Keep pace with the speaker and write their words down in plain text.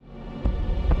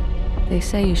They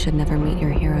say you should never meet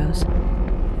your heroes.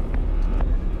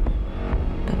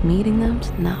 But meeting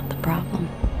them's not the problem.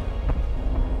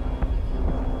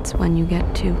 It's when you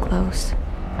get too close.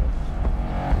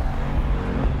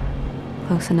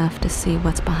 Close enough to see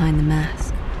what's behind the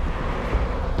mask.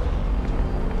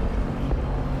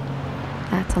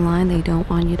 That's a line they don't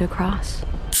want you to cross.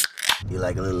 You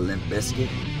like a little limp biscuit?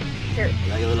 Sure. You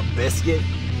like a little biscuit?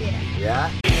 Yeah.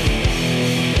 Yeah?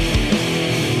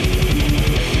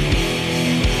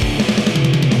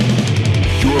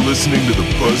 You're listening to the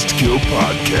Buzzkill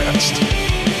Podcast.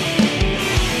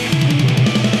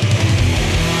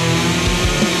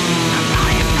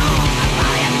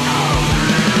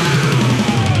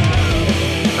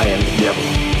 I am the devil,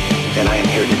 and I am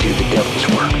here to do the devil's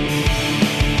work.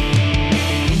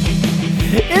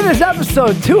 It is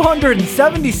episode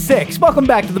 276. Welcome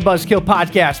back to the Buzzkill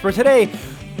Podcast, where today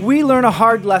we learn a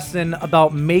hard lesson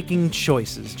about making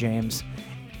choices, James.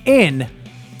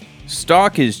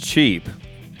 Stalk is cheap,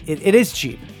 It is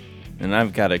cheap. and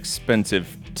I've got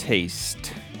expensive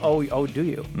taste. Oh, do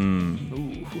you?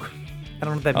 Ooh. I don't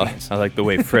know what that means. I like the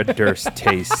way Fred Durst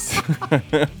tastes.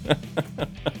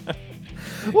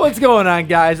 What's going on,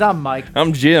 guys? I'm Mike.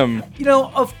 I'm Jim. You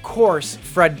know, of course,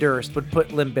 Fred Durst would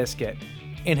put Limp Bizkit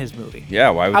in his movie. Yeah,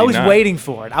 why would I he was not? waiting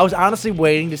for it. I was honestly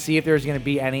waiting to see if there was going to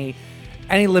be any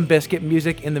Limp Bizkit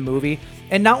music in the movie.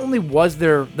 And not only was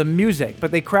there the music,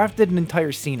 but they crafted an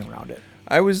entire scene around it.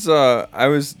 I was,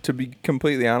 to be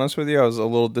completely honest with you, I was a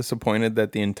little disappointed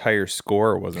that the entire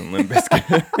score wasn't Limp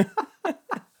Bizkit.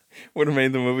 Would have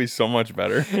made the movie so much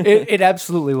better. It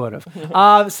absolutely would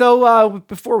have. So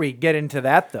before we get into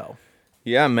that, though,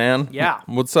 Yeah, man. Yeah.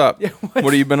 What's up? What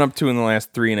have you been up to in the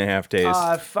last 3.5 days?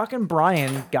 fucking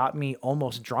Brian got me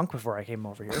almost drunk before I came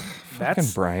over here. Fucking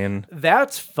Brian.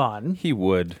 That's fun. He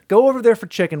would. Go over there for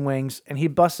chicken wings, and he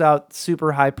busts out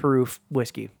super high proof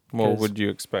whiskey. What would you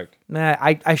expect? Nah,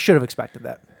 I should have expected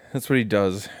that. That's what he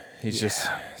does. He's just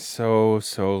so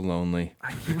lonely.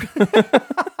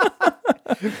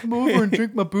 Come over and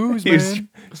drink my booze, He's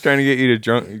trying to get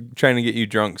you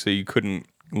drunk so you couldn't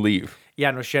leave.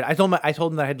 Yeah, no shit. I told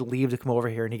him that I had to leave to come over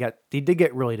here, and he did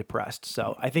get really depressed.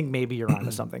 So I think maybe you're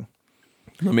onto something.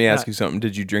 Let me ask you something.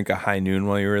 Did you drink a high noon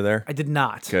while you were there? I did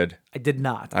not. Good. I did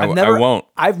not. I won't.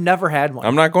 I've never had one.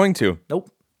 I'm not going to.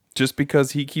 Nope. Just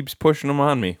because he keeps pushing them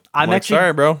on me. I'm like, actually-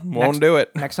 sorry, bro. Won't do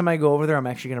it. Next time I go over there, I'm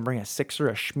actually gonna bring a sixer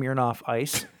of Smirnoff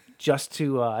Ice just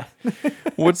to.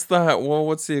 What's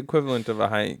the equivalent of a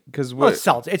high? Because Well, what it's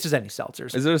seltzer. It's just any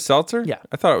seltzers. is it? A seltzer? Yeah.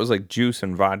 I thought it was like juice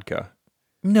and vodka.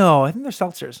 No, I think they're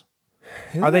seltzers.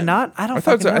 Are they not? I don't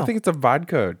fucking know. I think it's a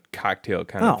vodka cocktail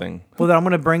kind of thing. Well, then I'm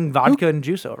gonna bring vodka and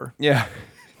juice over. Yeah.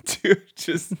 Dude,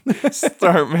 just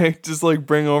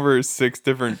bring over 6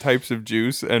 different types of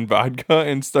juice and vodka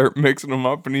and start mixing them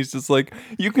up. And he's just like,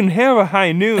 you can have a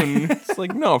high noon. It's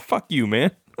like, no, fuck you,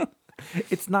 man.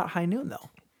 It's not high noon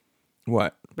though.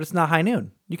 What? But it's not high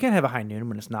noon. You can't have a high noon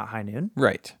when it's not high noon.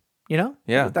 Right. You know?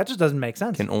 Yeah. That just doesn't make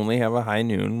sense. Can only have a high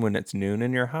noon when it's noon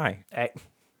and you're high.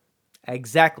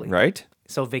 Exactly. Right?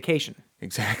 So vacation.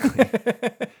 Exactly.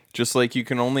 Just like you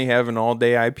can only have an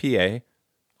all-day IPA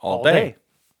all day.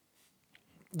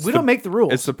 We don't make the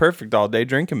rules. It's the perfect all-day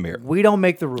drinking beer. We don't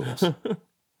make the rules.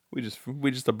 We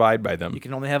just abide by them. You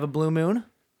can only have a blue moon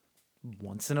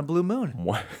once in a blue moon.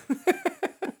 What?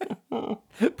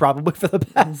 Probably for the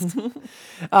best.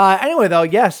 Anyway, though,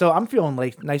 yeah, so I'm feeling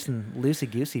like nice and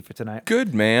loosey-goosey for tonight.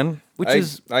 Good, man.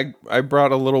 I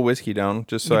brought a little whiskey down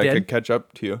just so You I did? could catch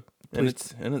up to you.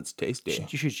 Please. And it's tasty.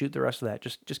 You should shoot the rest of that.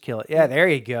 Just kill it. Yeah, there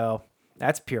you go.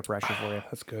 That's peer pressure for you.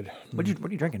 That's good. What are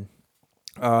you drinking?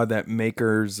 That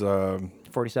Maker's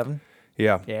 47?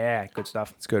 yeah. Yeah, good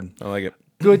stuff. It's good. I like it.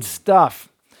 Good stuff.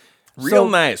 Real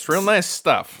nice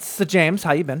stuff. So, James,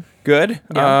 how you been? Good.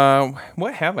 Yeah.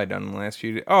 What have I done in the last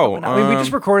few days? Oh, we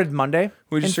just recorded Monday.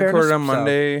 we just recorded on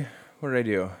Monday. What did I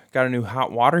do? Got a new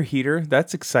hot water heater.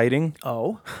 That's exciting.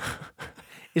 Oh.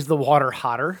 Is the water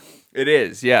hotter? It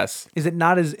is, yes. Is it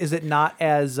not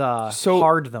as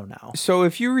hard though now? So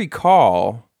if you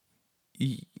recall,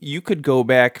 you could go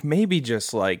back maybe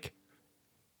just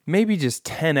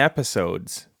 10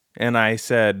 episodes, and I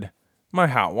said my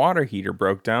hot water heater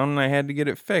broke down and I had to get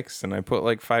it fixed, and I put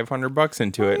like $500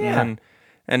 into it, yeah.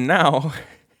 and now,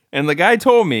 and the guy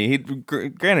told me,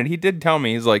 granted he did tell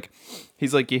me, he's like,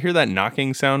 you hear that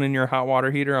knocking sound in your hot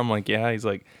water heater? I'm like, yeah. He's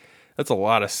like, that's a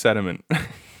lot of sediment.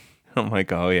 I'm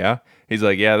like, oh yeah. He's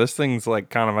like, yeah, this thing's like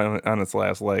kind of on its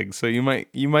last legs. So you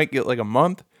might get like a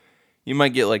month. You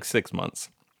might get like 6 months.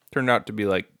 Turned out to be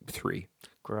like 3.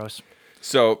 Gross.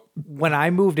 So When I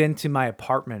moved into my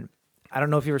apartment, I don't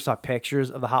know if you ever saw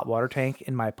pictures of the hot water tank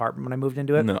in my apartment when I moved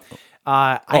into it. No.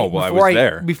 I I was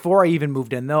there. Before I even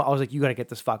moved in, though, I was like, you got to get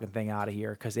this fucking thing out of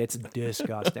here because it's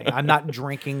disgusting. I'm not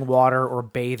drinking water or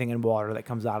bathing in water that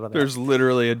comes out of there. There's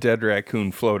literally a dead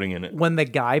raccoon floating in it. When the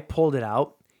guy pulled it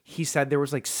out, he said there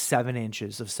was like 7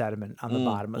 inches of sediment on the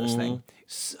bottom of this thing.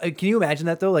 Can you imagine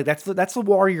that though? Like that's the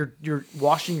water you're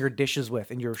washing your dishes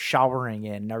with and you're showering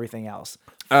in and everything else.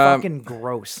 Fucking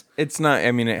gross. It's not.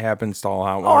 I mean, it happens to all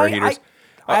hot water heaters.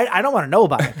 I don't want to know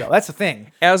about it though. That's the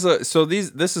thing.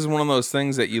 This is one of those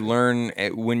things that you learn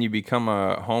when you become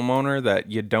a homeowner that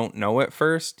you don't know at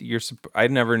first. I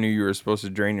never knew you were supposed to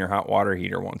drain your hot water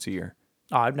heater once a year.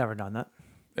 Oh, I've never done that.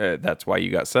 That's why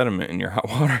you got sediment in your hot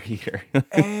water heater.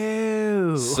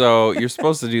 Ew. So you're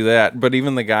supposed to do that. But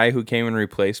even the guy who came and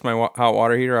replaced my hot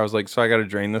water heater, I was like, so I got to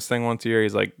drain this thing once a year. I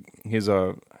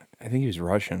think he was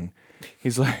Russian.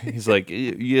 He's like,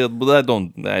 yeah, but I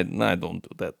don't do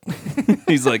that.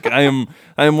 He's like, I am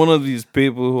one of these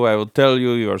people who I will tell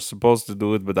you are supposed to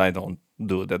do it, but I don't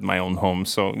do it at my own home.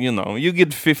 So, you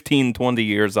get 15, 20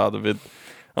 years out of it.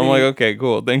 I'm like, okay,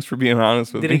 cool. Thanks for being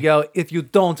honest with me. Did he go, if you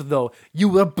don't, though, you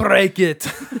will break it.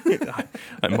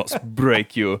 I must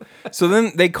break you. So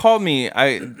then they called me.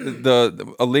 A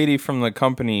lady from the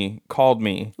company called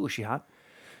me. Was she hot?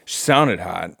 She sounded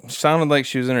hot. Sounded like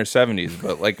she was in her 70s,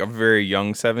 but like a very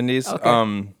young 70s.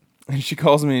 Okay. And she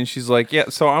calls me and she's like, yeah,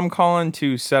 so I'm calling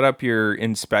to set up your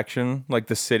inspection. Like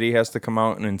the city has to come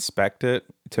out and inspect it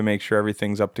to make sure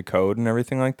everything's up to code and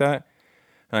everything like that.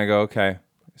 And I go, okay.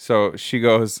 So she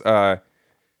goes, they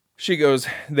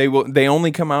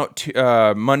only come out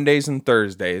to, Mondays and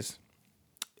Thursdays,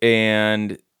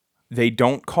 and they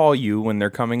don't call you when they're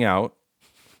coming out.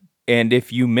 And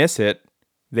if you miss it,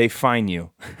 they fine you.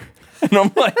 And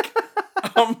I'm like,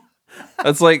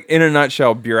 that's like in a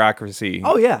nutshell, bureaucracy.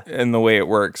 Oh yeah. And the way it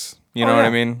works. You know what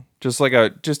I mean?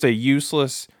 Just a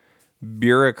useless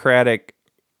bureaucratic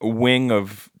wing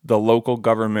of the local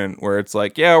government where it's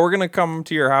like, yeah, we're going to come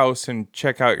to your house and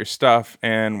check out your stuff,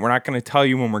 and we're not going to tell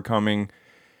you when we're coming,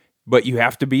 but you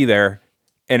have to be there.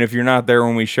 And if you're not there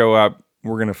when we show up,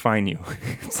 we're going to fine you.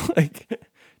 It's like,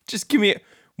 just give me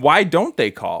why don't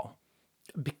they call?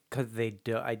 Because they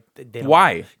don't.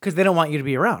 Why? Because they don't want you to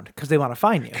be around. Because they want to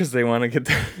find you. Because they want to get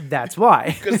that. That's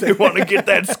why. Because they want to get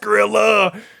that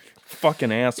Skrilla.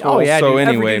 Fucking asshole. Oh yeah. So dude,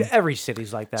 anyway, every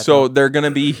city's like that. So they're gonna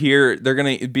be here. They're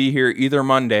gonna be here either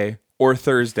Monday or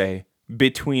Thursday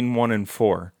between 1 and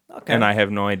 4. Okay. And I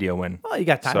have no idea when. Well, you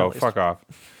got time. So fuck off,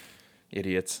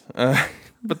 idiots.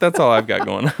 But that's all I've got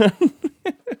going on.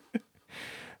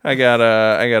 I got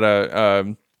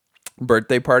a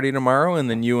birthday party tomorrow, and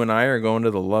then you and I are going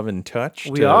to the Love and Touch.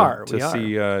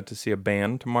 To see a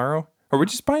band tomorrow. Are we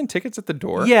just buying tickets at the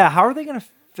door? Yeah. How are they gonna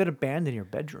fit a band in your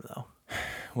bedroom though?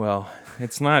 Well,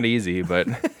 it's not easy, but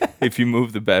if you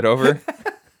move the bed over,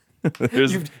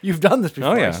 you've done this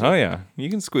before. Oh yeah, you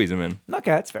can squeeze them in.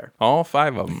 Okay, that's fair. All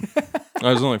 5 of them.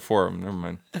 There's only 4 of them. Never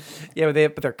mind. Yeah,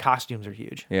 but their costumes are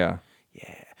huge. Yeah.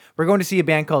 We're going to see a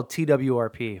band called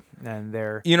TWRP, and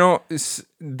they're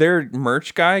their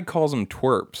merch guy calls them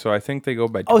Twerp, so I think they go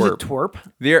by Twerp. Oh, is it Twerp?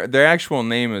 Their actual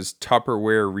name is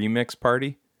Tupperware Remix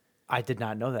Party. I did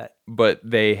not know that. But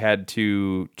they had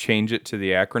to change it to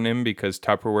the acronym because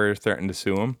Tupperware threatened to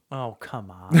sue them. Oh,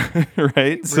 come on. Right?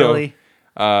 Really? So,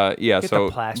 yeah. Get the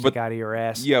plastic out of your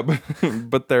ass. Yeah,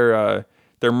 but their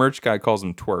merch guy calls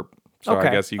them Twerp. So Okay,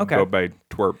 I guess you can go by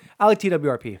Twerp. I like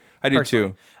TWRP. I do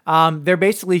personally. too. They're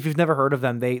basically, if you've never heard of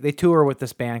them, they tour with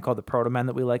this band called the Proto Men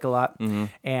that we like a lot. Mm-hmm.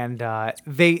 And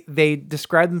they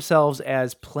describe themselves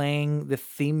as playing the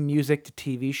theme music to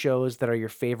TV shows that are your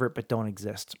favorite but don't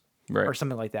exist. Right. Or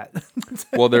something like that.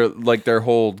 Well, their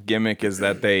whole gimmick is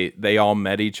that they all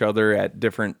met each other at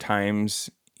different times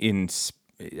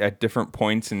at different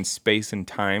points in space and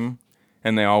time,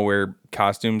 and they all wear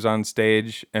costumes on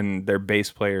stage, and their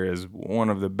bass player is one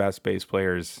of the best bass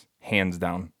players, hands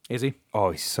down. Is he?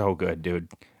 Oh, he's so good, dude.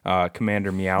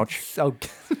 Commander Meowch. So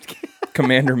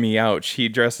Commander Meowch. He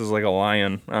dresses like a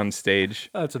lion on stage.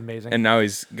 That's amazing. And now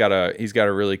he's got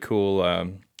a really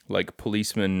cool like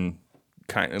policeman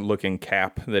kind of looking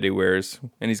cap that he wears,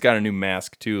 and he's got a new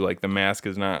mask too. Like the mask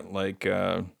is not like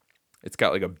it's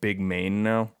got like a big mane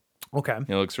now. Okay.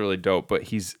 It looks really dope, but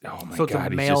he's So it's a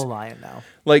male lion now.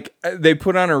 Like they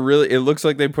put on it looks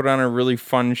like they put on a really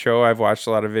fun show. I've watched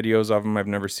a lot of videos of him. I've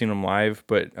never seen him live,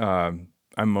 but I'm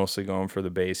mostly going for the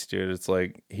bass, dude. It's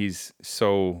like he's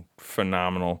so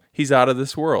phenomenal. He's out of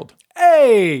this world.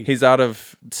 Hey! He's out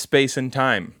of space and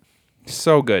time.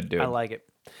 So good, dude. I like it.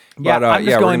 But I'm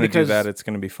just we're going gonna because do that. It's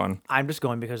gonna be fun. I'm just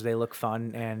going because they look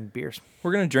fun and beers.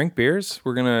 We're gonna drink beers.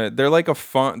 They're like a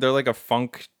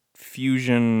funk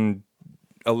fusion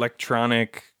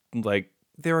electronic, like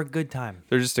They're a good time.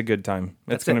 they're just a good time. It's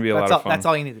That's going to it. be a lot of fun. That's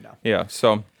all you need to know. Yeah,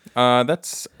 so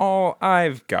that's all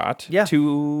I've got. Yeah.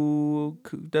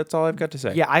 That's all I've got to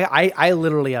say. Yeah, I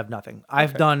literally have nothing.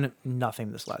 I've done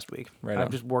nothing this last week. Right I've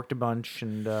on. just worked a bunch,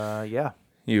 and yeah.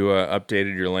 You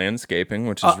updated your landscaping,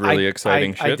 which is really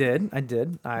exciting shit. I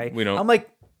did. We don't- I'm like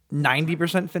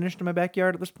 90% finished in my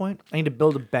backyard at this point. I need to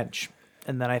build a bench,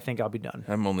 and then I think I'll be done.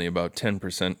 I'm only about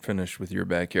 10% finished with your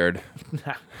backyard.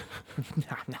 No.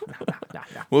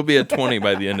 We'll be at 20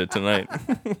 by the end of tonight.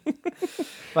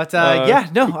 But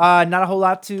not a whole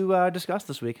lot to discuss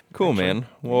this week. Cool, actually. man.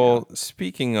 Well,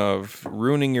 speaking of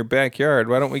ruining your backyard,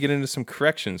 why don't we get into some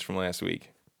corrections from last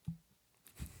week?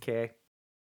 Okay.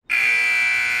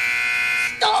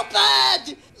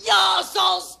 Stupid! You're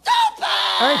so stupid!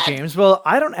 All right, James. Well,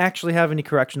 I don't actually have any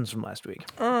corrections from last week.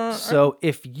 So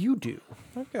if you do.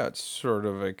 I've got sort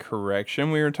of a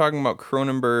correction. We were talking about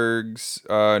Cronenberg's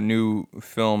new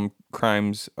film,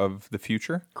 Crimes of the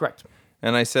Future. Correct.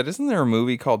 And I said, isn't there a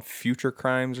movie called Future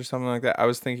Crimes or something like that? I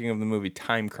was thinking of the movie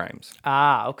Time Crimes.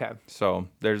 Ah, okay. So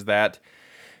there's that.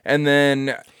 And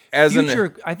then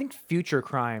I think Future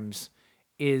Crimes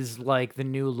is like the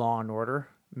new Law and Order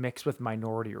mixed with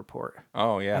Minority Report.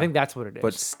 Oh, yeah. I think that's what it is.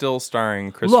 But still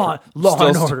starring Christopher... Law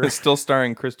and Order. Still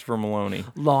starring Christopher Maloney.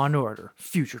 Law and Order,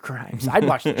 Future Crimes. I'd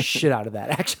watch the shit out of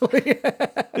that, actually.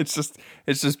 It's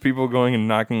just people going and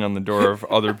knocking on the door of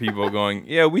other people going,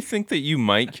 yeah, we think that you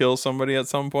might kill somebody at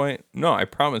some point. No, I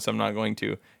promise I'm not going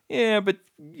to. Yeah, but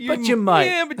you might.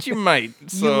 Yeah, but you might.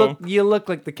 So You look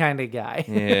like the kind of guy.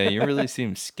 yeah, you really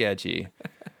seem sketchy.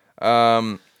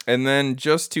 And then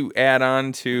just to add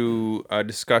on to a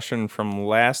discussion from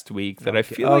last week that I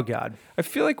feel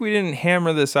like we didn't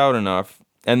hammer this out enough.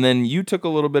 And then you took a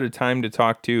little bit of time to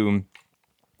talk to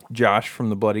Josh from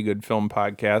the Bloody Good Film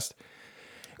Podcast.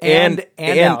 And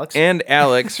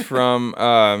Alex from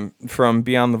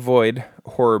Beyond the Void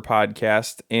Horror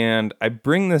Podcast. And I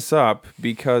bring this up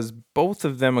because both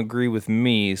of them agree with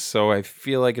me, so I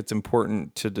feel like it's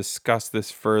important to discuss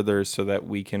this further so that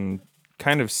we can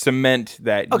kind of cement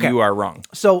that you are wrong.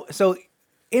 So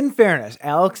in fairness,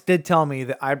 Alex did tell me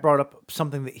that I brought up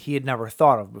something that he had never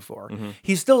thought of before. Mm-hmm.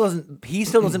 He still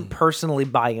doesn't personally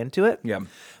buy into it. Yeah.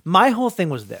 My whole thing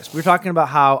was this. We were talking about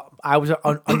how I was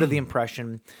under the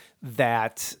impression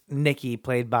that Nikki,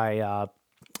 played by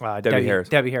Debbie Harris,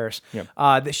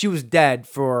 that she was dead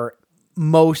for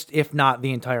most, if not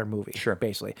the entire movie. Sure.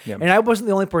 Basically. Yeah. And I wasn't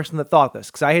the only person that thought this,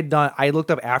 because I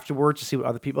looked up afterwards to see what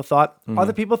other people thought. Mm-hmm.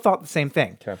 Other people thought the same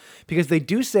thing. Okay. Because they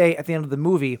do say at the end of the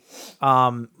movie,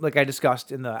 like I discussed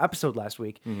in the episode last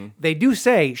week, they do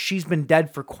say she's been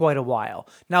dead for quite a while.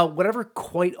 Now, whatever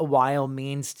quite a while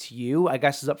means to you, I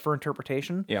guess is up for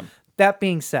interpretation. Yeah. That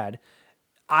being said,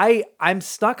 I'm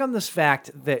stuck on this fact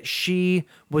that she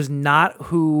was not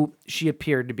who she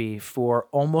appeared to be for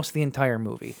almost the entire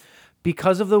movie,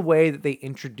 because of the way that they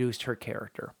introduced her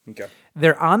character. Okay.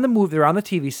 They're on the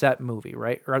TV set movie,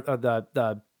 right? Or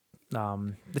the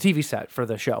TV set for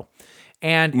the show.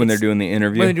 And when they're doing the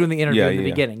interview? When they're doing the interview in the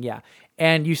beginning, yeah.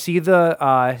 And you see you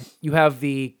have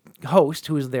the host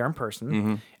who is there in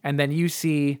person, and then you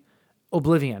see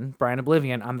Brian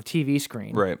Oblivion on the TV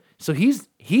screen. Right. So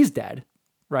he's dead,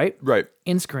 right? Right.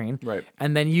 In screen. Right.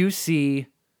 And then you see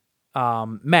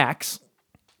Max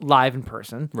live in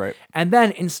person. Right. And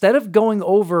then instead of going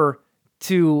over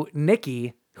to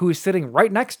Nikki, who is sitting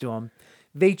right next to him,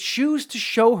 they choose to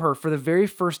show her for the very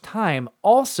first time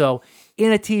also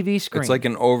in a TV screen. It's like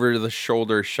an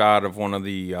over-the-shoulder shot of one of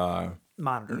the...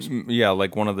 monitors. Yeah,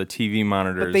 like one of the TV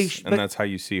monitors, and that's how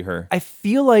you see her. I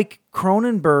feel like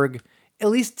Cronenberg, at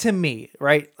least to me,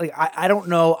 right? Like, I don't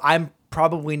know, I'm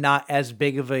probably not as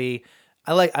big of a...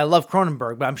 I love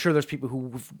Cronenberg, but I'm sure there's people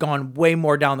who've gone way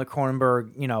more down the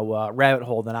Cronenberg, rabbit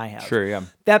hole than I have. Sure, yeah.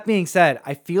 That being said,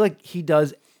 I feel like he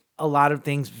does a lot of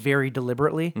things very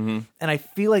deliberately, and I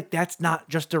feel like that's not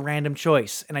just a random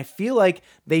choice. And I feel like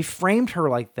they framed her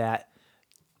like that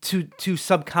to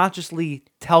subconsciously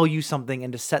tell you something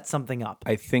and to set something up.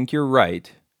 I think you're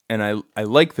right, and I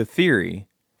like the theory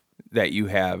that you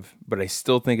have, but I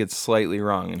still think it's slightly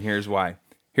wrong, and here's why.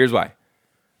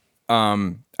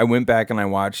 I went back and I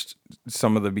watched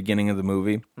some of the beginning of the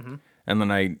movie, and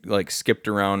then I skipped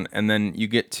around, and then you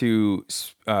get to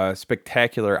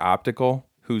Spectacular Optical,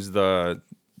 who's they're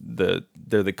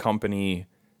the company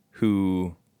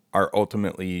who are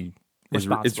ultimately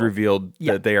it's revealed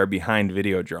that they are behind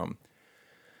Videodrome,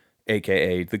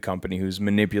 aka the company who's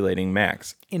manipulating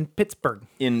Max in Pittsburgh.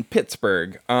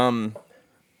 And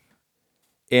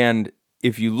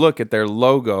if you look at their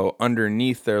logo,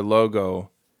 underneath their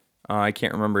logo, I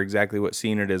can't remember exactly what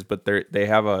scene it is, but they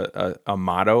have a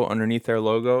motto underneath their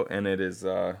logo, and it is,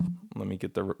 let me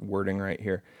get the wording right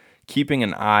here, keeping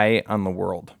an eye on the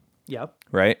world. Yep.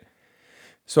 Right?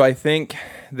 So I think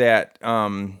that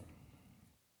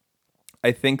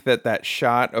that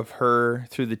shot of her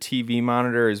through the TV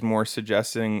monitor is more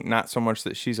suggesting not so much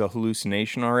that she's a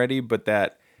hallucination already, but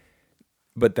that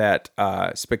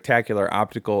spectacular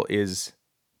optical is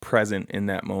present in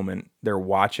that moment. They're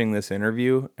watching this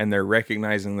interview and they're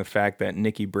recognizing the fact that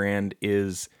Nikki Brand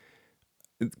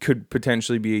could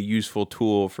potentially be a useful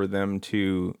tool for them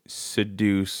to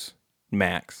seduce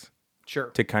Max.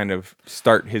 Sure. To kind of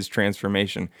start his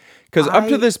transformation. Because up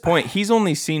to this point, he's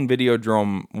only seen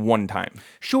Videodrome one time.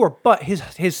 Sure, but his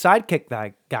sidekick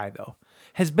guy, though,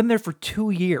 has been there for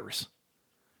 2 years.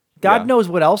 God knows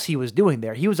what else he was doing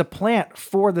there. He was a plant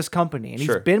for this company, and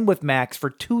he's been with Max for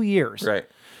 2 years. Right.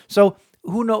 So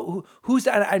who's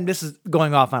and this is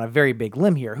going off on a very big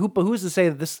limb here. Who's to say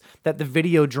that the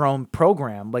Videodrome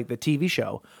program, like the TV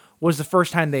show, was the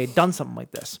first time they had done something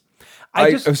like this?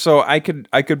 So I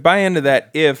could buy into that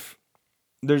if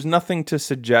there's nothing to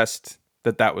suggest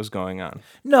that was going on.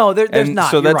 No, there's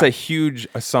not. So You're that's right. a huge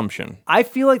assumption. I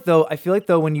feel like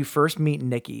though when you first meet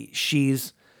Nikki,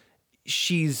 she's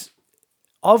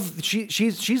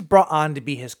brought on to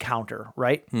be his counter,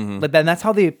 right? Mm-hmm. But then that's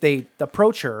how they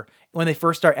approach her when they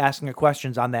first start asking her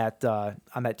questions on that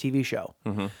TV show.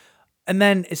 Mm-hmm. And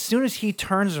then as soon as he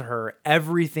turns to her,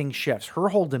 everything shifts. Her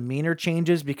whole demeanor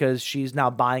changes because she's now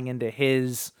buying into him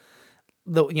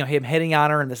hitting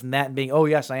on her and this and that and being, oh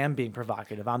yes, I am being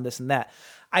provocative. I'm this and that.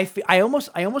 I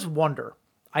almost wonder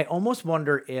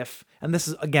if, and this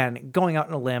is again going out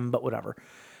on a limb, but whatever.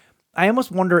 I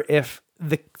almost wonder if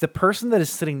the person that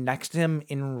is sitting next to him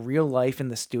in real life in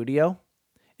the studio,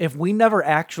 if we never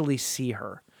actually see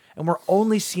her and we're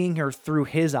only seeing her through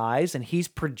his eyes and he's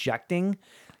projecting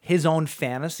his own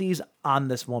fantasies on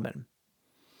this woman,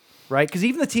 right? Because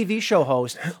even the TV show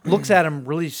host looks at him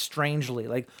really strangely,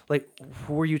 like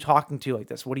who are you talking to like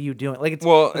this? What are you doing?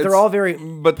 They're all very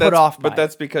put off by But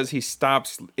that's because he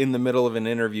stops in the middle of an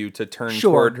interview to turn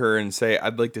Sure. toward her and say,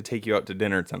 "I'd like to take you out to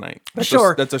dinner tonight." That's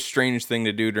that's a strange thing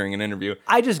to do during an interview.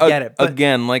 I just get it. But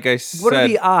again, like I said, what are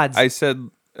the odds? I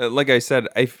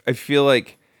feel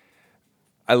like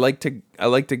I like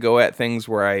to go at things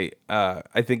where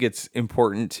I think it's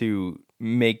important to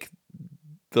make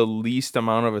the least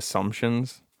amount of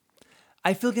assumptions.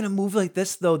 I feel like in a movie like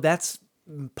this, though, that's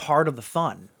part of the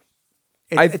fun.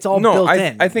 It's all built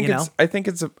in. I think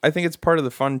it's part of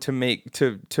the fun to make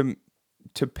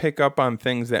to pick up on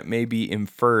things that may be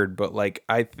inferred, but like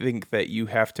I think you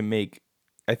have to make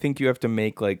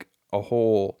like a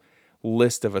whole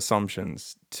list of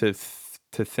assumptions to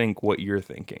think what you're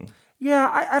thinking.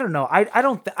 Yeah, I don't know. I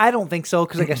don't think so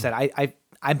because, like I said,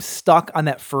 I'm stuck on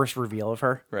that first reveal of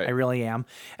her. Right. I really am.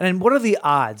 And then what are the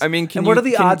odds? I mean, what are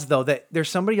the odds though that there's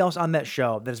somebody else on that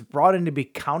show that is brought in to be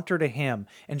counter to him,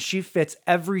 and she fits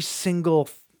every single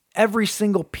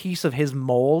piece of his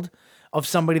mold of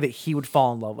somebody that he would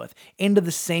fall in love with into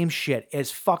the same shit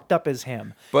as fucked up as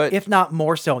him, but if not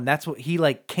more so, and that's what he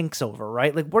like kinks over,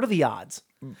 right? Like, what are the odds?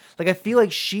 Like, I feel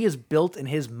like she is built in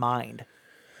his mind.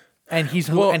 And he's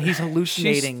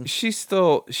hallucinating. She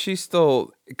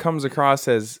still comes across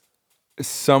as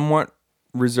somewhat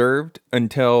reserved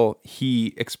until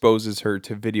he exposes her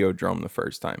to Videodrome the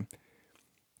first time,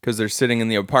 because they're sitting in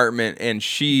the apartment and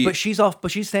But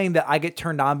she's saying that I get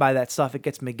turned on by that stuff. It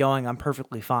gets me going. I'm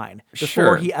perfectly fine before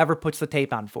Sure. he ever puts the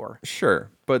tape on for her.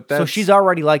 Sure, but So she's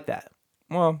already like that.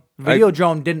 Well,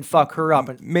 Videodrome didn't fuck her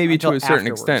up. Maybe to a certain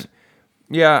extent.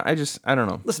 Yeah, I don't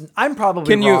know. Listen, I'm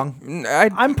probably wrong.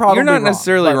 I'm probably You're not wrong,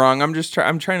 necessarily but- wrong.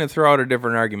 I'm trying to throw out a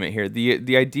different argument here.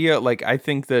 The idea, like, I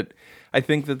think that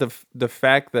the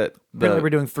fact that Apparently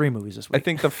we're doing 3 movies this week. I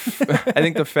think the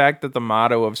fact that the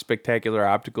motto of Spectacular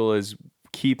Optical is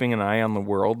keeping an eye on the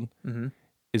world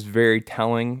is very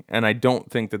telling, and I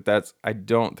don't think that that's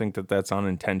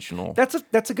unintentional.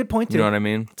 That's a good point too. You know what I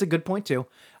mean? It's a good point too.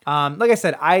 Like I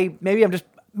said,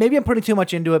 maybe I'm putting too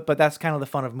much into it, but that's kind of the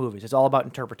fun of movies. It's all about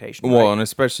interpretation. Well, right? and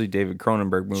especially David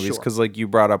Cronenberg movies, because like you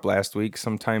brought up last week,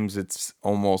 sometimes it's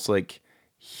almost like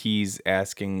he's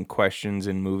asking questions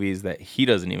in movies that he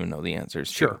doesn't even know the answers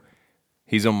to. Sure.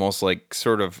 He's almost like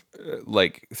sort of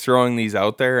like throwing these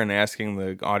out there and asking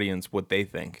the audience what they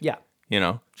think. Yeah. You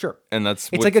know? Sure. And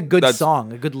it's like a good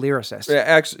song, a good lyricist. Yeah,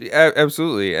 actually,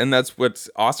 absolutely, and that's what's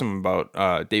awesome about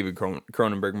David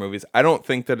Cronenberg movies. I don't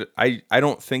think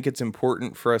it's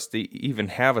important for us to even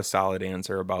have a solid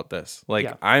answer about this. Like,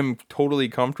 yeah. I'm totally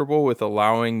comfortable with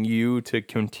allowing you to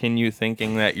continue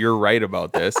thinking that you're right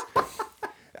about this.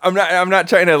 I'm not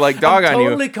trying to like dog I'm on you.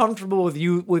 totally comfortable with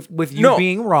you with you No.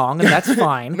 being wrong, and that's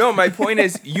fine. No, my point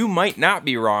is you might not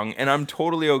be wrong, and I'm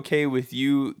totally okay with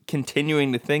you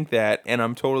continuing to think that, and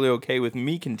I'm totally okay with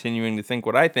me continuing to think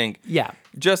what I think. Yeah.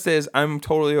 Just as I'm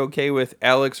totally okay with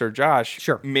Alex or Josh,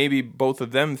 Sure. maybe both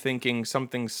of them thinking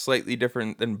something slightly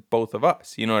different than both of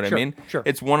us. You know what Sure, I mean? sure.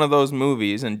 It's one of those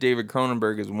movies, and David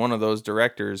Cronenberg is one of those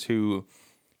directors who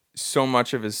so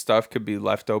much of his stuff could be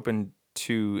left open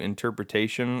to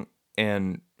interpretation,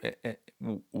 and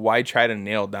why try to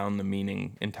nail down the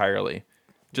meaning entirely?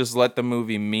 Just let the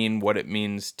movie mean what it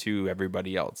means to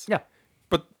everybody else. Yeah.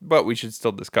 But we should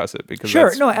still discuss it because Sure,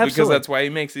 that's, no, absolutely. because that's why he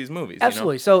makes these movies.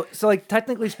 Absolutely. You know? So like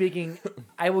technically speaking,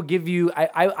 I will give you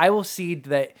I will cede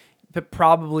that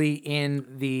probably in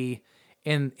the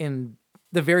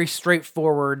very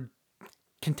straightforward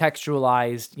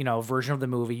contextualized, version of the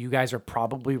movie, you guys are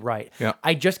probably right. Yeah.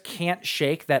 I just can't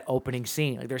shake that opening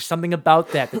scene. Like there's something about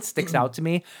that sticks out to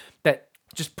me that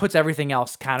just puts everything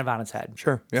else kind of on its head.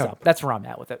 Sure, yeah. So that's where I'm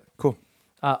at with it. Cool.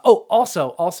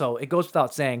 Also, it goes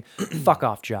without saying, fuck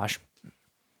off, Josh.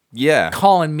 Yeah.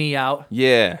 Calling me out.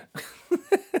 Yeah.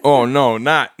 Oh no,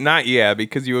 not yeah,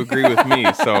 because you agree with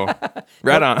me. So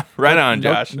right on,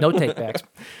 Josh. No takebacks.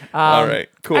 All right,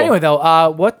 cool. Anyway, though,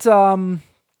 what?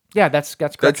 Yeah, that's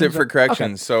That's it corrections. for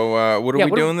corrections. Okay. So what are Yeah,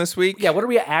 we doing this week? Yeah, what are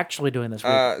we actually doing this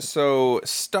week? So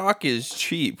Stalk Is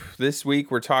Cheap. This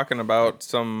week we're talking about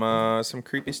some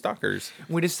creepy stalkers.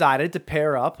 We decided to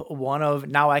pair up one of,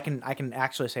 now I can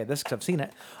actually say this because I've seen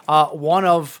it. One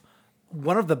of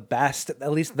the best,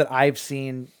 at least that I've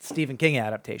seen, Stephen King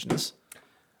adaptations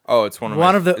Oh, it's one of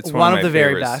One my, of the- it's one of of my the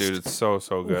very favorites, best. dude. It's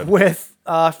so good. with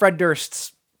Fred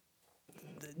Durst's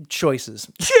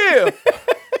choices. Cheap.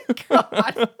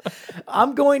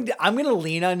 I'm going to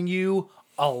lean on you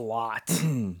a lot.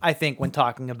 I think when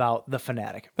talking about The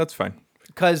Fanatic, That's fine.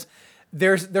 because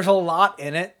there's a lot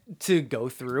in it to go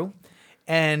through,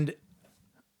 and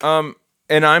And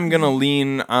I'm gonna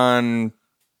lean on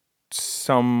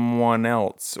someone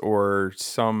else, or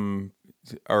I'm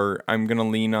gonna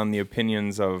lean on the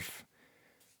opinions of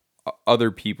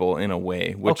other people in a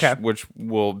way, which Okay. which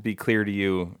will be clear to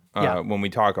you Yeah. when we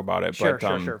talk about it. sure.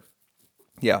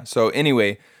 Yeah. So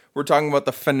anyway, we're talking about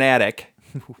The Fanatic,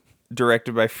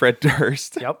 directed by Fred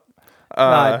Durst. Yep.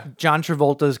 John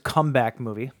Travolta's comeback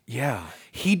movie. Yeah.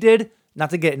 He did, not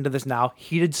to get into this now,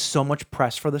 he did so much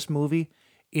press for this movie.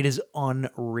 It is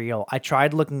unreal. I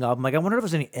tried looking up. I'm like, I wonder if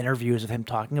there's any interviews of him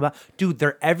talking about. Dude,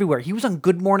 they're everywhere. He was on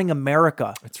Good Morning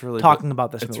America. It's really talking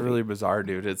about this It's movie. really bizarre,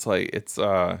 dude. It's like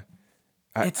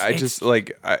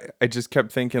I just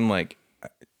kept thinking like,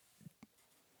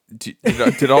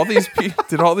 did all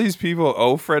these people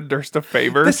owe Fred Durst a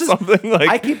favor or This is- something? Like,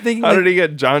 I keep thinking, how like- did he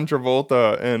get John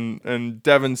Travolta and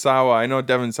Devon Sawa? I know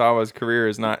Devon Sawa's career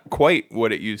is not quite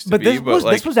what it used to But be,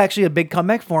 this was actually a big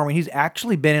comeback for him. And he's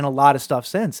actually been in a lot of stuff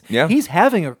since. Yeah. He's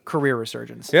having a career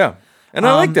resurgence. yeah. And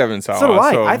I like Devon Sawa. So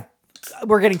do I.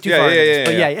 We're getting too far into this,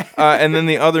 but yeah. And then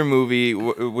the other movie,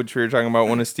 which we were talking about,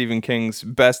 one of Stephen King's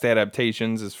best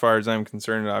adaptations, as far as I'm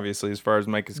concerned, obviously, as far as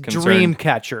Mike is concerned.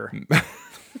 Dreamcatcher.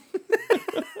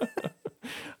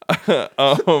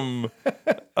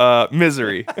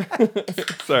 Misery.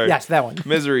 Sorry. Yes, that one.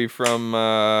 Misery from,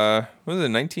 what was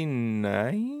it,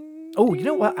 1990? Oh, you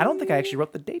know what? I don't think I actually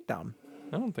wrote the date down.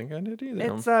 I don't think I did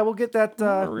either. It's we'll get that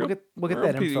we'll get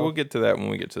that info. We'll get to that when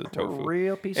we get to the tofu.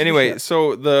 Real piece of Anyway, shit.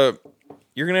 so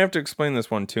you're gonna have to explain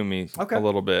this one to me Okay. a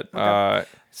little bit.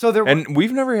 So there And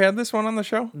we've never had this one on the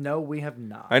show. no, we have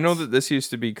not. I know that this used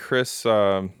to be Chris.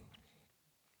 Oh,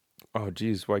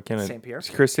 geez, why can't I? St. Pierre?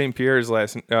 Chris St. Pierre's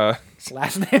last.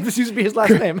 last name. This used to be his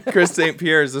last name. Chris St.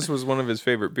 Pierre's. This was one of his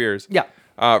favorite beers. Yeah.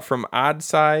 From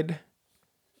Oddside.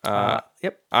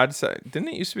 Yep. Oddside. Didn't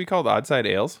it used to be called Oddside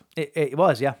Ales? It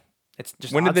was, yeah. It's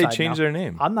just When did they Oddside change now. their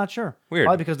name? I'm not sure. Weird.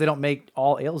 Probably because they don't make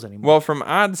all ales anymore. Well, from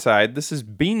Oddside, this is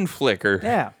Bean Flicker.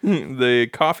 Yeah. The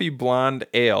coffee blonde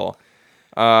ale.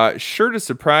 Sure to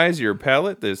surprise your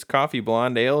palate, this coffee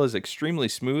blonde ale is extremely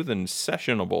smooth and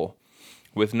sessionable,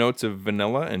 with notes of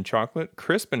vanilla and chocolate.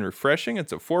 Crisp and refreshing.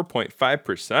 It's a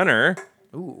 4.5%er.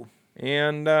 Ooh.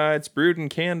 And it's brewed and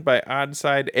canned by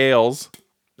Oddside Ales,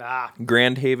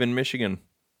 Grand Haven, Michigan.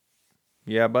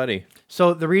 Yeah, buddy.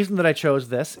 So the reason that I chose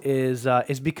this is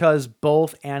because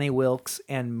both Annie Wilkes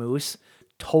and Moose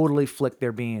totally flicked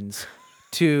their beans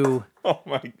to Oh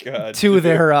my God. to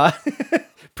their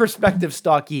prospective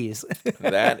stockies.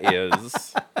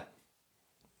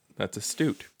 That's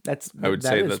astute. I would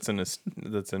say that's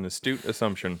an astute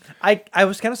assumption. I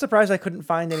was kind of surprised I couldn't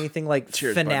find anything like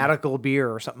Cheers, fanatical beer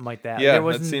or something like that. Yeah, There that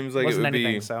wasn't- seems like it wasn't would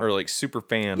anything, be, so. or like super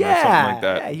fan yeah, or something like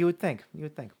that. Yeah, you would think.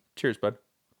 Cheers, bud.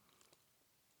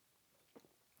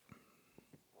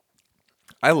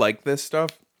 I like this stuff.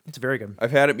 It's very good.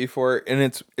 I've had it before, and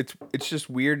it's just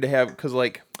weird to have because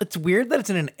like It's weird that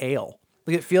it's in an ale.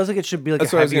 Like it feels like it should be like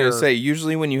that's a what I was heavier... gonna say.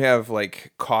 Usually when you have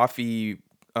like coffee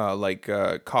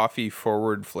coffee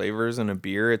forward flavors in a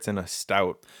beer, it's in a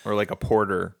stout or like a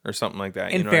porter or something like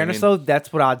that. In fairness, though,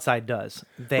 that's what Oddside does.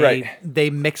 They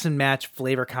mix and match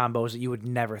flavor combos that you would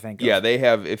never think of. Yeah, they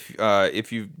have.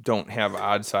 If you don't have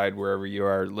Oddside wherever you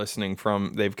are listening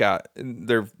from,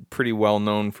 they're pretty well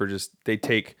known for they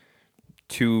take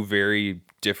two very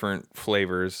different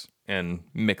flavors and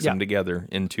mix them together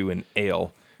into an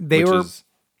ale.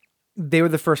 They were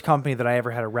the first company that I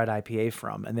ever had a red IPA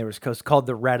from, and it's called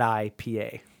the Red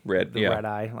IPA. Red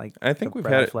Eye. Like I think we've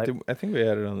had it. I think we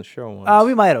had it on the show once.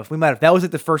 We might have. That was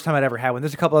like the first time I'd ever had one.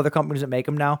 There's a couple other companies that make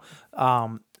them now.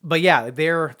 But yeah,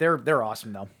 they're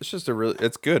awesome though. It's just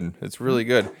it's good. It's really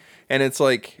good, and it's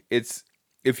like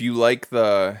if you like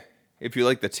the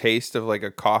taste of like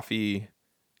a coffee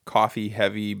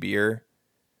heavy beer,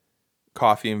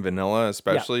 coffee and vanilla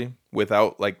especially,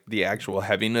 without like the actual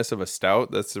heaviness of a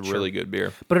stout, that's a really good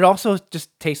beer. But it also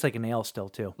just tastes like an ale still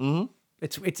too. Mm-hmm.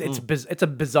 It's a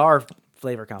bizarre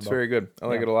flavor combo. It's very good. I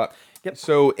like it a lot. Yep.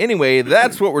 So anyway,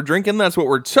 that's what we're drinking. That's what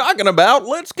we're talking about.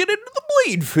 Let's get into the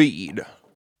bleed feed.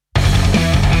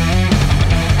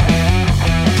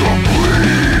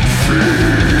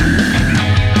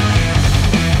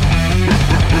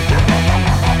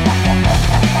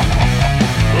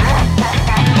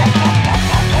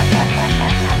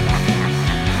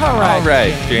 All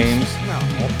right, James. No.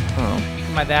 Oh,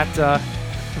 Am I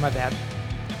that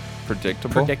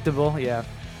predictable? Yeah.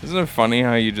 Isn't it funny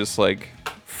how you just like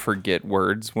forget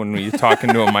words when you talk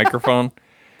into a microphone?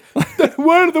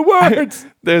 What are the words?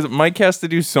 Mike has to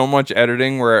do so much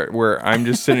editing where I'm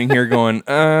just sitting here going,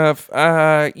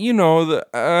 you know,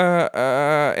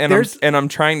 and I'm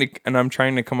trying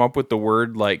to come up with the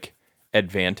word like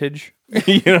advantage,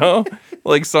 you know,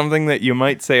 like something that you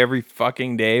might say every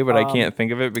fucking day, but I can't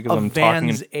think of it because I'm talking.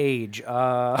 Van's age.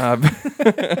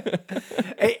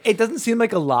 It doesn't seem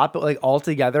like a lot, but like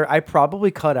altogether, I probably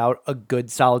cut out a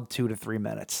good solid 2 to 3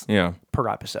 minutes. Yeah. Per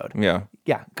episode. Yeah.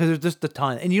 Yeah, because there's just a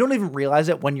ton, and you don't even realize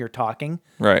it when you're talking.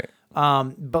 Right.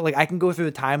 But like I can go through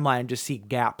the timeline and just see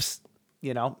gaps,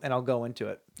 you know, and I'll go into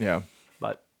it. Yeah.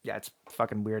 But yeah, it's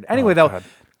fucking weird. Anyway, though. God.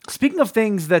 Speaking of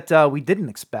things that we didn't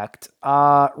expect,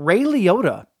 Ray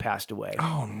Liotta passed away.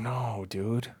 Oh no,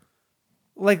 dude!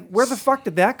 Like, where the fuck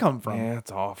did that come from? Yeah,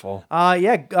 it's awful.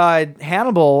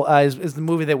 Hannibal is the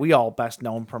movie that we all best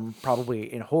know him from,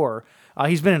 probably in horror.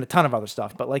 He's been in a ton of other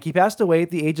stuff, but like he passed away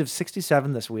at the age of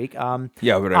 67 this week.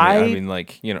 Yeah, but I mean,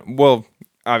 like, you know, well,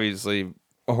 obviously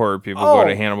horror people go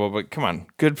to Hannibal, but come on,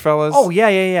 Goodfellas. Oh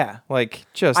yeah. Like,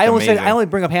 just I amazing. only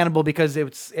bring up Hannibal because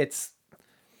it's.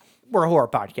 We're a horror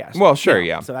podcast. Well, sure, you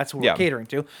know, yeah. So that's what we're catering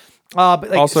to. But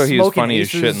like, also, he was Smoking funny as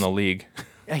Aces, shit in the league.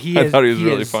 I thought he was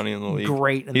really funny in the league.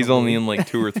 Great. He's only in like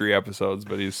 2 or 3 episodes,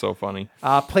 but he's so funny.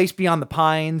 Place Beyond the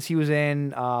Pines. He was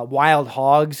in Wild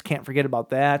Hogs. Can't forget about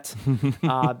that.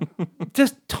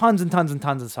 Just tons and tons and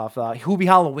tons of stuff. Hubie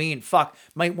Halloween. Fuck.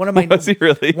 Was he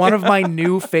really? One of my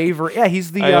new favorite. Yeah,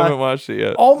 he's the. I haven't watched it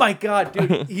yet. Oh my god,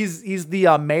 dude! He's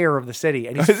the mayor of the city,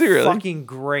 and he's Is he really? fucking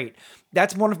great.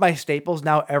 That's one of my staples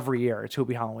now every year. It's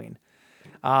Hubie Halloween.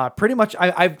 Pretty much,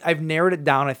 I've narrowed it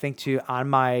down. I think to on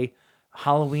my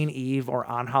Halloween Eve or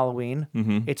on Halloween.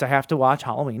 Mm-hmm. It's I have to watch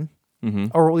Halloween,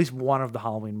 or at least one of the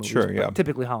Halloween movies. Sure, yeah.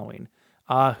 Typically Halloween,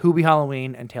 Hubie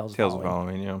Halloween and Tales of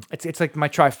Halloween. Yeah. It's like my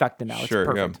trifecta now. Sure,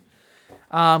 it's perfect.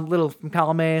 Yeah. Little from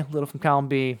column A, little from column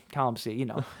B, column C. You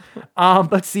know.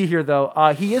 Let's see here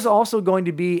though. He is also going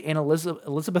to be in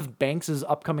Elizabeth Banks's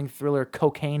upcoming thriller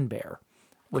Cocaine Bear.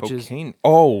 Which cocaine?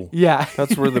 Is yeah,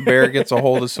 that's where the bear gets a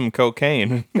hold of some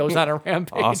cocaine. Goes on a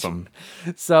rampage. Awesome.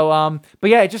 So, but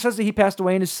yeah, it just says that he passed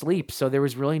away in his sleep. So there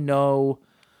was really no.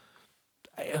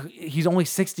 He's only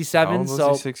 67. How old was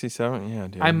so he? 67. Yeah,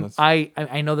 dude.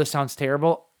 I know this sounds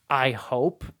terrible. I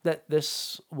hope that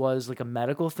this was like a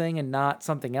medical thing and not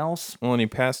something else. Well, and he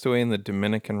passed away in the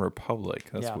Dominican Republic.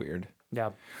 That's weird.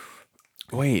 Yeah.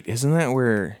 Wait, isn't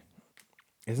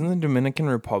the Dominican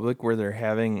Republic where they're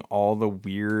having all the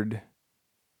weird,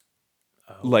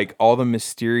 like all the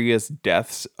mysterious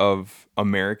deaths of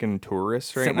American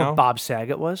tourists right now? What Bob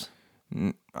Saget was?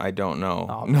 I don't know.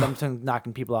 I'm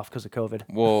knocking people off because of COVID.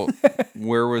 Well,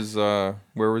 where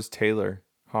was Taylor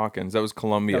Hawkins? That was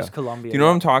Colombia. That was Colombia. Do you know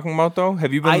what I'm talking about though?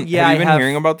 Have you been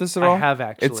hearing about this at all? I have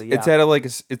actually. It's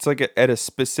at at a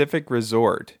specific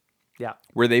resort. Yeah.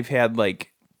 Where they've had like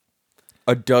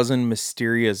a dozen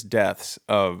mysterious deaths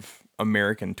of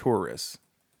American tourists.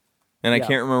 And I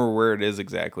can't remember where it is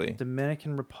exactly.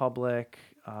 Dominican Republic.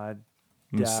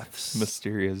 deaths.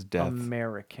 Mysterious death.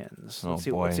 Americans. Oh, Let's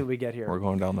see boy. what we get here. We're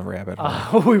going down the rabbit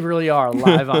hole. We really are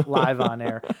live on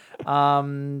air.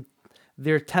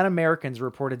 There are 10 Americans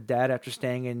reported dead after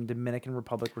staying in Dominican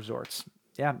Republic resorts.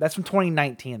 Yeah, that's from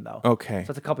 2019 though. Okay.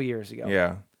 So it's a couple years ago.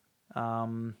 Yeah.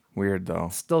 Weird though.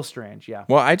 Still strange. Yeah.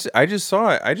 Well, I just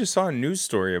saw it. I just saw a news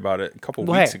story about it a couple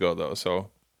weeks ago though. So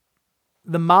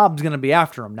the mob's gonna be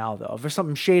after him now though. If there's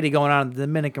something shady going on in the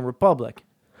Dominican Republic,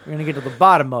 we're gonna get to the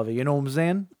bottom of it. You know what I'm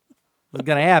saying? It's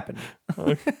gonna happen.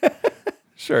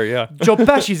 sure, yeah. Joe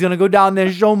Pesci's gonna go down there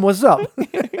and show him what's up.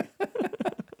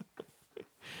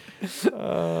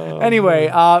 Anyway,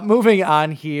 moving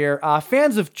on here.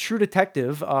 Fans of True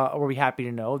Detective will be happy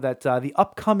to know that the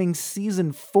upcoming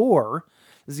season 4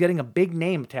 is getting a big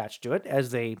name attached to it,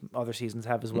 as other seasons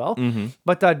have as well.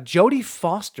 But Jodie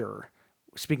Foster,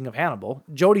 speaking of Hannibal,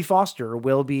 Jodie Foster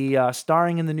will be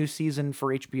starring in the new season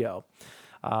for HBO.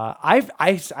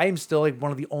 I am still like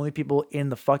one of the only people in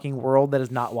the fucking world that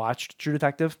has not watched True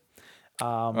Detective.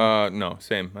 No,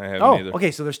 same. I haven't either.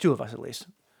 Okay, so there's 2 of us at least.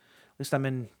 At least I'm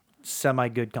in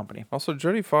semi-good company. Also,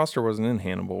 Jodie Foster wasn't in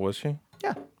Hannibal, was she?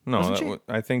 Yeah. No,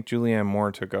 I think Julianne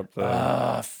Moore took up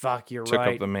the You're took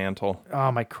right. up the mantle.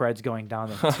 Oh, my cred's going down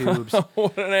the tubes.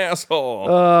 What an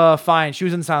asshole! Fine. She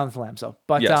was in Silence of the Lambs, though.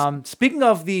 But Yes. Speaking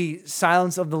of the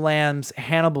Silence of the Lambs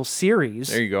Hannibal series,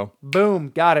 There you go. boom,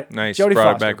 got it. Nice. Jodie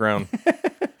Brought Foster. it back around.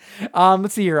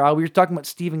 Let's see here. We were talking about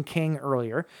Stephen King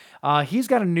earlier. He's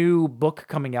got a new book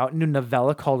coming out, a new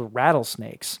novella called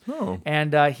Rattlesnakes. Oh.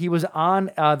 And he was on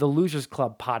the Losers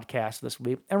Club podcast this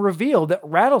week and revealed that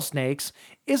Rattlesnakes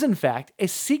is, in fact, a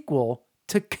sequel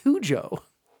to Cujo.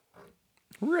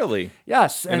 Really?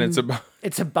 Yes. And it's about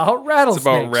rattlesnakes. It's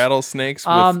about rattlesnakes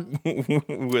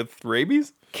with with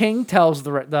rabies. King tells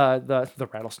the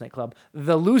Rattlesnake Club,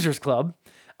 the Losers Club,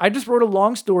 I just wrote a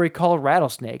long story called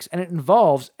Rattlesnakes, and it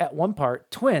involves, at one part,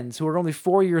 twins who are only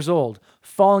 4 years old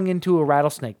falling into a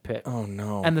rattlesnake pit. Oh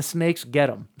no! And the snakes get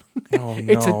them. Oh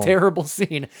no! It's a terrible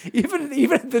scene. Even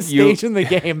at this stage in the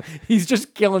game, he's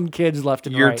just killing kids left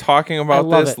and right. You're talking about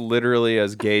love this it. literally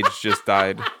as Gage just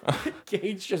died.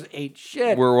 Gage just ate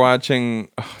shit. We're watching,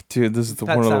 dude. This is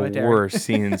Pet one of the Sematary. worst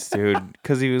scenes, dude.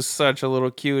 Because he was such a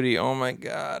little cutie. Oh my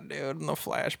god, dude! And the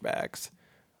flashbacks.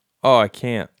 Oh, I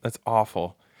can't. That's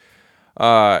awful.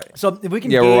 So if we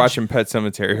can, we're watching Pet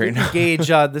Sematary right now. Gauge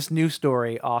this new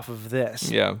story off of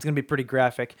this. Yeah. It's going to be pretty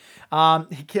graphic.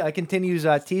 He continues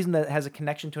teasing that it has a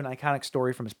connection to an iconic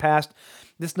story from his past.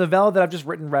 This novella that I've just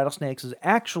written, Rattlesnakes, is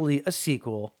actually a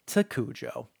sequel to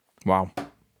Cujo. Wow.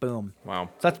 Boom. Wow.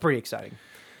 So that's pretty exciting.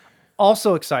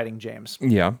 Also exciting, James.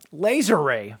 Yeah. Laser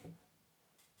Ray.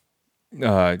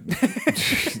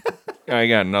 I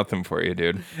got nothing for you,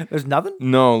 dude. There's nothing?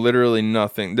 No, literally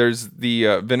nothing. There's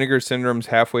the Vinegar Syndrome's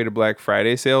halfway to Black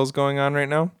Friday sales going on right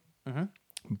now.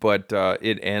 But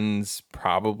it ends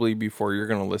probably before you're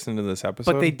going to listen to this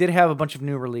episode. But they did have a bunch of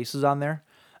new releases on there.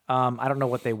 I don't know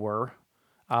what they were.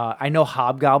 I know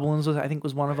Hobgoblins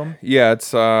was one of them. Yeah,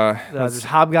 it's There's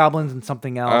Hobgoblins and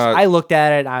something else. I looked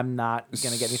at it. I'm not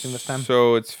going to get anything this time.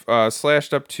 So it's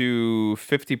slashed up to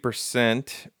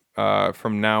 50%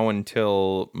 from now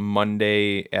until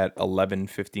Monday at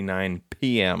 11:59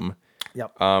 p.m.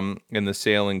 Yep. And the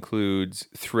sale includes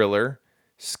Thriller,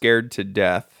 Scared to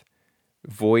Death,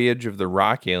 Voyage of the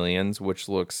Rock Aliens, which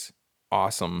looks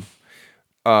awesome,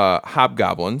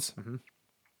 Hobgoblins,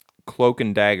 Cloak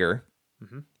and Dagger,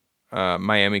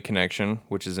 Miami Connection,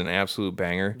 which is an absolute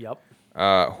banger. Yep.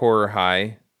 Horror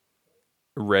High,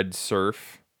 Red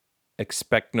Surf,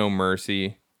 Expect No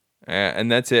Mercy,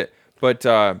 and that's it. But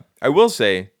I will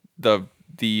say the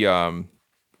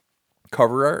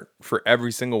cover art for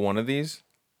every single one of these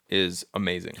is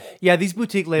amazing. Yeah, these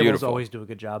boutique labels Beautiful. always do a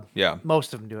good job. Yeah.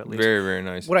 Most of them do at least. Very, very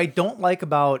nice. What I don't like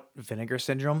about Vinegar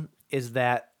Syndrome is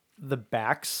that the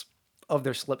backs of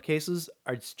their slipcases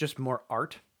are just more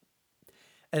art.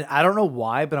 And I don't know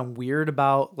why, but I'm weird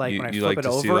about when I flip like it to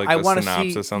over. see, like, I the want to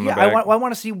synopsis see. on the Yeah, back? I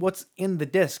want to see what's in the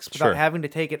discs without Sure. having to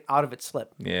take it out of its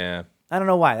slip. Yeah. I don't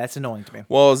know why. That's annoying to me.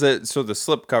 Well, is it so the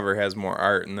slip cover has more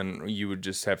art, and then you would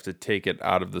just have to take it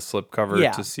out of the slip cover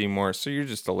Yeah. to see more? So you're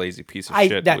just a lazy piece of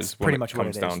shit. That's is when pretty it much what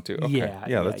comes it is. down to. Okay.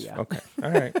 Yeah, that's yeah. okay.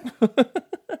 All right.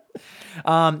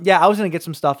 Yeah, I was gonna get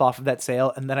some stuff off of that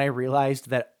sale, and then I realized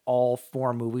that all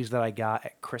 4 movies that I got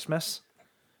at Christmas,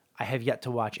 I have yet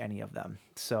to watch any of them.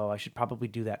 So I should probably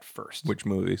do that first. Which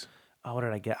movies? Oh, what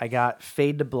did I get? I got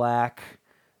Fade to Black.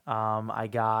 I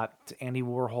got Andy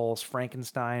Warhol's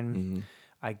Frankenstein.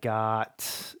 I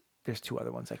got. There's 2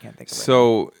 other ones I can't think of. Right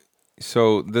now.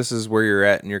 So this is where you're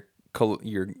at in your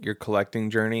your collecting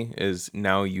journey is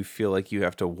now you feel like you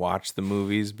have to watch the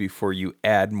movies before you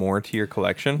add more to your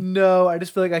collection? No, I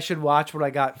just feel like I should watch what I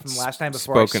got from last time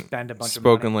before I spend a bunch of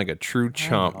money. Spoken like a true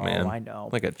chump, man. I know.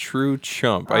 Like a true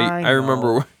chump. I I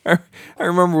remember I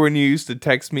remember when you used to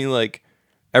text me like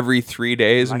every 3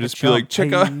 days and just be like,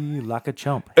 check out like a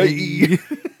chump. You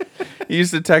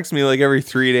used to text me like every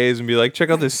 3 days and be like, check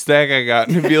out this stack I got,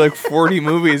 and it'd be like 40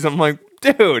 movies. I'm like,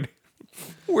 dude,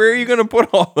 where are you gonna put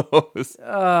all those?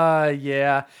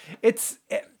 Yeah.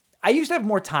 I used to have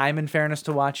more time, in fairness,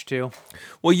 to watch too.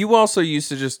 Well, you also used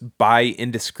to just buy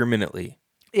indiscriminately.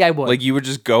 Yeah, I would. Like you would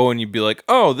just go and you'd be like,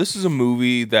 "Oh, this is a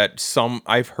movie that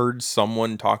I've heard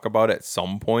someone talk about at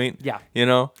some point." Yeah. You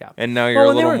know? Yeah. And now you're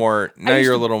a little more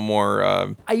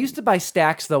I used to buy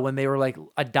stacks though when they were like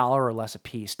 $1 or less a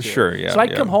piece too. Sure, yeah. So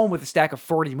I'd come home with a stack of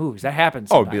 40 movies. That happens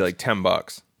Oh, sometimes. it'd be like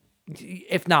 $10.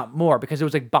 If not more, because it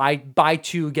was like buy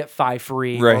 2 get 5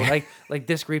 free. Right. Or like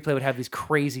Disc Replay would have these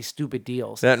crazy stupid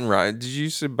deals. That and did you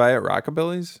used to buy at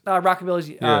Rockabilly's? Rockabilly's,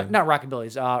 Yeah. not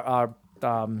Rockabilly's,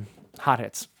 Hot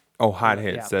Hits. Oh, Hot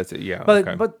Hits. Yeah. That's it. Yeah. But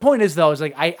okay. but point is though, is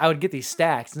like I would get these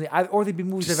stacks, and or they'd be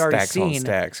movies Just I've already stacks on seen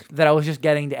stacks. that I was just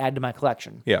getting to add to my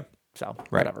collection. Yeah. So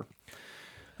Right. whatever.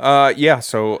 Yeah.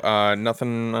 So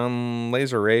nothing on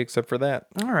Laser Ray except for that.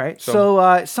 All right.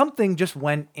 So something just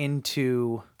went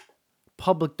into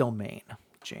public domain,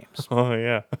 James. Oh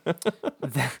yeah.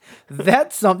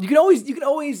 That's something you can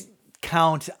always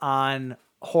count on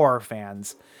horror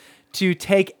fans to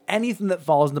take anything that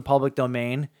falls in the public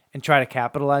domain and try to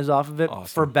capitalize off of it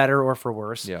for better or for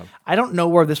worse. Yeah. I don't know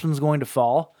where this one's going to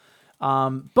fall.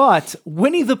 But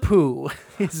Winnie the Pooh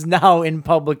is now in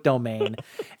public domain,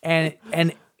 and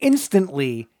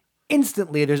instantly,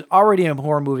 there's already a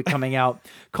horror movie coming out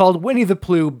called Winnie the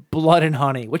Pooh: Blood and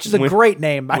Honey, which is a great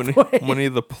name, by the way. Winnie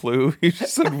the Pooh. You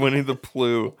just said Winnie the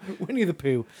Pooh. Winnie the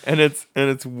Pooh. And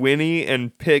it's Winnie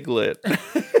and Piglet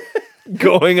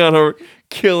going on a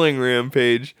killing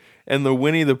rampage, and the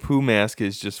Winnie the Pooh mask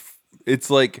is just, it's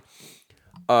like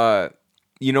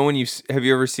you know, when have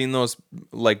you ever seen those,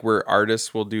 like, where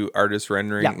artists will do artist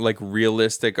rendering, like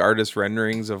realistic artist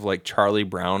renderings of like Charlie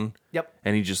Brown? Yep.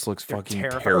 And he just looks fucking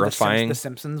terrifying. Or terrifying. the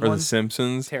Simpsons or ones? The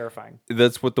Simpsons. Terrifying.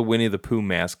 That's what the Winnie the Pooh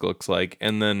mask looks like.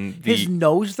 And then His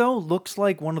nose though looks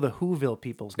like one of the Whoville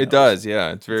people's nose. it does,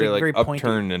 yeah. It's very like like very pointy,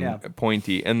 upturned and yeah.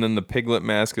 pointy. And then the Piglet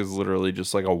mask is literally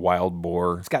just like a wild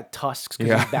boar. It's got tusks because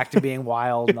Yeah. he's back to being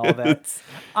wild and all that.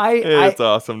 It's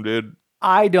awesome, dude.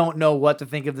 I don't know what to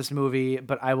think of this movie,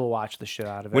 but I will watch the shit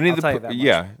out of it. Winnie I'll the tell you Pooh, that much.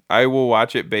 yeah, I will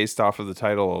watch it based off of the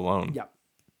title alone. Yeah.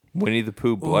 Winnie the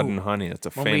Pooh, Blood Ooh. and Honey. That's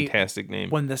a When fantastic name.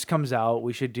 When this comes out,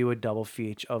 we should do a double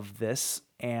feature of this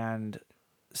and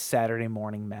Saturday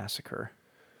Morning Massacre,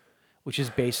 which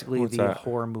is basically What's the that?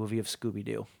 horror movie of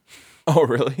Scooby-Doo. Oh,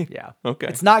 really? Yeah. Okay.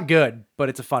 It's not good, but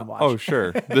it's a fun watch. Oh,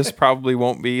 sure. This probably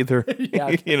won't be either.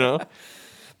 Yeah. You know?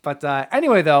 But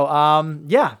anyway, though,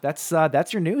 yeah, that's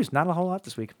your news. Not a whole lot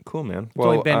this week. Cool, man. It's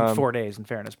only been 4 days, in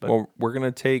fairness. But Well, we're going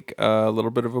to take a little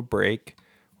bit of a break.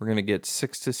 We're going to get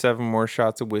 6 to 7 more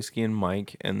shots of whiskey and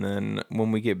Mike. And then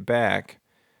when we get back,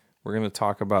 we're going to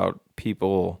talk about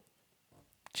people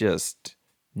just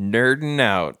nerding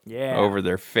out over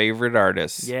their favorite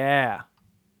artists. yeah,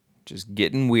 Just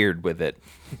getting weird with it.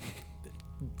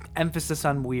 emphasis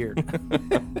on weird.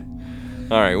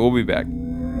 All right, we'll be back.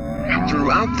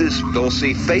 Throughout this, they'll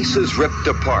see faces ripped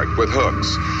apart with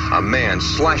hooks, a man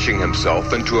slashing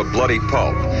himself into a bloody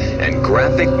pulp, and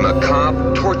graphic,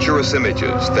 macabre, torturous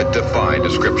images that defy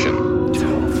description.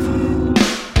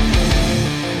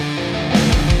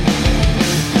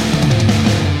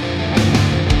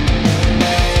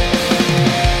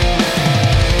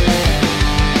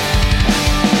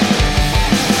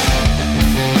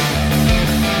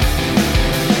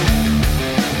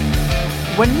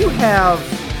 When you have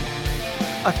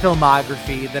a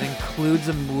filmography that includes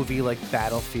a movie like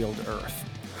Battlefield Earth,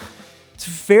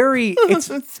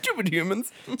 it's stupid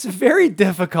humans. it's very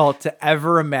difficult to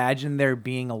ever imagine there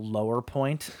being a lower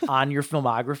point on your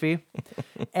filmography.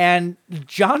 And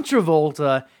John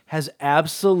Travolta has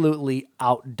absolutely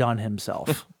outdone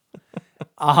himself.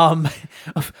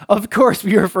 Of course,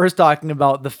 we were first talking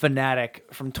about The Fanatic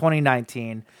from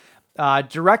 2019,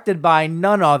 directed by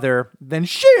none other than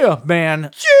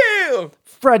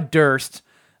Fred Durst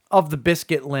of the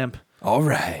Biscuit Limp. All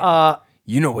right.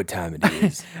 You know what time it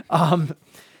is.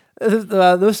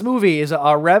 This movie is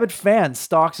a rabid fan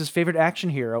stalks his favorite action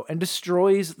hero and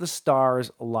destroys the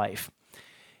star's life.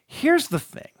 Here's the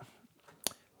thing.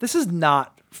 This is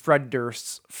not Fred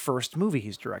Durst's first movie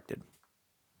he's directed.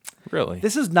 Really?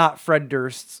 This is not Fred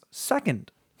Durst's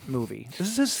second movie. This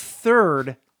is his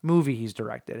third movie he's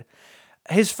directed.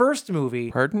 His first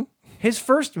movie, Pardon?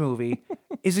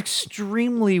 is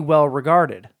extremely well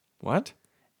regarded. What?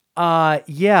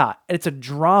 Yeah, it's a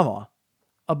drama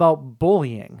about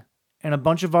bullying and a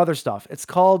bunch of other stuff. It's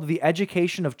called The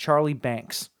Education of Charlie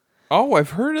Banks. Oh,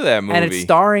 I've heard of that movie. And it's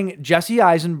starring Jesse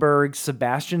Eisenberg,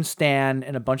 Sebastian Stan,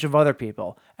 and a bunch of other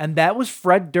people. And that was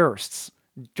Fred Durst's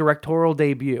directorial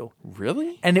debut.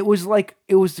 Really? And it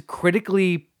was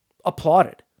critically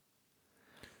applauded.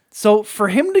 So for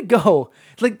him to go,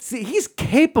 see, he's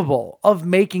capable of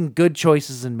making good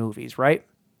choices in movies, right?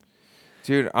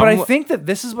 Dude, But I think that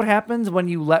this is what happens when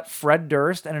you let Fred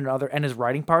Durst and his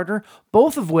writing partner,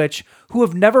 both of which who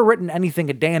have never written anything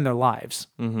a day in their lives.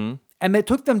 Mm-hmm. And it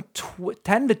took them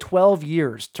 10 to 12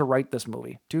 years to write this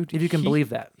movie. Dude, if you can believe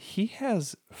that. He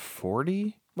has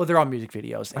 40? Well, they're all music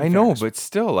videos. I know, but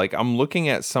still, like, I'm looking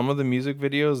at some of the music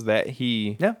videos that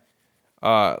he... Yeah.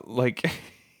 Like...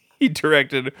 He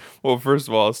directed, well, first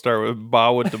of all, I'll start with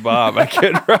Bob with the Bob. I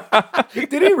Kid Rock.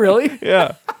 Did he really?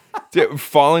 Yeah. Dude,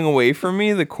 Falling Away From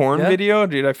Me, the Korn Yeah. video.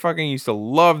 Dude, I fucking used to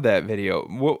love that video.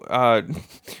 A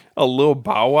Little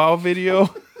Bow Wow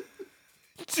video.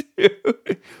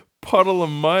 Dude. Puddle of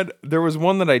Mud. There was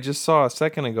one that I just saw a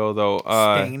second ago, though.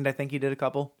 Stained, I think he did a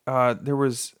couple. There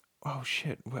was, oh,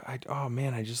 shit. Oh,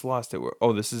 man, I just lost it.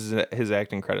 Oh, this is his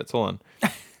acting credits. Hold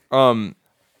on.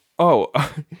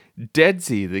 Dead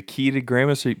Sea, the key to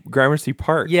Gramercy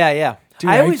Park. Yeah.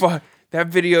 Dude, that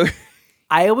video.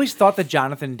 I always thought that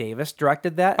Jonathan Davis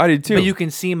directed that. I did too. But you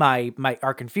can see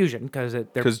our confusion because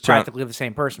they're practically the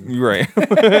same person. Right.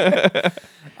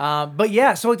 But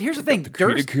yeah, so here's the thing.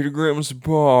 Key to Gramercy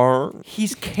Park.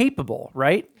 He's capable,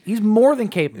 right? He's more than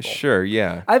capable. Sure,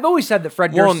 yeah. I've always said that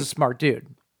Fred Durst is a smart dude.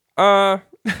 Fine.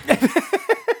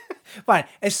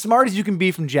 As smart as you can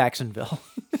be from Jacksonville.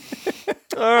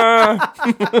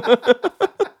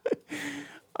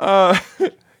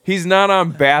 He's not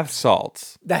on bath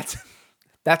salts. That's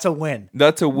a win.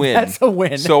 That's a win. That's a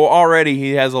win. So already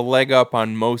he has a leg up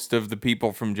on most of the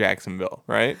people from Jacksonville,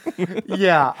 right?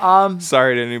 Yeah.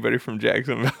 Sorry to anybody from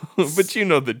Jacksonville, but you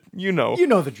know the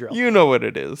drill. You know what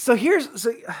it is. Oh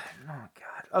God.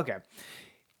 Okay.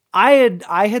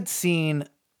 I had seen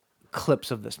clips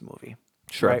of this movie.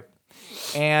 Sure. Right?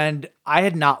 And I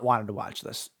had not wanted to watch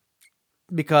this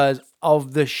because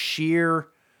of the sheer,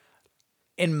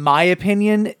 in my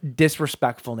opinion,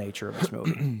 disrespectful nature of this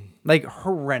movie. Like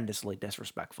horrendously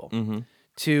disrespectful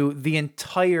to the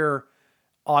entire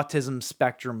autism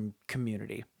spectrum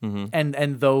community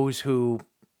and those who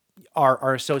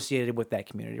are associated with that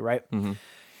community, right?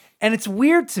 And it's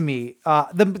weird to me.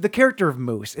 The character of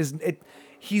Moose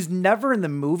he's never in the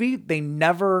movie. They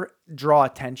never draw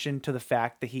attention to the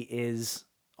fact that he is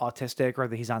autistic or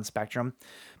that he's on spectrum,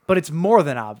 but it's more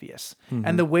than obvious.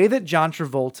 And the way that John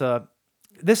Travolta,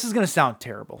 this is going to sound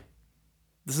terrible.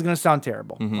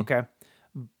 Okay?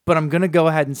 But I'm going to go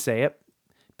ahead and say it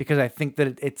because I think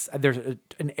that there's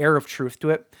an air of truth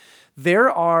to it. There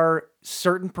are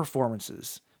certain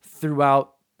performances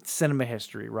throughout cinema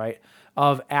history, right,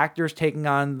 of actors taking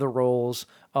on the roles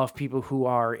of people who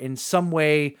are in some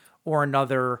way or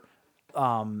another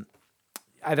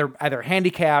either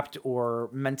handicapped or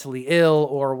mentally ill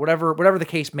or whatever the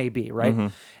case may be, right?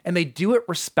 And they do it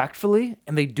respectfully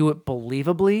and they do it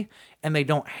believably and they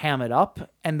don't ham it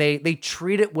up and they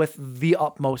treat it with the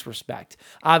utmost respect.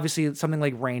 Obviously, something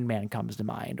like Rain Man comes to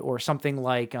mind, or something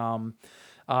like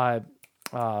the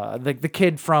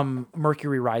kid from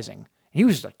Mercury Rising. He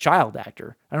was just a child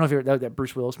actor. I don't know if you heard that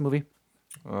Bruce Willis movie.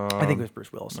 I think it was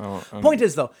Bruce Willis. Point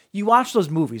is, though, you watch those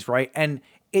movies, right? And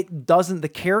the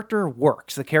character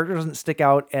works. The character doesn't stick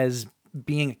out as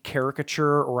being a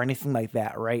caricature or anything like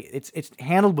that, right? It's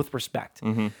handled with respect.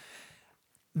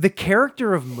 The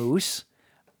character of Moose,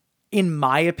 in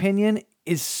my opinion,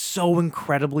 is so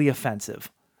incredibly offensive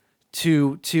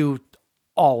to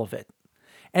all of it.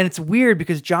 And it's weird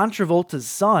because John Travolta's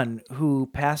son, who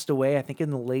passed away, I think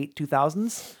in the late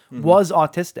 2000s, was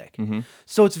autistic.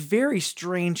 So it's very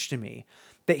strange to me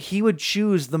that he would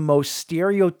choose the most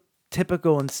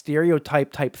stereotypical and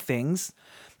stereotype type things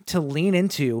to lean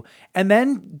into and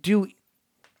then do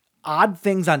odd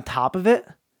things on top of it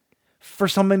for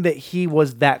something that he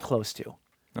was that close to.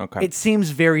 Okay. It seems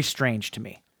very strange to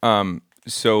me.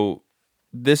 So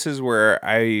this is where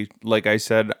like I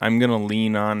said, I'm going to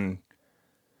lean on...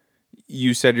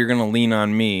 You said you're going to lean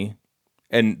on me.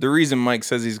 And the reason Mike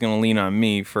says he's going to lean on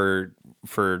me for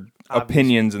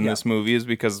opinions in this movie is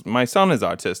because my son is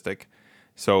autistic.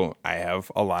 So I have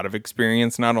a lot of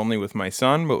experience, not only with my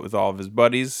son, but with all of his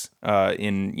buddies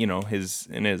in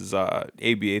his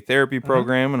ABA therapy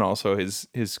program and also his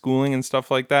schooling and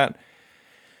stuff like that.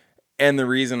 And the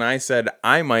reason I said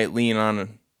I might lean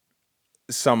on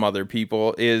some other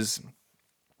people is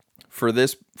for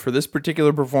this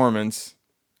particular performance,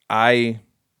 I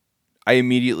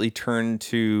immediately turned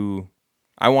to,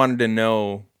 I wanted to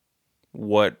know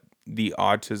what the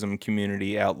autism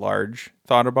community at large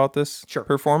thought about this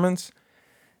performance.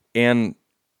 And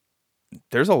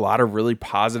there's a lot of really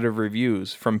positive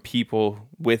reviews from people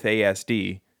with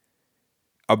ASD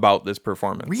about this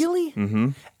performance. Really? Mm-hmm.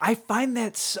 I find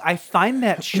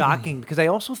that shocking because I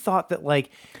also thought that like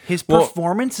his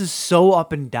performance is so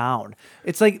up and down.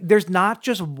 It's like there's not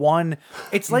just one.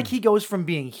 It's like he goes from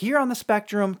being here on the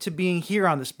spectrum to being here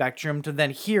on the spectrum to then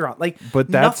here on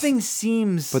nothing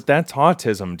seems. But that's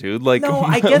autism, dude. Like no,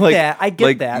 I get that. I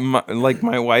get that.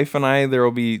 My wife and I, there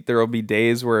will be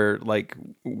days where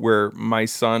my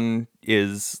son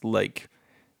is like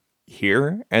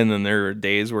here, and then there are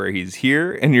days where he's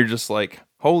here, and you're just like,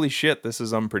 holy shit, this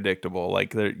is unpredictable.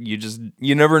 Like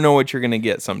you never know what you're gonna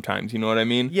get sometimes. You know what I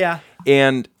mean? Yeah.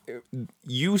 And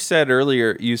you said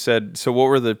earlier, so what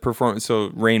were the performance?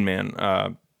 So Rain Man,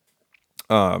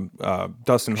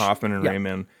 Dustin Hoffman and Rain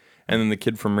Man, and then the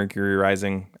kid from Mercury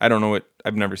Rising. I don't know what.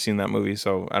 I've never seen that movie,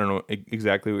 so I don't know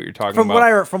exactly what you're talking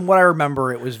about. From what I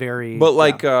remember, it was very. But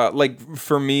like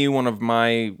for me, one of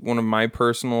my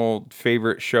personal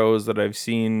favorite shows that I've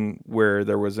seen where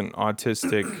there was an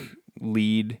autistic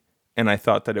lead, and I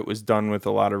thought that it was done with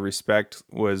a lot of respect,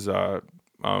 was the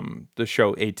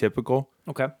show Atypical.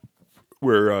 Okay.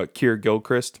 Where Keir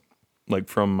Gilchrist, like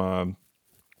from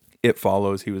It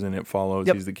Follows, he was in It Follows.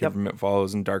 Yep, He's the kid from It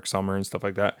Follows and Dark Summer and stuff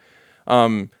like that.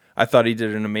 I thought he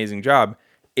did an amazing job.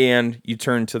 And you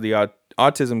turn to the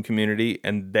autism community,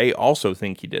 and they also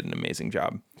think he did an amazing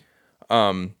job.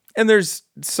 And there's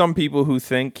some people who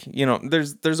think,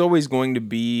 there's always going to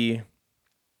be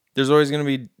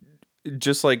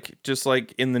just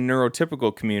like in the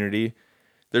neurotypical community,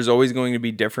 there's always going to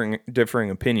be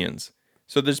differing opinions.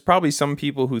 So there's probably some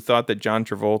people who thought that John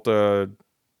Travolta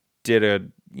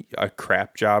did a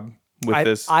crap job with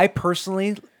this. I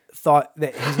personally thought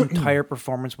that his entire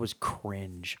performance was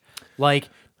cringe, like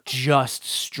just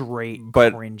straight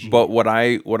cringy. But what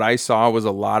I saw was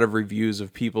a lot of reviews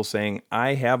of people saying,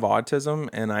 I have autism,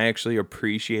 and I actually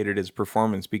appreciated his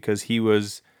performance because he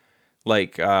was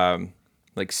like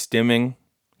stimming.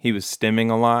 He was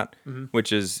stimming a lot,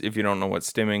 which is, if you don't know what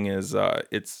stimming is,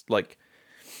 it's like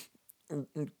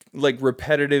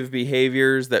repetitive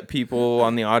behaviors that people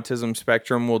on the autism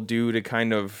spectrum will do to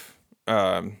kind of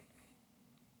kind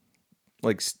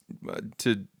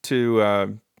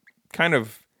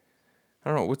of, I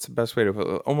don't know what's the best way to put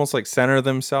it, almost like center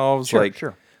themselves.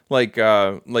 Sure.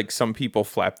 Like some people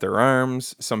flap their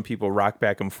arms, some people rock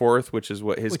back and forth, which is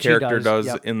what his character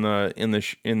does in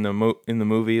the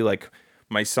movie. Like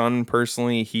my son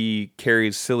personally, he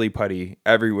carries silly putty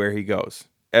everywhere he goes.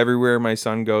 Everywhere my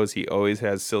son goes, he always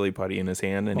has silly putty in his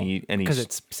hand, because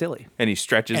it's silly, and he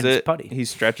stretches and it. It's putty. He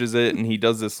stretches it, and he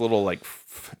does this little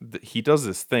he does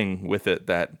this thing with it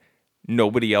that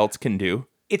nobody else can do.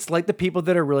 It's like the people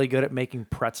that are really good at making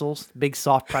pretzels, big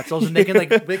soft pretzels, and they can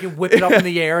whip it up in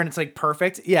the air, and it's like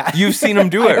perfect. Yeah, you've seen him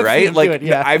do it, right? Like, do it,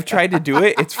 yeah. I've tried to do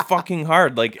it. It's fucking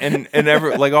hard. Like, and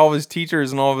all of his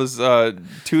teachers and all of his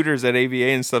tutors at AVA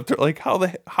and stuff, they're like,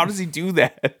 how does he do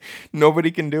that?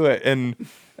 Nobody can do it. And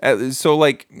so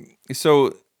what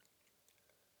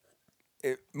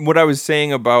I was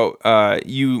saying about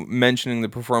you mentioning the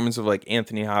performance of like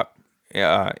Anthony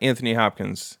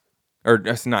Hopkins. Or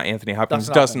that's not Anthony Hopkins,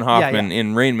 Dustin Hoffman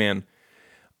in Rain Man.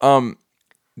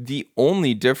 The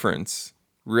only difference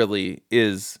really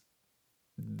is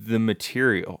the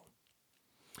material.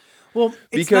 Well,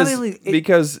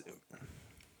 because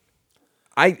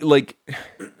I like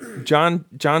John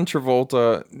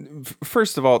Travolta.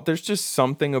 First of all, there's just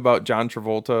something about John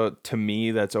Travolta to me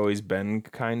that's always been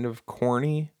kind of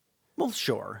corny. Well,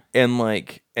 sure. And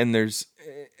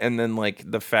then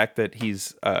the fact that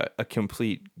he's a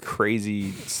complete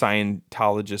crazy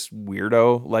Scientologist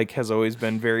weirdo, has always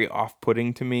been very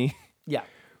off-putting to me. Yeah.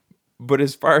 But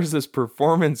as far as this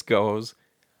performance goes,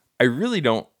 I really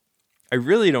don't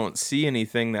see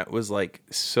anything that was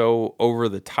so over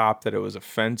the top that it was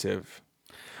offensive.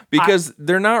 Because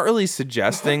they're not really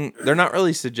suggesting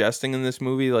in this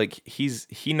movie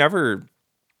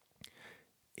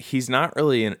he's not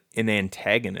really an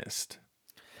antagonist.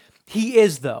 He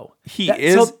is though. He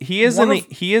is and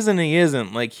he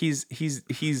isn't. Like his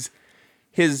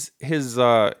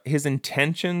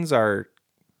intentions are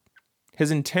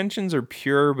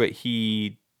pure, but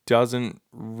he doesn't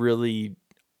really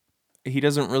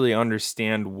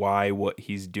understand why what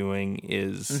he's doing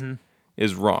is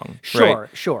wrong. Sure, right?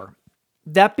 Sure.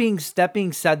 That being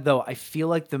said, though, I feel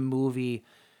like the movie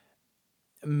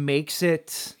makes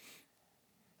it,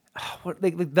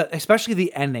 especially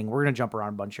the ending. We're gonna jump around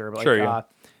a bunch here, but Sure, yeah.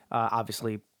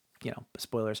 obviously,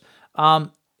 spoilers. I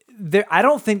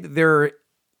don't think that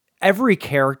every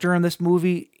character in this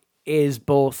movie is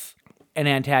both an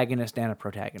antagonist and a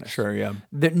protagonist. Sure, yeah.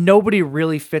 That nobody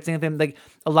really fits anything. Like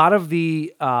a lot of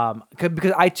the,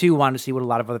 because I too wanted to see what a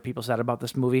lot of other people said about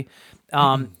this movie,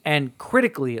 and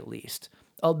critically at least,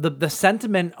 the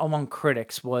sentiment among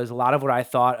critics was a lot of what I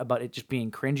thought about it just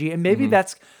being cringy, and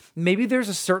maybe there's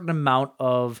a certain amount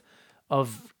of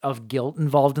guilt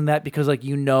involved in that because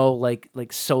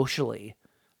like socially.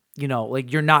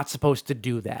 Like you're not supposed to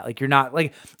do that. Like you're not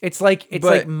like it's like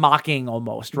mocking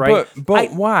almost, right?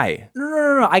 But why?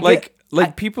 No.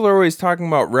 People are always talking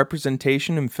about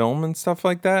representation in film and stuff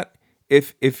like that.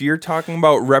 If you're talking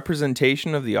about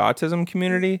representation of the autism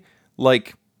community,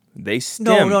 like they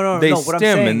stim, no. they What I'm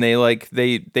stim, saying,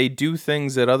 and they do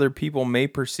things that other people may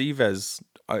perceive as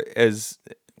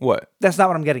what? that's not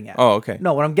what I'm getting at. Oh, okay.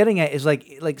 No, what I'm getting at is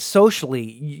like socially,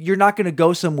 you're not going to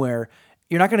go somewhere.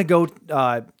 You're not going to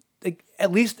go.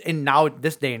 At least in now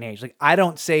this day and age, like I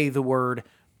don't say the word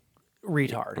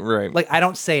retard. Right. Like I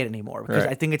don't say it anymore because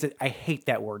Right. I think I hate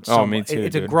that word so me much. too,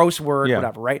 It's a dude. gross word, Yeah.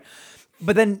 whatever, right?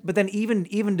 But then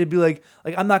even to be like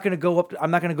I'm not gonna go up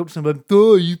to somebody,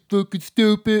 oh, you fucking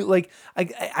stupid. Like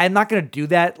I'm not gonna do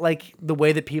that like the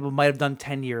way that people might have done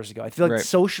 10 years ago. I feel like Right.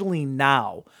 socially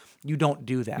now you don't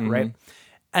do that, right?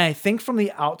 And I think from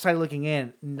the outside looking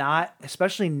in,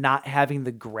 especially not having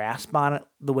the grasp on it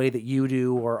the way that you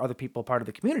do or other people part of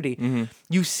the community,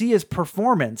 you see his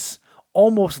performance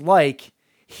almost like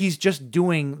he's just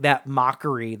doing that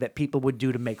mockery that people would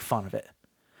do to make fun of it.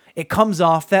 It comes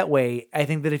off that way. I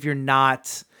think that if you're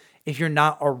not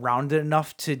around it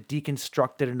enough to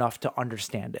deconstruct it enough to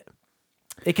understand it,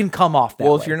 it can come off that way.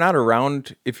 Well, if you're not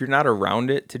around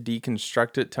it to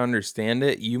deconstruct it, to understand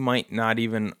it, you might not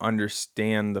even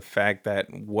understand the fact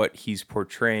that what he's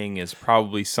portraying is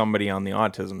probably somebody on the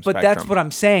autism spectrum. But that's what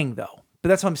I'm saying, though. But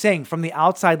that's what I'm saying. From the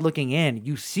outside looking in,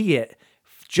 you see it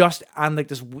just on like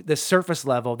this surface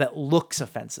level that looks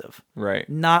offensive. Right.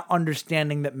 Not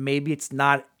understanding that maybe it's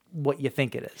not what you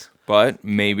think it is. But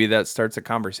maybe that starts a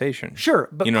conversation. Sure,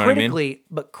 but you know critically,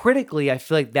 what I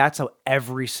feel like that's how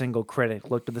every single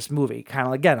critic looked at this movie, kind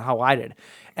of again how I did.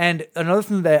 And another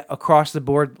thing that across the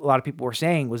board a lot of people were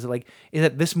saying was is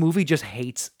that this movie just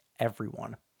hates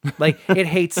everyone. Like it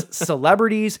hates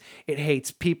celebrities, it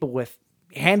hates people with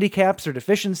handicaps or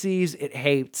deficiencies, it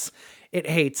hates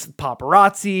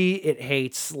paparazzi,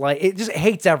 it just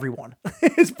hates everyone.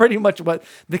 Is pretty much what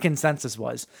the consensus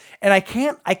was. And I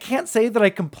can't say that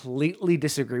I completely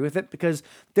disagree with it because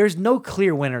there's no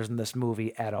clear winners in this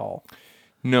movie at all.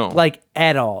 No. Like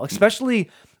at all. Especially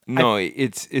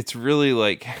it's really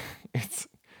like it's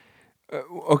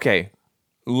okay.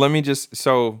 Let me just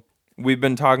so we've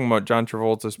been talking about John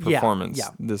Travolta's performance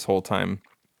this whole time.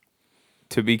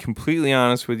 To be completely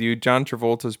honest with you, John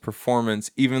Travolta's performance,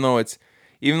 even though it's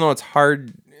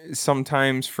hard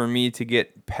sometimes for me to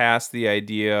get past the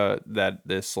idea that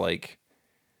this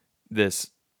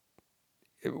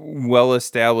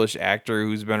well-established actor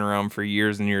who's been around for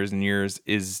years and years and years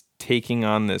is taking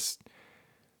on this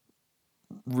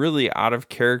really out of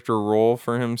character role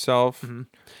for himself. Mm-hmm.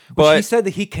 But he said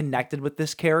that he connected with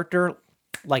this character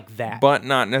like that. But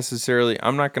not necessarily.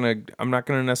 I'm not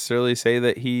gonna necessarily say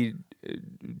that he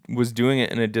was doing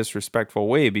it in a disrespectful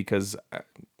way because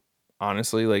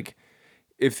honestly, like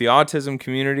if the autism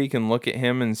community can look at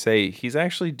him and say he's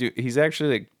actually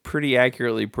like pretty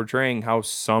accurately portraying how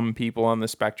some people on the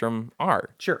spectrum are.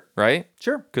 Sure. Right?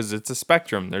 Sure. Because it's a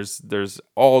spectrum. There's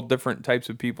all different types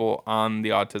of people on the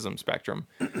autism spectrum.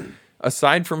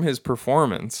 Aside from his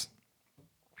performance,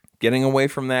 getting away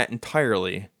from that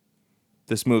entirely,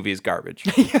 this movie is garbage.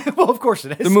 Well, of course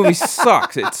it is. The movie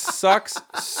sucks. It sucks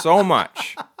so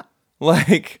much.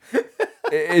 Like,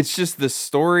 it's just the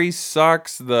story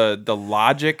sucks. The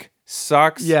logic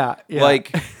sucks. Yeah.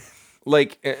 Like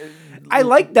I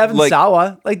like Devon like-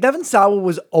 Sawa. Like Devon Sawa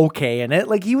was okay in it.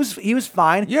 Like he was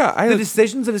fine. Yeah, the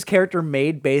decisions that his character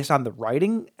made based on the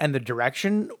writing and the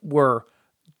direction were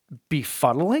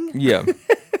befuddling. Yeah.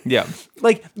 Yeah.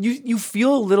 Like you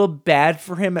feel a little bad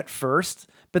for him at first,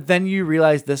 but then you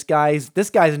realize this guy's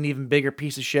an even bigger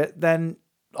piece of shit than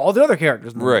all the other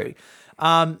characters in the Right.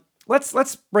 movie.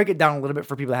 Let's break it down a little bit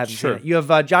for people that haven't Sure. seen it. You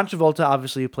have John Travolta,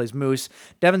 obviously, who plays Moose.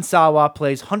 Devon Sawa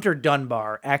plays Hunter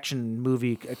Dunbar, action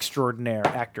movie extraordinaire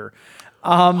actor.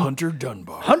 Hunter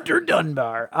Dunbar. Hunter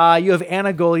Dunbar. You have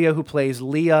Anna Golia, who plays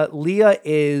Leah. Leah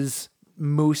is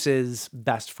Moose's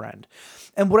best friend.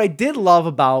 And what I did love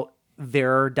about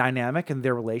their dynamic and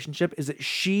their relationship is that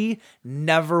she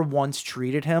never once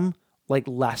treated him like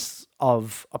less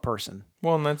of a person.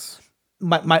 Well, and that's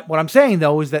What I'm saying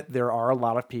though is that there are a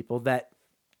lot of people that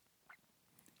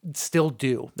still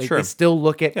do. They still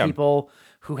look at people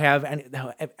who have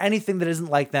anything that isn't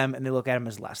like them, and they look at him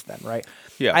as less than, right?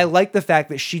 Yeah. I like the fact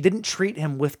that she didn't treat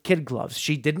him with kid gloves.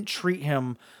 She didn't treat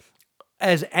him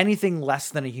as anything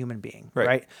less than a human being,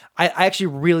 right? I actually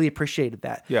really appreciated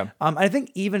that. Yeah. I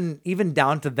think even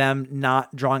down to them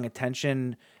not drawing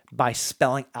attention by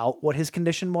spelling out what his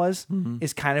condition was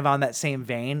is kind of on that same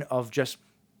vein of just,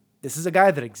 this is a guy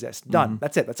that exists. Done.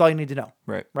 That's it. That's all you need to know.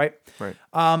 Right. Right. Right.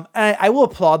 And I will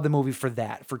applaud the movie for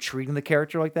that, for treating the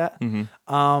character like that. And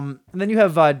then you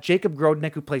have Jacob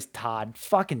Grodnick, who plays Todd.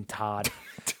 Fucking Todd.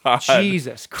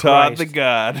 Jesus Christ. Todd the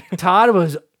God. Todd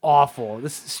was awful.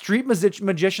 This street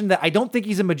magician that I don't think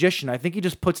he's a magician. I think he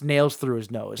just puts nails through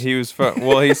his nose. He was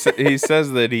well. He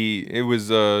says that it was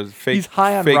fake. He's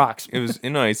high on fake, rocks. It was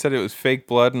he said it was fake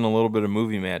blood and a little bit of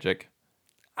movie magic.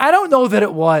 I don't know that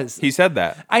it was. He said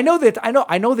that. I know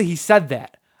that he said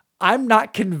that. I'm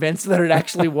not convinced that it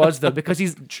actually was though, because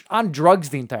he's on drugs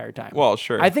the entire time. Well,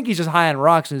 sure. I think he's just high on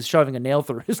rocks and is shoving a nail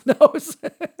through his nose.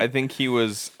 I think he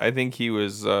was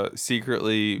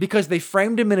secretly, because they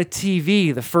framed him in a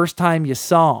TV the first time you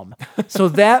saw him. So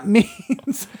that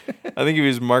means I think he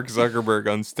was Mark Zuckerberg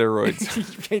on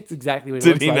steroids. it's exactly what it Did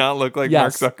looks he like. not look like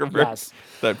Yes, Mark Zuckerberg? Yes.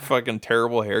 That fucking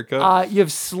terrible haircut. You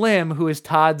have Slim, who is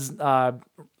Todd's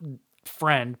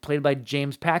friend, played by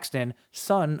James Paxton,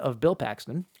 son of Bill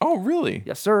Paxton. Oh, really?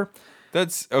 Yes, sir.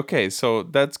 That's okay. So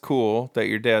that's cool that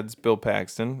your dad's Bill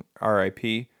Paxton,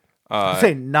 R.I.P.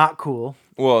 Say not cool.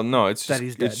 Well, no, it's That just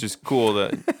he's dead. it's just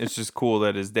cool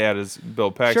that his dad is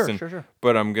Bill Paxton. Sure.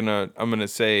 But I'm gonna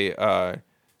say,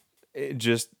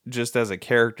 just as a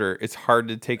character, it's hard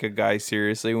to take a guy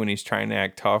seriously when he's trying to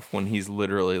act tough when he's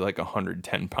literally like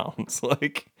 110 pounds.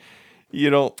 Like you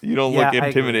don't look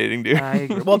intimidating, dude. I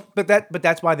agree. Well, but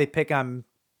that's why they pick on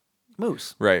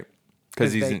Moose. Right.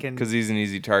 Because 'Cause he's an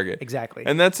easy target. Exactly.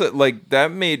 And that's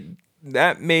that made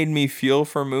me feel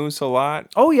for Moose a lot.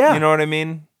 Oh, yeah. You know what I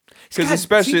mean? Because God,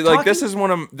 especially see, like this is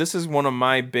one of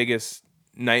my biggest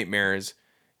nightmares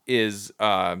is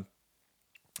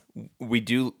we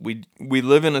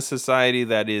live in a society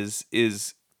that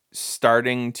is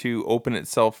starting to open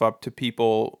itself up to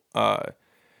people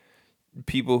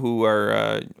who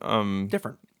are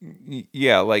different.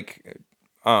 Yeah, like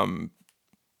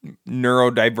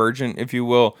neurodivergent, if you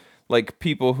will, like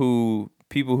people who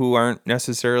aren't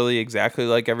necessarily exactly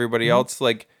like everybody else,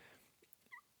 like,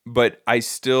 but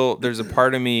there's a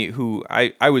part of me who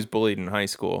I was bullied in high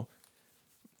school.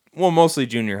 Well, mostly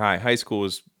junior high. High school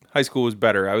was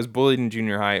better. I was bullied in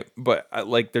junior high, but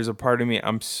like there's a part of me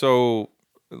I'm so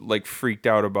like freaked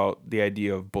out about the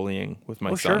idea of bullying with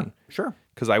my son. Sure.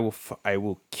 Because I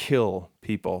will kill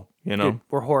people, you know? Dude,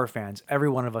 we're horror fans. Every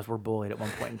one of us were bullied at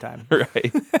one point in time.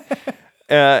 Right.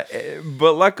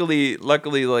 But luckily,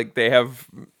 like they have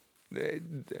the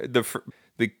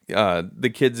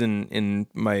kids in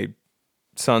my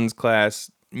son's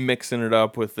class mixing it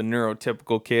up with the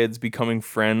neurotypical kids, becoming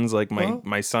friends. Like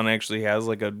my son actually has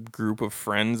like a group of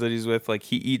friends that he's with. Like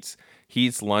he eats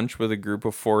lunch with a group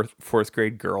of fourth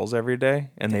grade girls every day,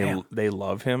 and they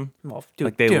love him. Well, dude,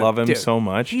 like they love him so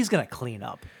much. He's gonna clean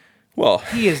up. Well,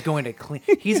 he is going to clean.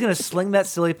 He's gonna sling that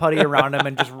silly putty around him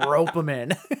and just rope him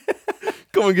in.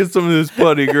 Come and get some of this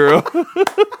putty, girl.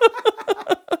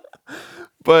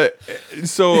 But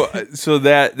so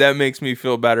that makes me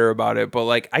feel better about it. But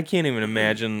like I can't even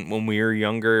imagine when we were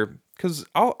younger, because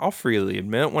I'll freely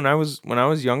admit when I was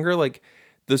younger, like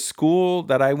the school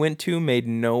that I went to made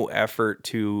no effort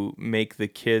to make the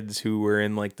kids who were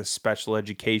in like the special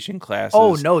education classes.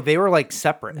 Oh no, they were like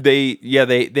separate.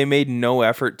 They made no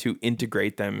effort to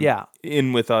integrate them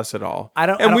in with us at all.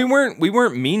 We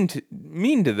weren't mean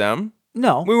to them.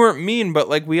 No, we weren't mean, but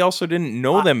like we also didn't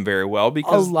know them very well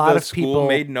because the school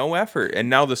made no effort, and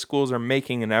now the schools are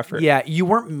making an effort. Yeah, you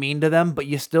weren't mean to them, but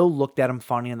you still looked at them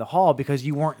funny in the hall because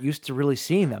you weren't used to really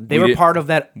seeing them. They were part of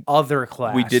that other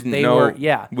class. We didn't know.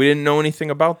 We didn't know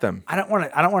anything about them. I don't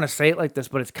want to say it like this,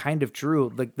 but it's kind of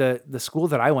true. Like the school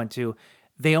that I went to,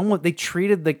 they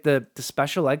treated like the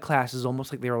special ed classes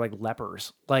almost like they were like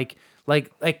lepers. Like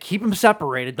keep them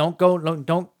separated. Don't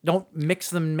mix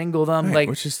them, mingle them. Right, like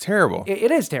which is terrible.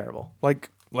 It is terrible. Like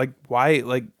why?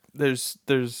 Like there's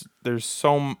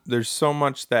so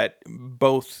much that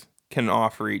both can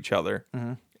offer each other,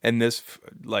 and this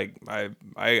like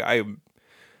I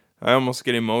almost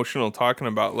get emotional talking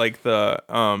about like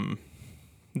the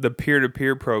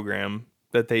peer-to-peer program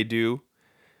that they do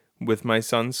with my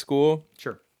son's school.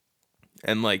 Sure.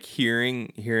 and like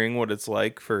hearing what it's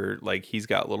like for like he's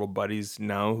got little buddies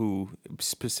now who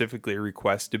specifically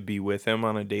request to be with him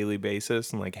on a daily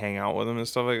basis and like hang out with him and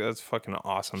stuff like that. That's fucking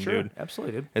awesome, dude.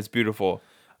 Absolutely, dude. It's beautiful.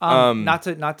 Not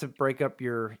to break up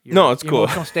your no, it's cool.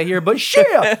 Don't stay here, but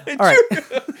yeah. All right.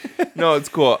 No, it's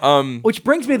cool. Which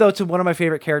brings me though to one of my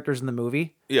favorite characters in the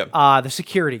movie. Yeah. The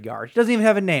security guard. He doesn't even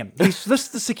have a name. He's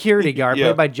just the security guard Yeah.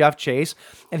 played by Jeff Chase,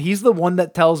 and he's the one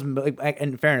that tells.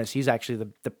 In fairness, he's actually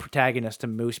the protagonist to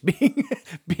Moose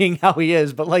being how he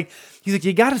is. But like, he's like,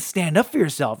 you got to stand up for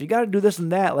yourself. You got to do this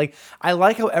and that. Like, I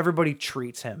like how everybody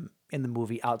treats him in the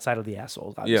movie outside of the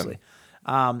assholes, obviously.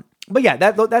 But yeah,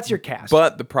 that's your cast.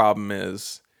 But the problem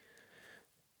is,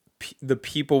 the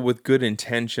people with good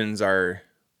intentions are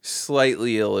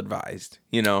slightly ill-advised,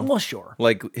 you know? Well, sure.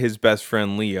 Like his best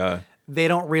friend, Leah. They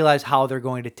don't realize how they're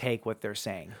going to take what they're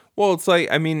saying. Well, it's like,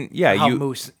 I mean, yeah. How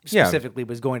Moose specifically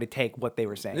was going to take what they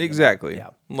were saying. Exactly. Yeah.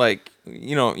 Like,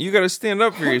 you know, you got to stand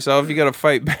up for yourself. You got to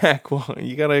fight back. Well,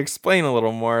 you got to explain a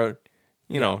little more.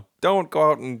 You know, don't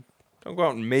go out and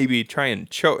maybe try and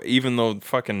choke, even though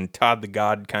fucking Todd the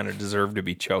God kind of deserved to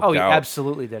be choked out. Oh, yeah,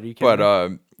 absolutely did. You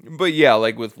kidding me? But yeah,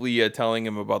 like with Leah telling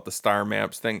him about the star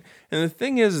maps thing. And the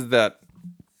thing is that,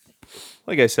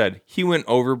 like I said, he went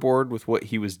overboard with what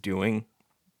he was doing.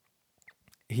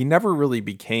 He never really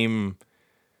became,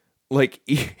 like,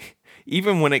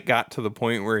 even when it got to the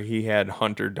point where he had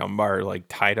Hunter Dunbar, like,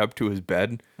 tied up to his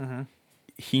bed,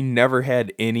 he never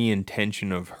had any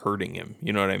intention of hurting him.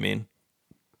 You know what I mean?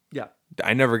 Yeah.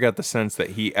 I never got the sense that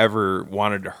he ever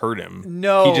wanted to hurt him.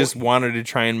 No. He just wanted to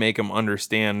try and make him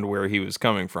understand where he was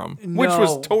coming from, which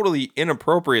was totally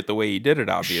inappropriate the way he did it,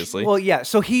 obviously. Well, yeah.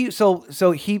 So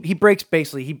he breaks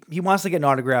basically. He wants to get an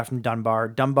autograph from Dunbar.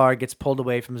 Dunbar gets pulled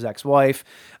away from his ex-wife,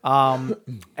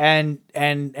 and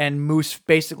Moose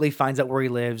basically finds out where he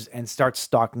lives and starts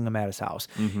stalking him at his house.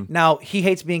 Now he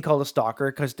hates being called a stalker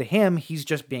because to him he's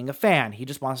just being a fan. He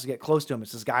just wants to get close to him.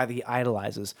 It's this guy that he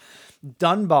idolizes.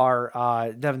 Dunbar,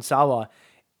 Devon Sawa,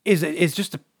 is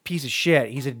just a piece of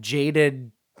shit. He's a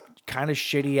jaded, kind of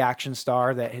shitty action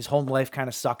star that his home life kind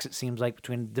of sucks, it seems like,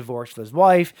 between divorce with his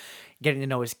wife, getting to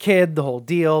know his kid, the whole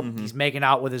deal. He's making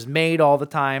out with his maid all the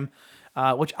time,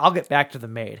 which I'll get back to the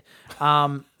maid.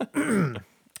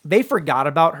 They forgot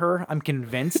about her, I'm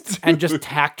convinced, and just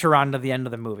tacked her onto the end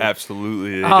of the movie.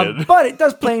 Absolutely, they did. But it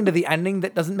does play into the ending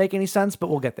that doesn't make any sense, but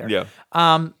we'll get there. Yeah.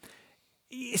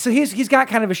 So he's got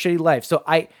kind of a shitty life. So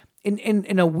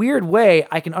in a weird way,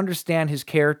 I can understand his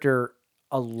character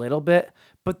a little bit,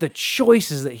 but the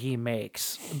choices that he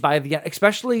makes by the end,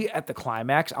 especially at the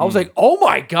climax, I was like, oh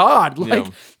my God, like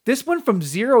this went from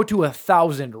 0 to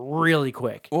 1,000 really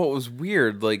quick. Well, it was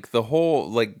weird. Like the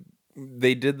whole, like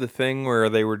they did the thing where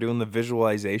they were doing the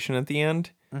visualization at the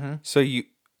end. So you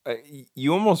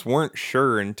almost weren't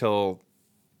sure until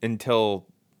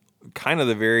kind of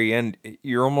the very end.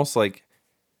 You're almost like,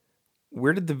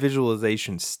 where did the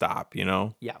visualization stop, you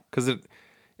know? Yeah. Because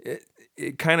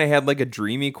it kind of had like a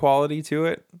dreamy quality to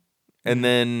it. And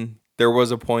then there was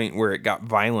a point where it got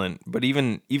violent. But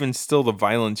even still, the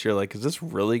violence, you're like, is this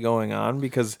really going on?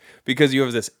 Because you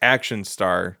have this action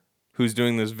star who's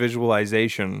doing this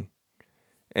visualization.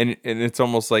 And it's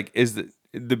almost like, is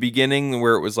the beginning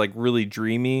where it was like really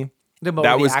dreamy. The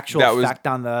actual effect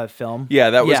on the film. Yeah,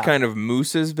 that was kind of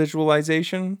Moose's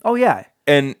visualization. Oh, yeah.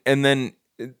 And then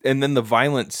the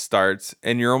violence starts,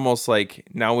 and you're almost like,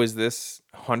 now is this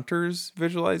Hunter's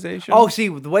visualization? Oh, see,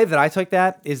 the way that I took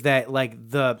that is that like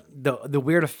the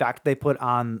weird effect they put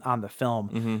on the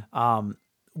film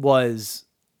was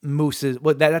Moose's.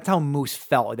 That's how Moose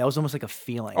felt. That was almost like a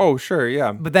feeling. Oh, sure,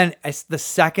 yeah. But then the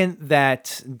second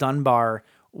that Dunbar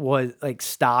was like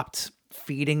stopped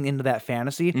feeding into that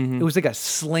fantasy, it was like a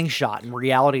slingshot, and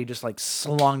reality just like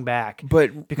slung back.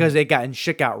 But because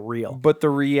shit got real. But the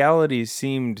reality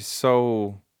seemed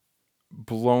so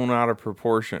blown out of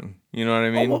proportion. You know what I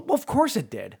mean? Well, of course it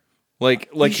did. Like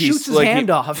he shoots his hand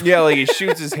off. Yeah, like he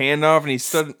shoots his hand off, and he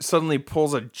suddenly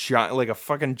pulls a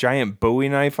fucking giant Bowie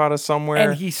knife out of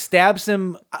somewhere, and he stabs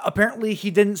him. Apparently,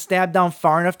 he didn't stab down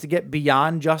far enough to get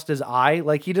beyond just his eye.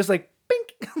 Like he just like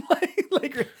bink,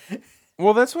 like.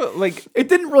 Well, that's what, like... It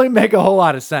didn't really make a whole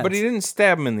lot of sense. But he didn't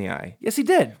stab him in the eye. Yes, he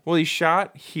did. Well, he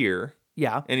shot here.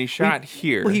 Yeah. And he shot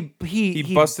here. Well,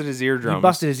 he busted his eardrums. He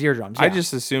busted his eardrums, yeah. I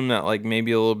just assumed that, like,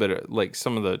 maybe a little bit of, like,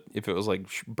 some of the... If it was, like,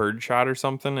 bird shot or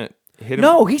something, it hit him.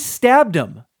 No, he stabbed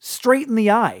him straight in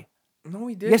the eye. No,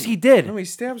 he didn't. Yes, he did. No, he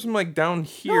stabs him, like, down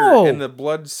here, and the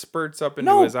blood spurts up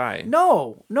into his eye.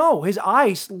 No. His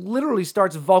eye literally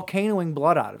starts volcanoing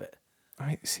blood out of it.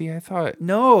 I thought...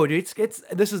 No, dude, it's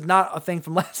this is not a thing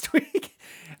from last week.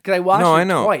 Because I watched No, I it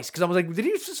know. twice. Because I was like, did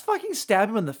he just fucking stab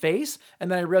him in the face? And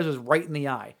then I realized it was right in the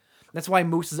eye. That's why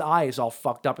Moose's eye is all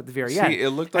fucked up at the very end. See, it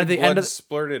looked And like at the blood end of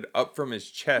splurted up from his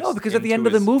chest. no, because at the into end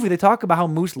of the his- movie, they talk about how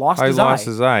Moose lost his eye. lost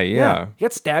his eye, yeah. He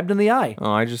got stabbed in the eye.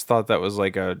 Oh, I just thought that was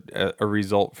like a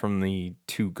result from the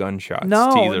 2 gunshots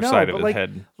No, to either no, side of but his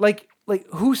head. Like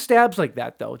who stabs like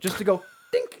that though? Just to go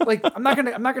dink. Like I'm not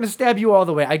gonna stab you all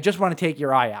the way. I just want to take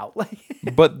your eye out. Like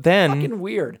But then, fucking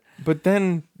weird. but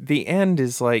then the end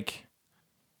is like,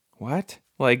 what?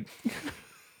 Like,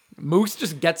 Moose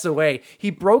just gets away. He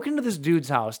broke into this dude's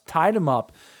house, tied him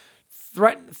up,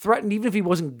 threatened even if he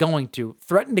wasn't going to,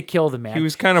 threatened to kill the man. he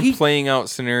was kind of playing out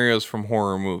scenarios from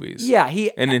horror movies. Yeah,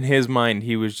 And in his mind,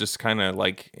 he was just kind of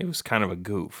like, it was kind of a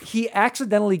goof. he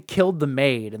accidentally killed the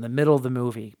maid in the middle of the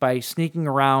movie by sneaking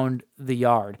around the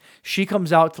yard. She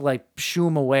comes out to like shoo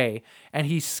him away, and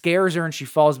he scares her, and she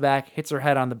falls back, hits her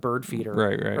head on the bird feeder,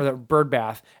 Right. or the bird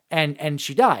bath, and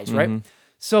she dies. Right.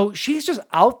 So she's just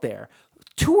out there.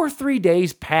 2 or 3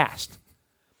 days passed.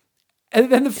 And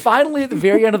then finally at the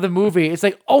very end of the movie, it's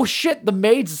like, oh shit, the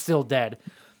maid's still dead.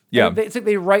 Yeah. And it's like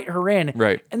they write her in.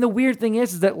 Right. And the weird thing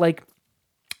is that like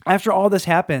after all this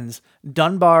happens,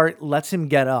 Dunbar lets him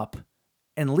get up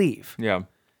and leave. Yeah.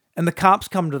 And the cops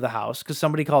come to the house because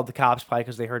somebody called the cops probably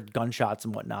because they heard gunshots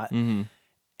and whatnot. Mm-hmm.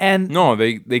 And No,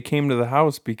 they came to the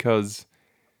house because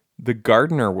the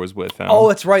gardener was with them. oh,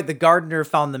 that's right. The gardener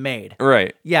found the maid.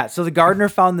 Right. Yeah, so the gardener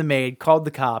found the maid, called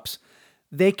the cops.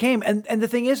 They came, and the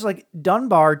thing is, like,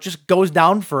 Dunbar just goes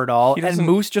down for it all, and doesn't-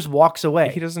 Moose just walks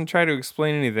away. He doesn't try to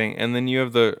explain anything. And then you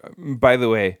have by the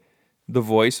way, the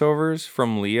voiceovers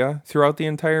from Leah throughout the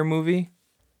entire movie,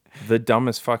 the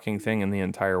dumbest fucking thing in the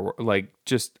entire world. Like,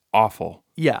 just awful.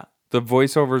 Yeah. The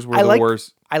voiceovers were the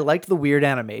worst. I liked the weird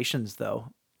animations,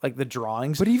 though. Like, the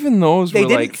drawings. But even those they were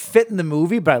didn't like... fit in the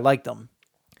movie, but I liked them.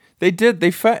 They did.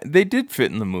 They did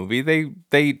fit in the movie.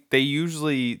 They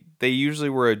usually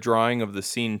were a drawing of the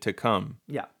scene to come.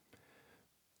 Yeah.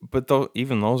 But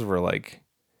even those were like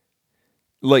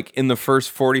in the first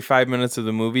 45 minutes of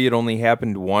the movie, it only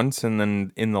happened once, and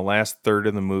then in the last third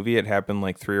of the movie, it happened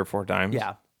like 3 or 4 times.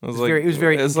 Yeah. It was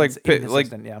very It's like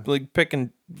inconsistent, yeah. like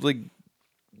picking like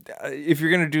if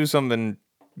you're gonna do something,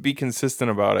 be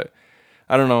consistent about it.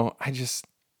 I don't know.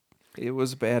 It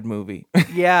was a bad movie.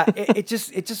 Yeah, it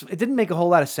didn't make a whole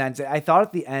lot of sense. I thought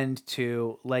at the end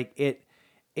too, like it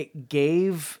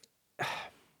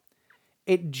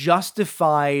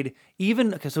justified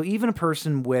even a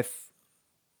person with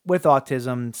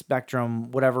autism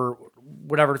spectrum,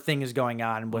 whatever thing is going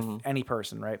on with any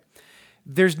person, right?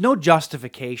 There's no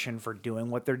justification for doing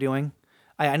what they're doing.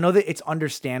 I know that it's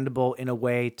understandable in a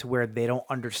way to where they don't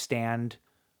understand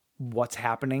what's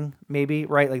happening, maybe,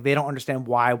 right? Like they don't understand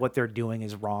why what they're doing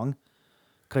is wrong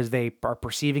because they are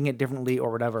perceiving it differently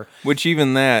or whatever. Which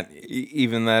even that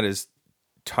is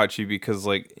touchy because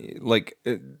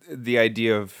the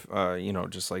idea of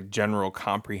just like general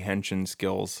comprehension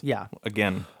skills. Yeah.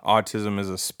 Again, autism is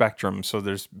a spectrum, so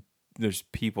there's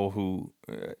people who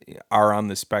are on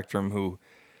the spectrum who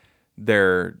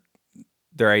their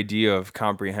idea of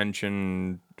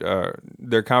comprehension,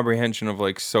 their comprehension of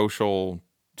like social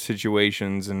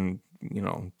situations and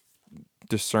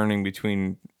discerning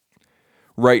between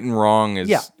right and wrong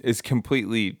is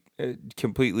completely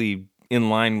in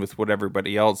line with what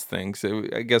everybody else thinks.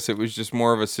 I guess it was just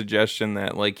more of a suggestion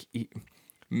that like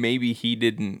maybe he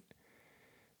didn't.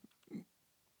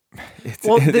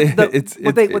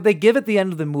 What they give at the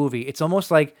end of the movie, it's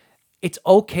almost like it's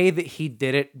okay that he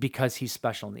did it because he's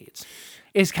special needs.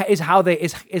 Is how they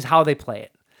play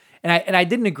it. And I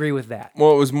didn't agree with that.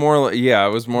 Well, it was more like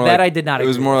I did not It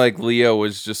was agree more with. like Leo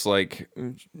was just like,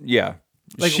 yeah.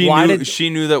 Like, She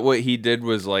knew that what he did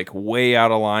was like way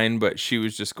out of line, but she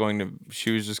was just going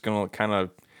to kind of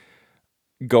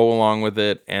go along with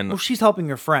it. And Well, she's helping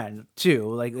her friend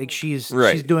too. Like she's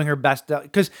Right. doing her best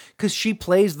because she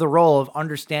plays the role of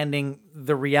understanding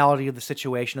the reality of the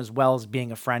situation as well as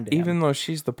being a friend to him. even though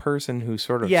she's the person who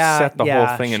sort of Yeah, set the yeah,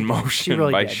 whole thing in she motion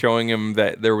really by did. showing him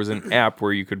that there was an app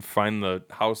where you could find the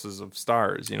houses of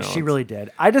stars, She really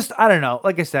did. I don't know.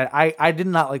 Like I said, I did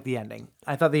not like the ending.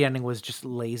 I thought the ending was just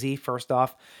lazy, first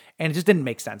off, and it just didn't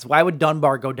make sense. Why would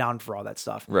Dunbar go down for all that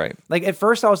stuff? Right. Like at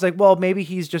first I was like, well, maybe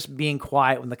he's just being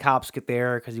quiet when the cops get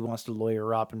there because he wants to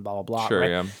lawyer up and blah, blah, blah. Sure, right?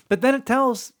 yeah. But then it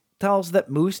tells that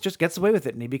Moose just gets away with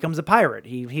it and he becomes a pirate.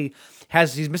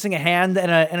 He's missing a hand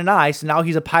and an eye, so now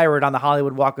he's a pirate on the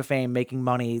Hollywood Walk of Fame making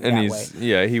money And that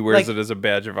way. he wears Like- it as a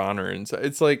badge of honor, and so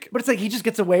it's like But it's like he just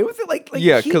gets away with it? Like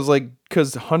yeah, he-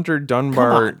 because Hunter Come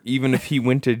Dunbar, on. even if he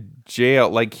went to jail,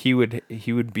 like he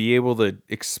would be able to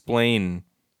explain,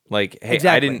 like, hey,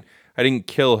 Exactly. I didn't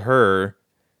kill her,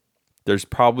 there's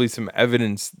probably some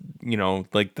evidence, you know,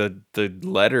 like the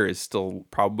letter is still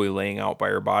probably laying out by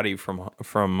her body from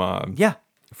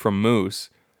Moose.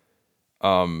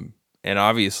 And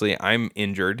obviously I'm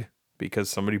injured because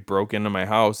somebody broke into my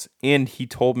house and he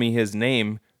told me his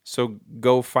name. So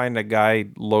go find a guy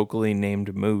locally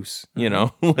named Moose, you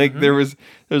know, like there's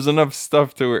enough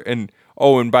stuff to it. And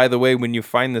by the way, when you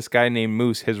find this guy named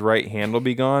Moose, his right hand will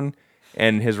be gone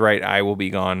and his right eye will be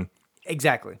gone.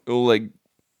 Exactly.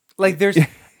 Like there's,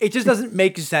 it just doesn't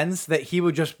make sense that he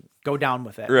would just go down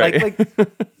with it. Right. Like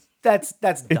that's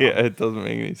dumb. Yeah, it doesn't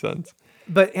make any sense.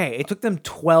 But hey, it took them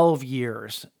 12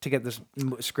 years to get this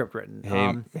script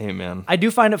written. Hey, man. I do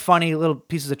find it funny, little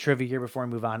pieces of trivia here before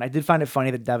we move on. I did find it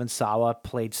funny that Devon Sawa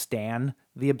played Stan,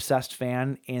 the obsessed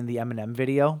fan, in the Eminem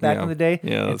video back in the day.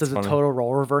 Yeah, it does funny. a total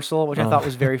role reversal, which I thought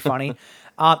was very funny.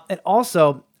 And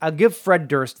also, I'll give Fred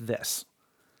Durst this.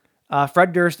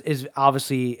 Fred Durst is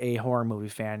obviously a horror movie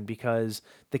fan because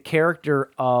the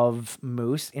character of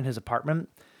Moose in his apartment,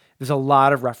 there's a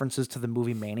lot of references to the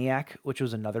movie Maniac, which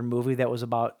was another movie that was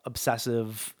about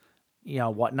obsessive,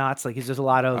 whatnots. Like, there's a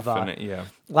lot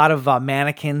of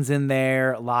mannequins in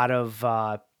there, a lot of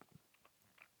I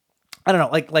don't know,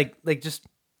 like just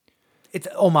it's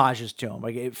homages to him.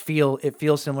 Like it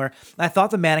feels similar. And I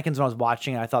thought the mannequins when I was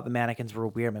watching it, I thought the mannequins were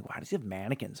weird. I'm like, why does he have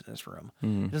mannequins in this room?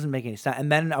 It doesn't make any sense. And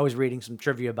then I was reading some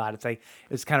trivia about it. It's like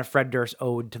it's kind of Fred Durst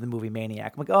ode to the movie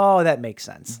Maniac. I'm like, oh, that makes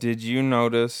sense. Did you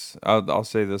notice? I'll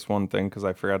say this one thing because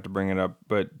I forgot to bring it up.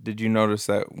 But did you notice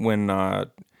that when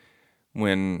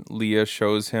Leah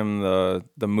shows him the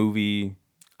movie?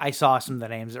 I saw some of the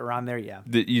names that were on there. Yeah.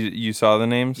 You saw the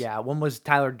names? Yeah. One was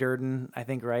Tyler Durden, I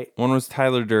think, right? One was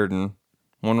Tyler Durden.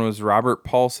 One was Robert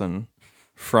Paulson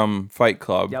from Fight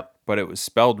Club. Yep. But it was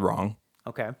spelled wrong.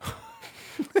 Okay.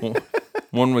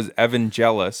 One was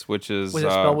Evangelis, which is... Was it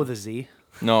spelled with a Z?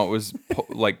 No, it was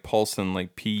like Paulson,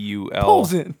 like Pul.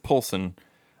 Paulson.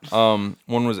 One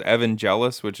was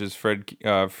Evangelis, which is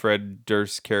Fred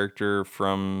Durst's character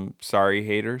from Sorry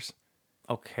Haters.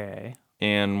 Okay.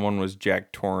 And one was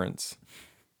Jack Torrance.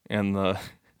 And the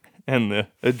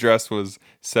address was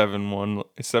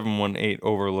 718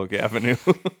 Overlook Avenue.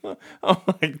 I'm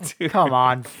like, dude. Come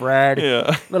on, Fred.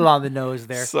 Yeah. A little on the nose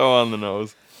there. So on the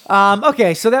nose.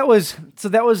 Okay, so that was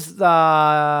what was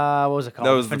it called?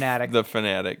 That was Fanatic. The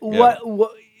Fanatic.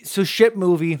 What so shit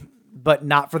movie, but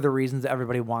not for the reasons that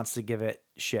everybody wants to give it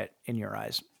shit in your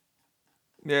eyes.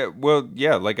 Yeah, well,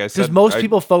 yeah, like I said, because most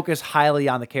people focus highly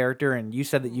on the character, and you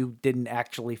said that you didn't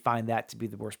actually find that to be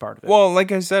the worst part of it. Well,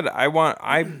 like I said,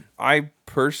 I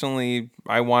personally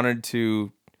wanted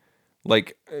to,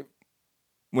 like,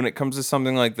 when it comes to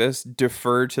something like this,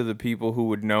 defer to the people who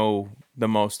would know the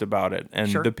most about it, and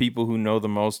Sure. the people who know the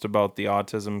most about the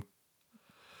autism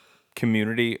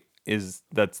community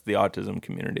that's the autism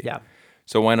community. Yeah.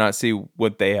 So why not see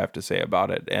what they have to say about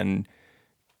it? And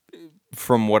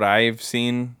from what I've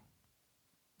seen,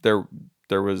 there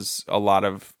was a lot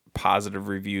of positive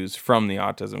reviews from the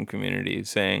autism community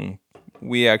saying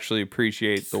we actually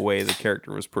appreciate the way the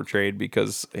character was portrayed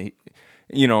because,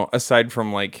 aside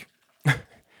from like,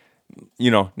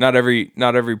 not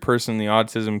every person in the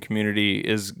autism community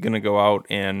is gonna go out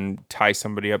and tie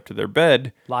somebody up to their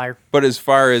bed. Liar. But as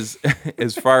far as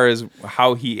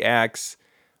how he acts,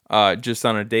 just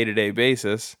on a day-to-day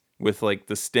basis, with like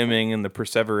the stimming and the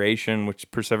perseveration, which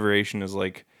perseveration is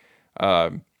like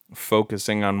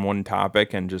focusing on one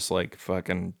topic and just like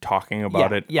fucking talking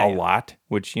about it a lot,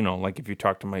 which, like if you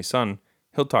talk to my son,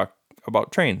 he'll talk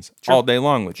about trains all day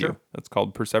long with you. That's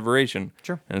called perseveration.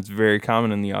 Sure. And it's very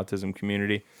common in the autism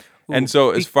community. And so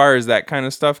as far as that kind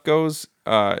of stuff goes,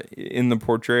 in the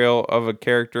portrayal of a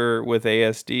character with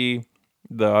ASD,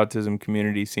 the autism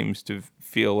community seems to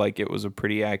feel like it was a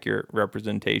pretty accurate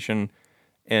representation.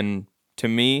 And to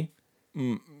me,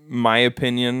 my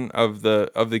opinion of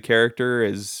the character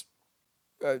is,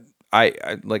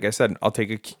 I like I said, I'll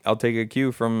take a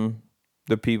cue from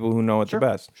the people who know it the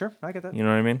best. Sure, I get that. You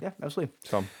know what I mean? Yeah, absolutely.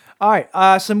 So, all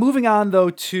right. So moving on though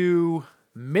to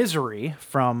Misery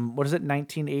from what is it,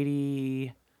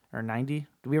 1980 or 90?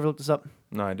 Did we ever look this up?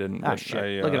 no, I didn't. Oh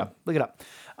shit! Look it up.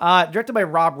 Directed by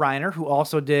Rob Reiner, who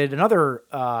also did another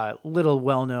little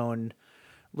known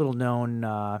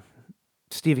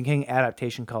Stephen King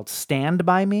adaptation called Stand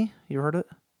By Me. You ever heard of it?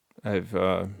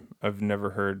 I've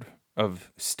never heard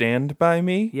of Stand By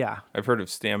Me. Yeah. I've heard of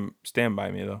Stand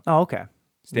By Me though. Oh, okay.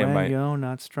 Stand when by you're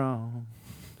not strong.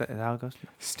 Is that how it goes?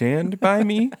 Stand By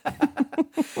Me.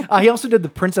 He also did The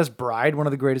Princess Bride, one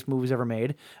of the greatest movies ever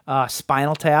made.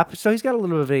 Spinal Tap. So he's got a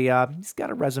little bit of he's got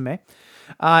a resume.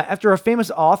 After a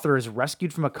famous author is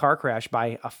rescued from a car crash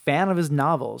by a fan of his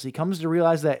novels, he comes to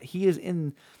realize that he is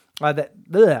in that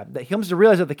he comes to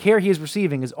realize that the care he is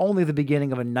receiving is only the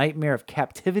beginning of a nightmare of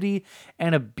captivity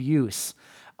and abuse.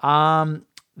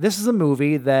 This is a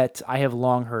movie that I have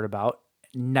long heard about,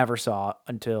 never saw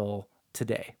until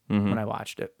today when I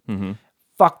watched it.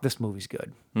 Fuck, this movie's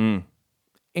good.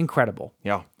 Incredible.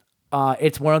 Yeah.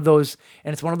 It's one of those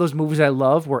movies I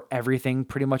love where everything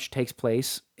pretty much takes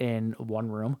place in one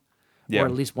room, Yeah. or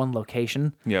at least one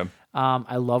location. Yeah.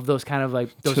 I love those kind of like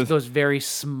those very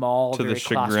small, To very the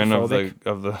chagrin of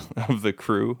the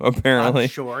crew, apparently. I'm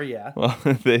sure, yeah. Well,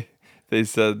 they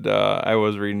said I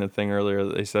was reading a thing earlier.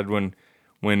 They said when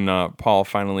Paul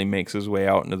finally makes his way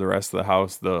out into the rest of the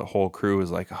house, the whole crew is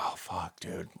like, "Oh fuck,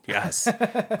 dude, yes,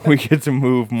 we get to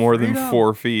move more than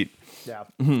 4 feet." Yeah.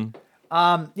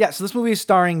 So this movie is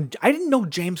starring. I didn't know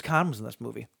James Caan was in this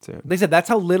movie. Dude. They said that's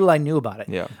how little I knew about it.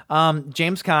 Yeah.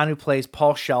 James Caan, who plays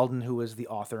Paul Sheldon, who is the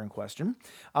author in question.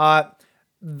 The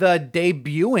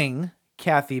debuting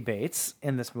Kathy Bates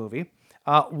in this movie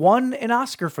won an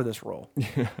Oscar for this role.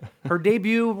 Her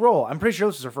debut role. I'm pretty sure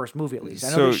this was her first movie, at least.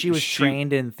 I know that she was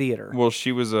trained in theater. Well,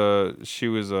 she was a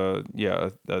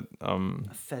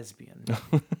Thespian.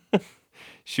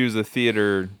 she was a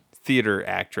theater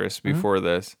actress before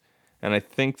this, and I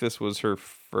think this was her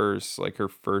first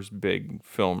big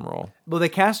film role. Well, they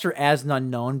cast her as an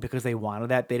unknown because they wanted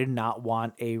that. They did not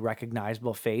want a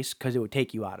recognizable face because it would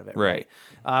take you out of it, Right.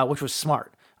 Which was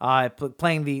smart.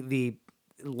 Playing the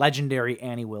legendary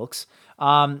Annie Wilkes.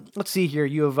 Let's see here.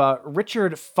 You have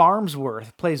Richard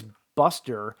Farnsworth plays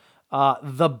Buster,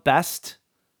 the best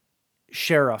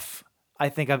sheriff I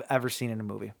think I've ever seen in a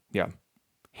movie. Yeah.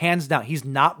 Hands down. He's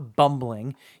not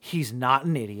bumbling. He's not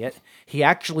an idiot. He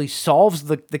actually solves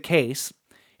the case.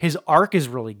 His arc is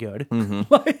really good.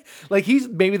 like he's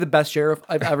maybe the best sheriff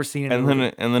I've ever seen in a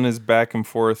movie. And then his back and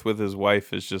forth with his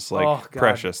wife is just like Oh, God.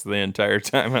 precious the entire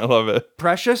time. I love it.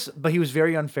 Precious, but he was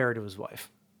very unfair to his wife.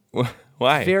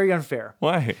 Why? Very unfair.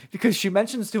 Why? Because she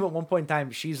mentions to him at one point in time,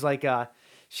 she's like,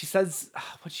 she says,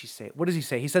 what'd she say? What does he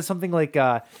say? He says something like,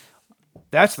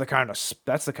 that's the kind of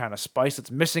spice that's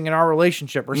missing in our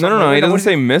relationship, or something. No. He doesn't What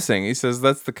say missing. He says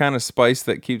that's the kind of spice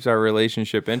that keeps our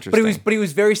relationship interesting. But he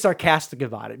was very sarcastic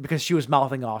about it because she was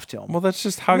mouthing off to him. Well, that's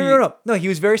just how No. He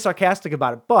was very sarcastic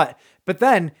about it. But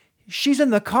then she's in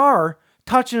the car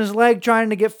touching his leg,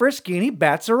 trying to get frisky, and he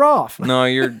bats her off. No,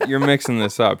 you're mixing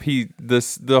this up.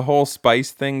 The whole spice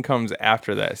thing comes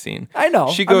after that scene. I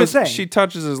know. She I'm goes. just saying. She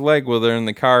touches his leg with her in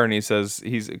the car, and he says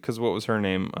because what was her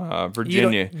name?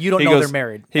 Virginia. You don't He know goes- they're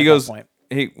married He at goes. that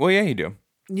point. Yeah, you do.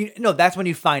 No, that's when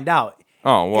you find out.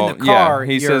 Oh well, in the car,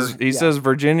 yeah. He says,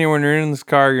 Virginia, when you're in this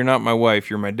car, you're not my wife,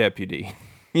 you're my deputy.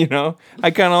 You know,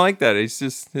 I kind of like that. It's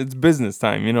business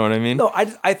time. You know what I mean? No,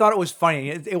 I thought it was funny.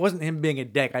 It wasn't him being a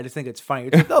dick. I just think it's funny.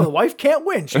 It's like, no, the wife can't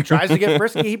win. She tries to get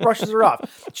frisky. He brushes her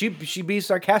off. She be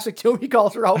sarcastic to him. He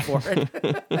calls her out for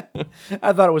it.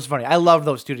 I thought it was funny. I love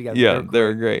those two together. Yeah, they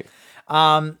were great.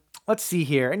 Let's see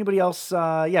here. Anybody else?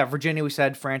 Virginia, we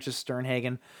said. Frances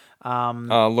Sternhagen.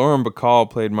 Lauren Bacall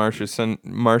played Marcia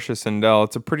Sindel.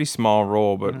 It's a pretty small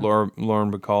role, but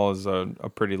Lauren Bacall is a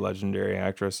pretty legendary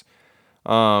actress.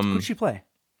 Who did she play?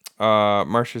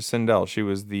 Marcia Sindel. She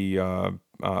was the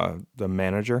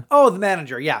manager. Oh, the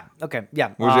manager. Yeah. Okay.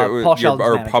 Yeah. Was Paul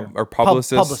Sheldon's manager. or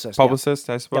publicist? Publicist,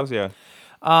 I suppose. Yeah.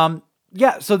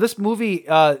 Yeah. So this movie,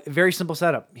 very simple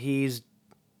setup. He's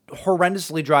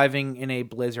horrendously driving in a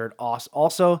Blizzard.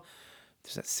 Also,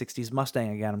 there's that 60s Mustang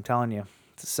again. I'm telling you.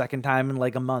 It's the second time in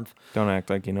like a month. Don't act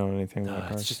like you know anything about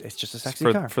cars. It's just a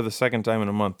sexy car. For the second time in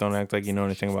a month, don't act like you know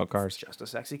anything about cars. Just a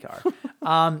sexy car.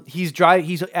 He's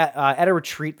at a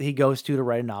retreat that he goes to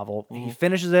write a novel. He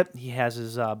finishes it. He has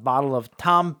his bottle of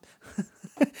Tom.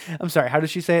 I'm sorry. How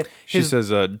does she say it? She says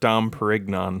Dom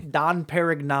Perignon. Don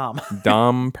Perignon.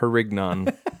 Dom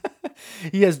Perignon.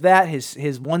 He has that.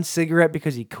 His one cigarette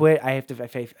because he quit. I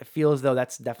feel as though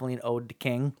that's definitely an ode to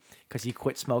King because he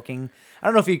quit smoking. I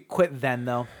don't know if he quit then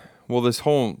though. Well, this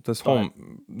whole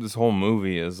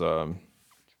movie is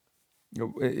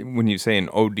when you say an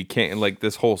ode to King, like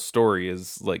this whole story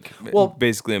is like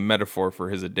basically a metaphor for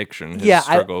his addiction, his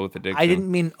struggle with addiction. I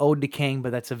didn't mean ode to King,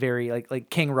 but that's a very like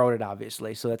King wrote it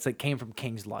obviously, so that's like came from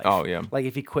King's life. Oh yeah, like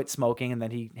if he quit smoking and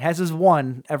then he has his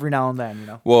one every now and then, you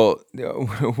know. Well,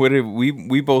 what did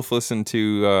we both listened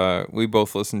to? We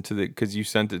both listened to because you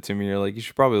sent it to me. You're like, you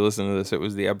should probably listen to this. It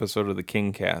was the episode of the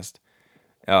King Cast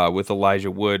with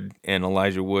Elijah Wood, and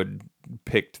Elijah Wood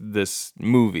picked this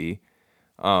movie.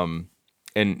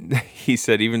 And he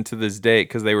said, even to this day,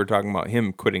 because they were talking about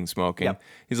him quitting smoking, Yep.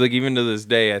 He's like, even to this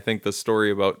day, I think the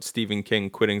story about Stephen King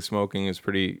quitting smoking is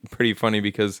pretty funny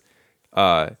because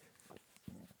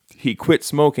he quit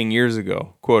smoking years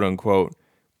ago, quote unquote,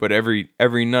 but every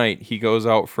night he goes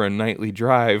out for a nightly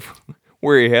drive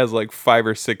where he has like 5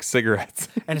 or 6 cigarettes.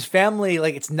 And his family,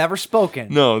 like, it's never spoken.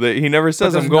 No, he never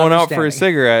says there's I'm an going out for a understanding.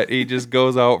 cigarette. He just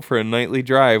goes out for a nightly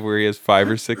drive where he has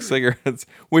 5 or 6 cigarettes,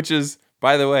 which is,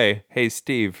 by the way, hey,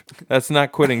 Steve, that's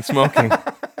not quitting smoking.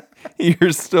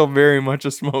 You're still very much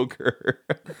a smoker.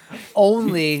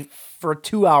 Only for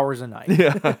 2 hours a night.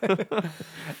 Yeah.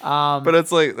 But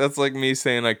that's like me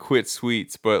saying I quit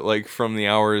sweets, but like from the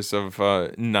hours of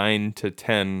 9 to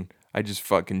 10, I just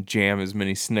fucking jam as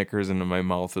many Snickers into my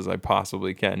mouth as I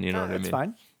possibly can. You know what I mean? That's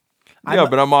fine. Yeah,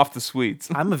 but I'm off the sweets.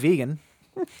 I'm a vegan.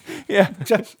 Yeah.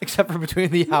 Except for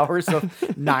between the hours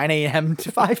of 9 a.m.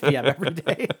 to 5 p.m. every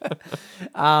day.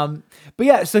 But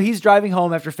yeah, so he's driving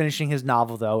home after finishing his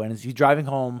novel, though, and as he's driving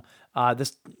home,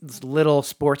 this little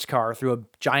sports car through a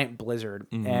giant blizzard,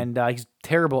 and he's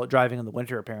terrible at driving in the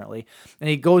winter, apparently. And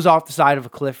he goes off the side of a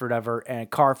cliff or whatever, and a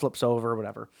car flips over or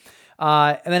whatever.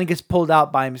 And then it gets pulled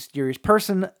out by a mysterious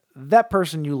person. That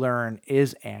person, you learn,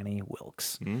 is Annie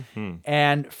Wilkes.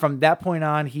 And from that point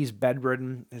on, he's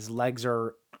bedridden. His legs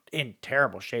are in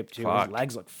terrible shape, too. Fucked. His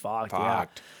legs look fucked.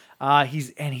 Fucked. Yeah.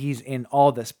 He's in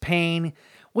all this pain.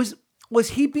 Was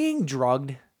he being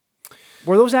drugged?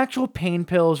 Were those actual pain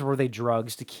pills, or were they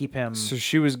drugs to keep him? So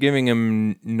she was giving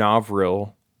him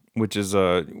Novril, which is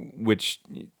a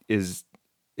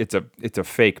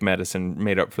fake medicine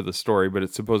made up for the story, but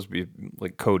it's supposed to be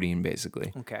like codeine,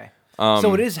 basically. Okay.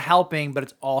 So it is helping, but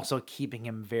it's also keeping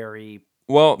him very.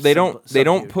 Well, they don't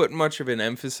subdued. put much of an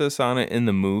emphasis on it in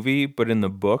the movie, but in the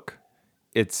book,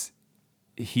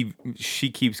 she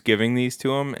keeps giving these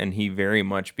to him, and he very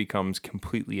much becomes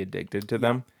completely addicted to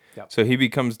them. Yep. So he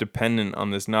becomes dependent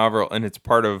on this Novril, and it's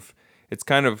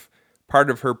kind of part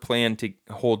of her plan to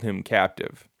hold him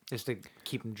captive. Just to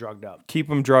keep him drugged up. Keep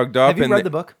him drugged up. Have you and read the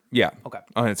book? Yeah. Okay.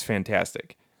 Oh, it's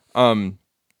fantastic.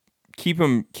 Keep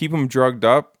him drugged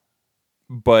up,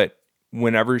 but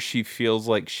whenever she feels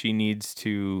like she needs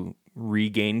to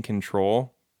regain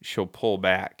control, she'll pull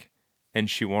back, and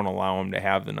she won't allow him to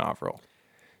have the Novril.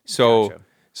 So, Gotcha.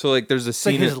 so like there's a It's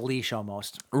like scene, his leash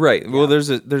almost. right? Well, there's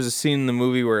a scene in the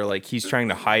movie where like he's trying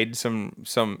to hide some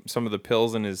of the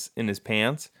pills in his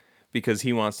pants because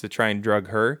he wants to try and drug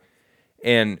her.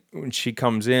 And when she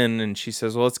comes in and she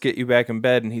says, "Well, let's get you back in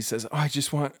bed," and he says, "Oh, I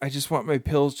just want my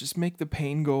pills. Just make the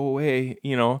pain go away,"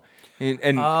 you know.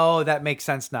 And Oh, that makes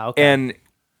sense now. Okay. and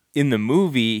in the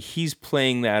movie, he's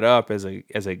playing that up as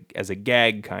a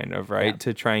gag, kind of, right,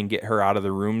 to try and get her out of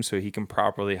the room so he can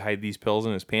properly hide these pills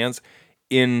in his pants.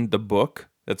 In the book,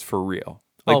 that's for real.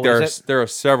 Like there are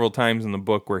several times in the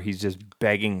book where he's just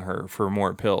begging her for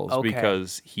more pills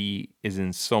because he is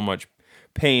in so much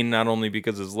pain, not only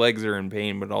because his legs are in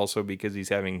pain, but also because he's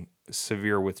having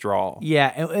severe withdrawal. Yeah,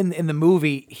 and in the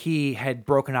movie, he had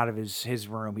broken out of his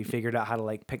room. He figured out how to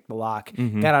like pick the lock,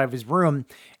 got out of his room,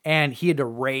 and he had to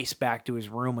race back to his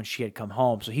room when she had come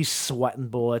home. So he's sweating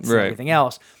bullets and Right. everything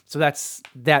else. So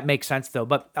that makes sense though.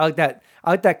 But I like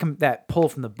that pull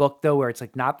from the book though, where it's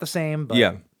like not the same. But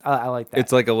Yeah. I like that.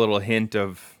 It's like a little hint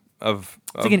of it's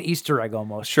like an Easter egg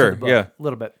almost. to Sure, the book, yeah. a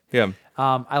little bit. yeah.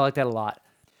 I like that a lot.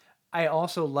 I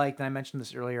also liked, and I mentioned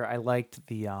this earlier, I liked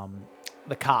the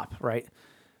cop, right?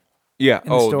 Yeah. In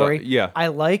the story. Yeah. I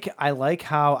like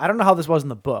how, I don't know how this was in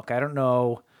the book. I don't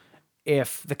know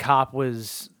if the cop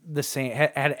was the same,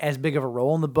 had as big of a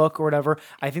role in the book or whatever.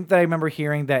 I think that I remember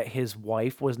hearing that his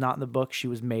wife was not in the book. She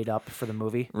was made up for the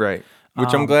movie. Right.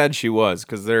 Which I'm glad she was,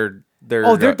 because their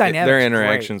dynamics their is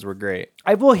interactions were great.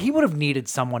 Well, he would have needed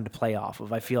someone to play off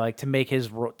of, I feel like, to make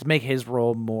his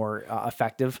role more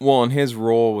effective. Well, and his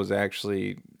role was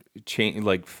actually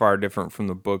like far different from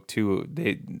the book too.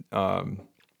 They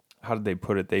how did they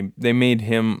put it? They made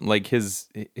him like his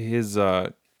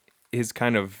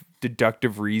kind of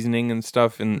deductive reasoning and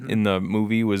stuff in the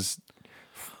movie was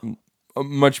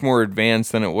much more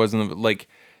advanced than it was in the, like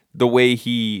the way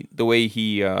he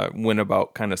went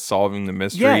about kind of solving the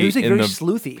mystery. Yeah, he was like in very the,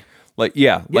 sleuthy. like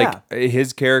like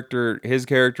his character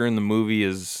in the movie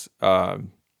is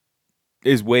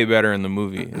way better in the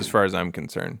movie as far as I'm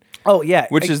concerned. Oh yeah,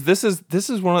 This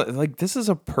is one of like this is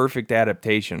a perfect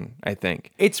adaptation, I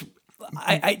think. it's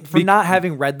for not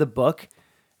having read the book,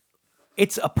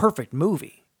 it's a perfect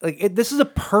movie. Like this is a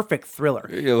perfect thriller.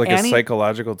 Yeah, like a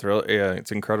psychological thriller. Yeah,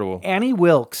 it's incredible. Annie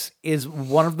Wilkes is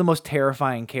one of the most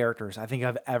terrifying characters I think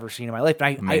I've ever seen in my life.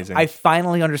 And Amazing. I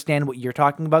finally understand what you're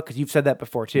talking about because you've said that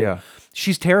before too. Yeah.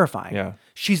 She's terrifying. Yeah.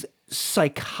 She's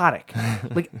psychotic,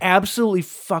 like absolutely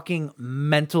fucking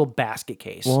mental basket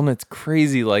case. Well, and it's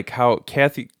crazy like how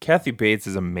Kathy Bates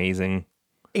is amazing.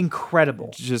 Incredible.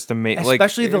 Just amazing.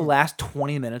 Especially the last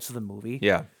 20 minutes of the movie.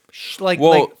 Yeah. Like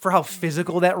for how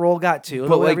physical that role got too,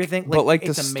 but like everything. but like to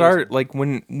it's start, amazing. like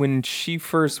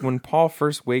when Paul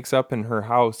first wakes up in her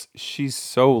house, she's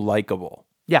so likable.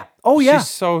 Yeah. Oh yeah. She's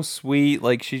so sweet.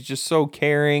 Like she's just so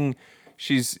caring.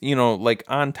 She's, like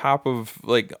on top of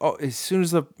like, oh, as soon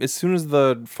as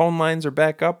the phone lines are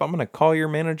back up, I'm gonna call your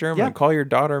manager. I'm gonna call your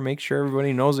daughter, make sure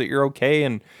everybody knows that you're okay,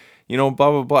 and blah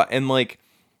blah blah. And like,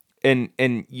 and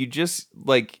you just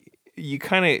like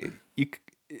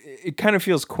it kind of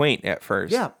feels quaint at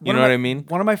first. Yeah. You know what I mean?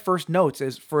 One of my first notes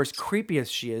is, for as creepy as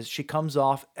she is, she comes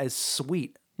off as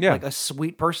sweet. Yeah. Like a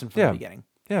sweet person from the beginning.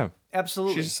 Yeah.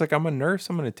 Absolutely. She's just like, I'm a nurse.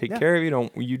 I'm going to take care of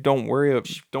you. Don't worry a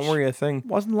thing.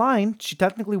 Wasn't lying. She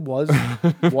technically was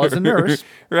a nurse.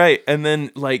 Right. And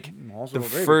then like Also the a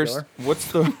baby first,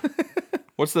 killer.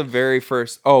 what's the very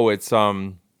first? Oh, it's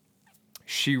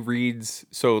she reads.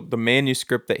 So the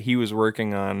manuscript that he was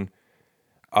working on,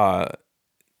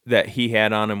 that he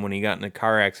had on him when he got in a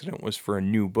car accident, was for a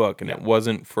new book, and it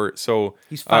wasn't for. So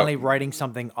he's finally writing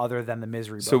something other than the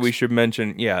Misery books. So we should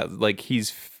mention, like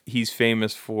he's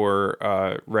famous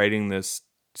for writing this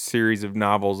series of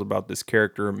novels about this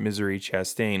character Misery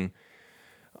Chastain,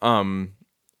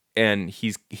 and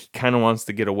he kind of wants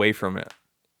to get away from it,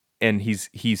 and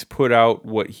he's put out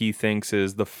what he thinks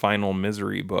is the final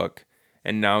Misery book,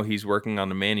 and now he's working on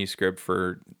the manuscript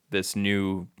for this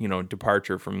new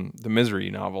departure from the Misery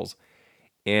novels,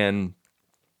 and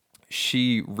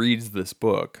she reads this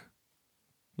book.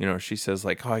 She says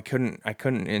like, oh, I couldn't,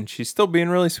 and she's still being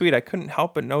really sweet. I couldn't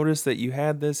help but notice that you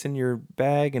had this in your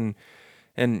bag, and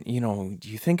do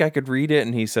you think I could read it?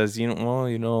 And he says,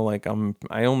 like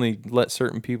I only let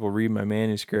certain people read my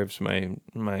manuscripts,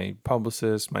 my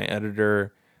publicist, my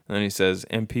editor. And then he says,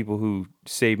 and people who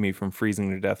saved me from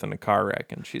freezing to death in a car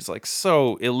wreck. And she's like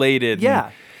so elated. Yeah.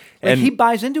 And he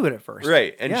buys into it at first.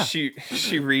 Right. And she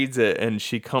reads it, and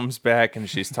she comes back and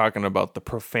she's talking about the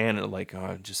profanity, like,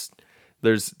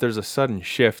 there's a sudden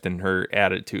shift in her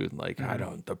attitude, like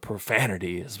the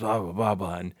profanity is blah blah blah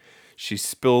blah, and she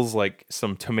spills like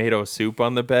some tomato soup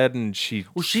on the bed, and she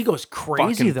goes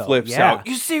crazy though. Flips out.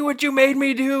 You see what you made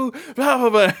me do? Blah blah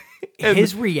blah. And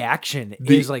his reaction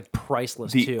is like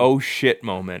priceless the too. Oh shit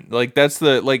moment, like that's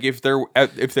the like if there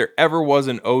ever was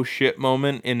an oh shit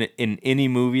moment in any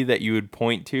movie that you would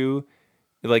point to,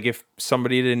 like if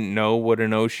somebody didn't know what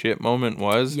an oh shit moment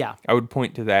was, I would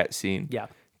point to that scene. Yeah.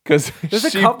 Because there's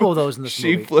a couple of those in this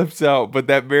movie. She flips out, but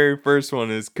that very first one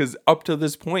is because up to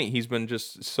this point, he's been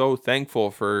just so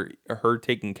thankful for her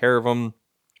taking care of him,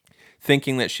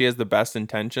 thinking that she has the best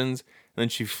intentions. And then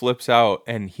she flips out,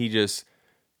 and he just,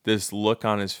 this look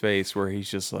on his face where he's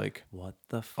just like, what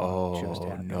the fuck just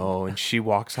happened? No. And she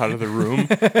walks out of the room,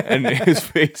 and his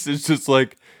face is just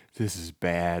like, this is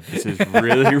bad. This is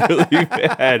really, really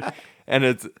bad. And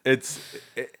it's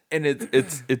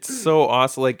so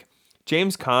awesome. Like,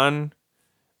 James Caan,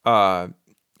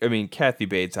 Kathy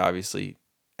Bates obviously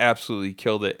absolutely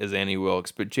killed it as Annie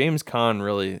Wilkes, but James Caan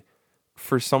really,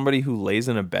 for somebody who lays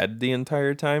in a bed the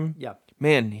entire time,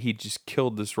 man, he just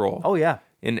killed this role. Oh yeah,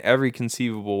 in every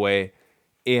conceivable way.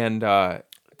 And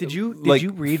did you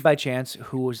read by chance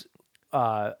who was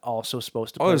also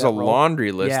supposed to play there's that a role?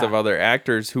 laundry list of other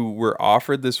actors who were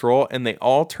offered this role, and they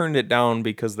all turned it down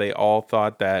because they all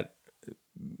thought that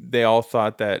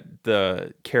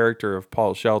the character of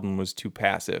Paul Sheldon was too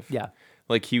passive. Yeah.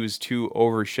 Like he was too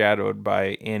overshadowed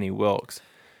by Annie Wilkes.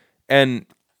 And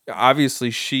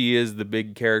obviously she is the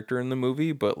big character in the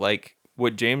movie, but like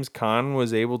what James Caan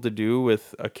was able to do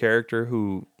with a character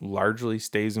who largely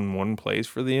stays in one place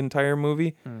for the entire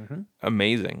movie,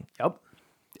 amazing. Yep.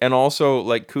 And also,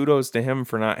 like, kudos to him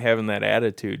for not having that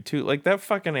attitude, too. Like, that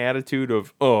fucking attitude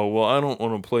of, oh, well, I don't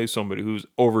want to play somebody who's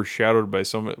overshadowed by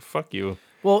somebody. Fuck you.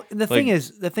 Well, the thing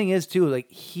is, too,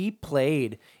 like, he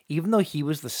played, even though he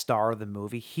was the star of the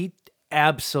movie, he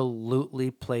absolutely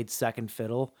played second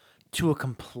fiddle to a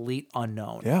complete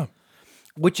unknown. Yeah.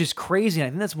 Which is crazy. And I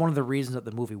think that's one of the reasons that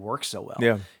the movie works so well.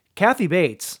 Yeah. Kathy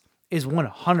Bates is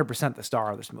 100% the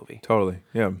star of this movie. Totally.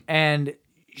 Yeah. And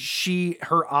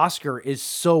her Oscar is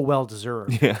so well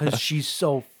deserved because she's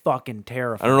so fucking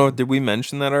terrifying. I don't know. Did we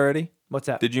mention that already? What's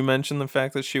that? Did you mention the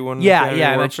fact that she won?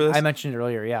 I mentioned it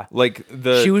earlier. Yeah, like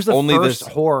she was the first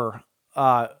horror,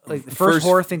 the first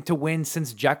horror thing to win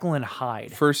since Jekyll and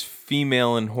Hyde. First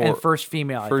female in horror. And first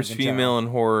female in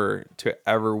horror to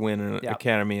ever win an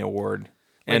Academy Award.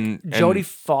 Like and Jodie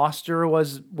Foster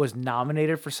was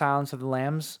nominated for Silence of the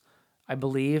Lambs, I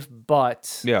believe,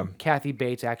 but Kathy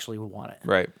Bates actually won it.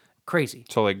 Right. Crazy.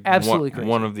 So like absolutely crazy.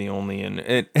 One of the only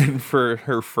and for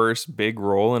her first big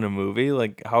role in a movie,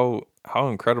 like how How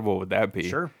incredible would that be?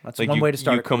 Sure. That's like one way to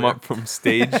start You a come career. up from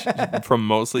stage, from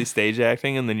mostly stage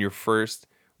acting, and then your first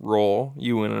role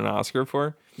you win an Oscar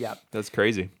for. Yeah. That's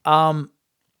crazy. I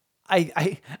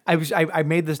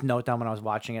made this note down when I was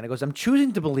watching it. It goes, I'm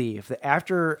choosing to believe that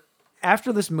after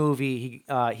this movie,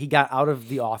 he got out of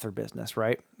the author business,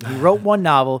 right? He wrote one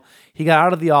novel. He got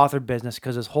out of the author business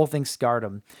because his whole thing scarred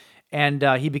him. And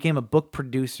he became a book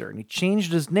producer. And he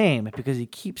changed his name because he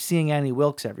keeps seeing Annie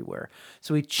Wilkes everywhere.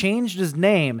 So he changed his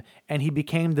name, and he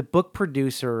became the book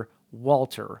producer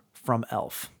Walter from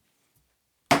Elf.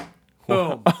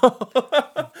 Boom.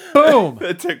 Boom.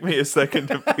 That took me a second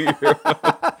to figure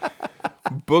out.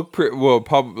 A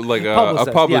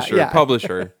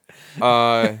publisher.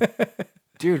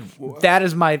 Dude,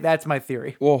 That's my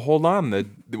theory. well, hold on.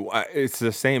 It's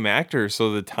the same actor,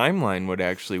 so the timeline would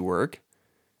actually work.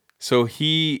 So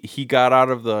he got out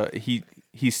of he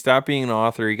stopped being an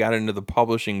author. He got into the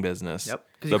publishing business. Yep.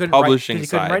 The publishing side. He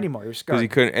couldn't write anymore. He was scarred. Because he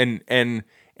couldn't,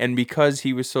 and because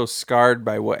he was so scarred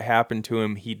by what happened to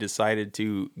him, he decided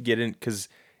to get in. Because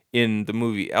in the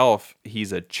movie Elf,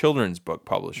 he's a children's book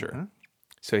publisher. Mm-hmm.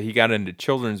 So he got into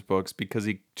children's books because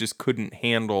he just couldn't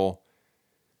handle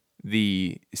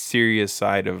the serious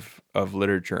side of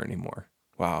literature anymore.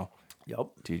 Wow. Yep.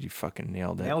 Dude, you fucking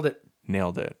nailed it.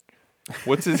 Nailed it.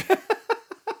 What's his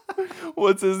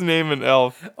What's his name in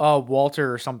Elf?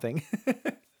 Walter or something.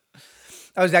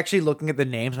 I was actually looking at the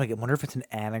names. I'm like, I wonder if it's an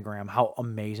anagram. How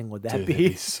amazing would that Dude, be?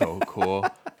 that'd be so cool.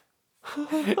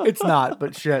 It's not,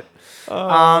 but shit.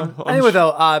 Anyway,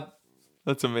 though,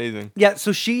 That's amazing. yeah.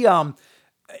 So she,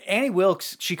 Annie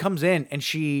Wilkes, she comes in and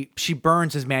she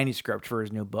burns his manuscript for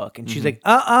his new book, and she's like,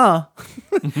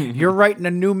 you're writing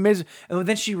a new And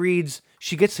then she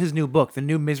gets his new book. The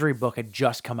new Misery book had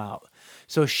just come out,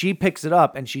 so she picks it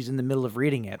up and she's in the middle of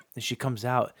reading it, and she comes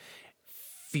out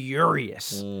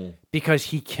furious because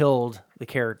he killed the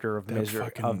character of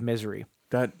Misery.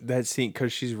 That scene,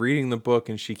 because she's reading the book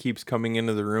and she keeps coming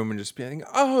into the room and just being,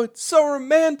 oh, it's so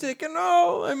romantic, and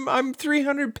oh, I'm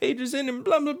 300 pages in and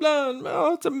blah blah blah, and,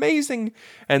 oh, it's amazing.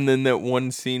 And then that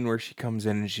one scene where she comes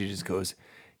in and she just goes,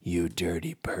 "You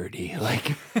dirty birdie!"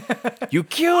 Like, you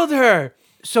killed her.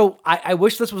 So I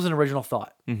wish this was an original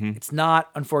thought. Mm-hmm. It's not,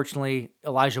 unfortunately.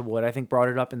 Elijah Wood, I think, brought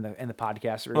it up in the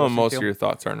podcast. Well, most of your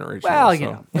thoughts aren't original. Well, you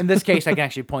know, in this case, I can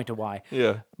actually point to why.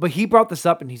 Yeah. But he brought this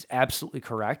up, and he's absolutely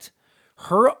correct.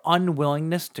 Her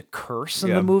unwillingness to curse in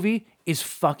the movie is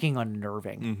fucking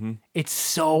unnerving. Mm-hmm. It's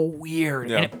so weird.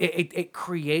 Yeah. And it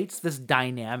creates this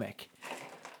dynamic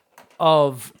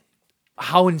of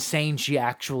how insane she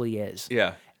actually is.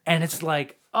 Yeah. And it's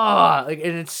like, and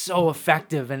it's so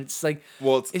effective. And it's like,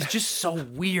 Well, it's just so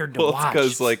weird to watch.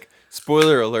 Because, like,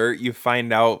 spoiler alert, you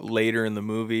find out later in the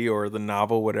movie or the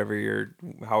novel,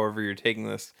 however you're taking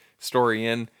this story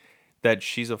in, that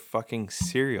she's a fucking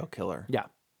serial killer. Yeah.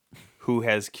 Who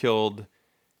has killed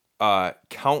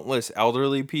countless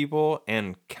elderly people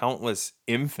and countless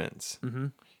infants. Mm-hmm.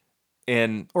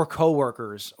 And or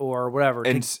coworkers or whatever.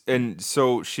 And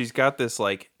so she's got this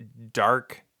like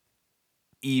dark,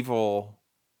 evil,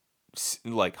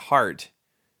 like heart,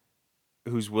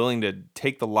 who's willing to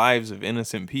take the lives of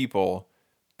innocent people,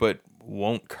 but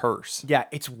won't curse. Yeah,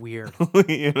 it's weird.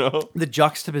 You know, the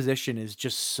juxtaposition is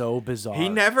just so bizarre. He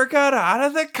never got out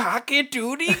of the cocky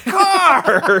duty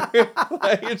car.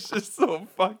 Like, it's just so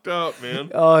fucked up, man.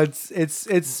 Oh, it's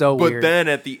so weird. But then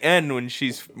at the end, when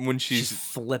she's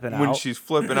flipping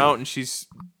out, and she's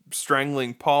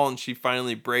strangling Paul, and she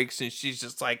finally breaks, and she's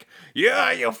just like,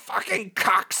 "Yeah, you fucking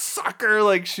cocksucker!"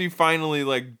 Like, she finally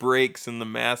like breaks, and the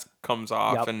mask comes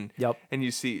off, and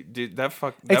you see, dude, that's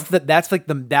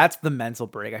the mental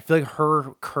break. I feel like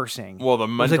her cursing. Well,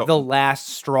 was like the last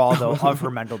straw though of her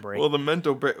mental break. Well, the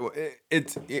mental break.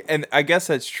 And I guess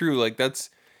that's true. Like,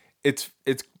 it's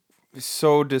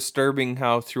so disturbing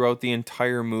how throughout the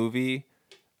entire movie,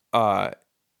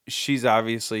 she's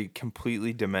obviously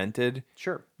completely demented.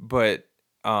 Sure. But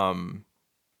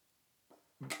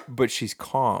she's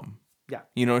calm. Yeah.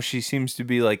 You know, she seems to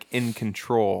be like in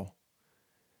control.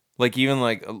 Like, even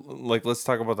like let's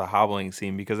talk about the hobbling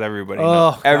scene, because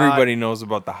everybody knows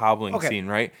about the hobbling scene,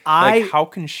 right? How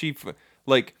can she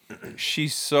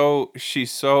she's so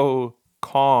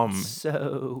calm.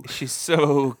 She's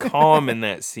so calm in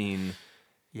that scene.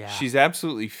 Yeah. She's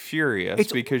absolutely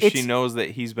furious because she knows that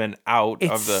he's been out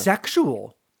of the... It's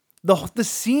sexual. The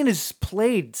scene is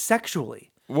played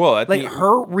sexually. Well,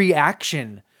 her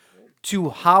reaction to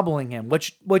hobbling him,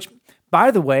 which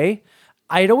by the way,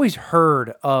 I had always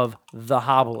heard of the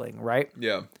hobbling, right?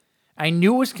 Yeah. I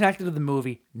knew it was connected to the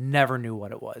movie, never knew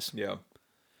what it was. Yeah.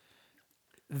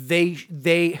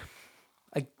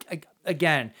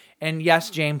 Again, and yes,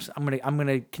 James, I'm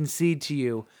gonna concede to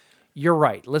you. You're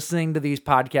right. Listening to these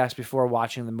podcasts before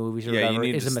watching the movies or whatever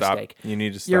is a mistake. You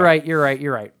need to stop. You're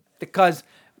right. Because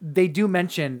they do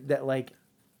mention that, like,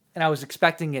 and I was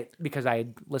expecting it because I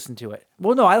had listened to it.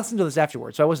 Well, no, I listened to this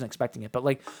afterwards, so I wasn't expecting it. But,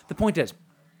 like, the point is.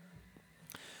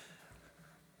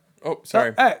 Oh,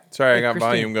 sorry. Sorry, I got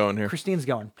volume going here. Christine's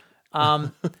going.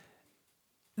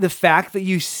 The fact that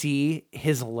you see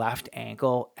his left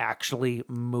ankle actually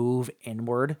move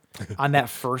inward on that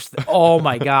first, oh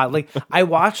my God. Like, I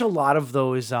watch a lot of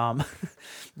those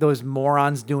those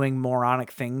morons doing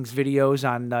moronic things videos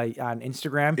on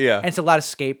Instagram. Yeah. And it's a lot of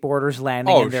skateboarders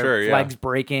landing and their legs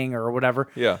breaking or whatever.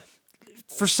 Yeah.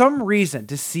 For some reason,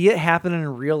 to see it happen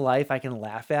in real life, I can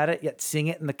laugh at it, yet seeing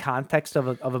it in the context of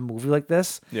a movie like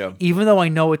this, even though I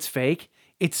know it's fake,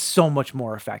 it's so much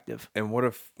more effective. And what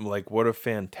a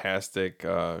fantastic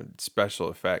special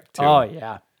effect too. Oh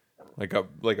yeah. Like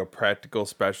a practical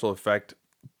special effect.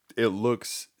 It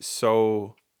looks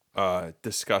so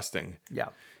disgusting. Yeah.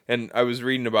 And I was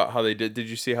reading about how they did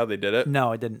you see how they did it?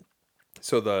 No, I didn't.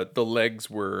 So the legs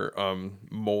were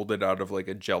molded out of like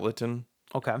a gelatin.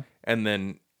 Okay. And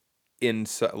then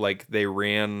inside, like, they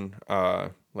ran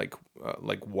like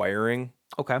wiring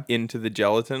into the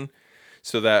gelatin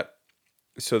so that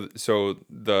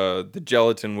the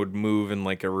gelatin would move in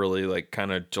like a really like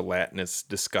kind of gelatinous,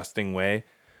 disgusting way,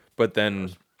 but then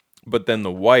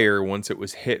the wire, once it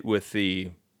was hit with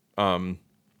the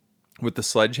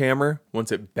sledgehammer,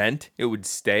 once it bent, it would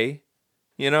stay,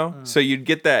 so you'd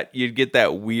get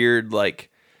that weird like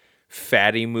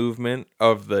fatty movement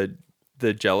of the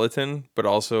gelatin, but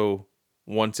also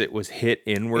once it was hit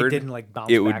inward, it didn't like bounce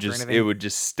back or anything? It would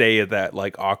just stay at that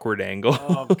like awkward angle.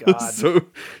 Oh God.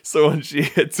 so when she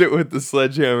hits it with the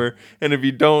sledgehammer, and if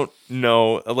you don't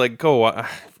know, like, go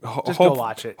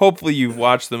watch it. Hopefully you've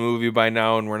watched the movie by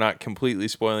now and we're not completely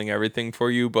spoiling everything for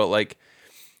you, but like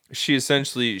she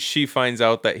finds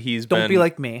out that Don't be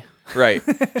like me. Right.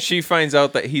 She finds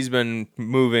out that he's been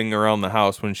moving around the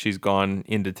house when she's gone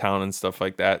into town and stuff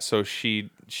like that. So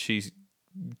she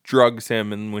drugs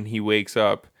him, and when he wakes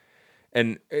up,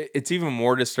 and it's even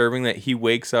more disturbing that he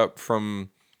wakes up from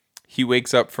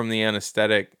the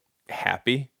anesthetic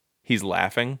happy. He's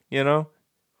laughing,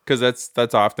 because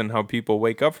that's often how people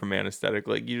wake up from anesthetic.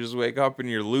 Like, you just wake up and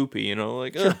you're loopy,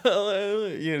 like,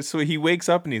 sure. So he wakes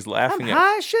up and he's laughing.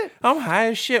 I'm high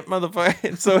as shit, motherfucker.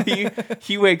 And so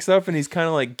he wakes up and he's kind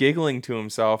of like giggling to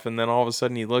himself, and then all of a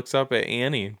sudden he looks up at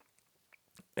Annie,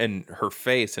 and her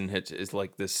face and is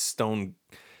like this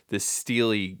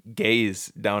steely gaze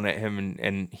down at him,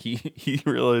 and he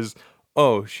realizes,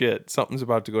 oh shit, something's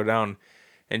about to go down.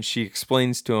 And she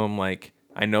explains to him, like,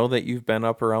 I know that you've been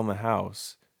up around the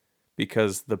house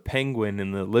because the penguin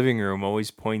in the living room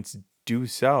always points due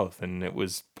south, and it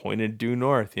was pointed due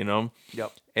north,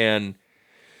 Yep. And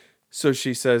so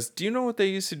she says, do you know what they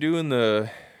used to do in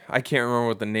the, I can't remember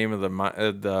what the name of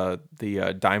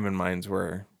the diamond mines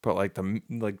were, but like the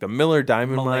Miller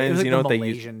diamond mines, like what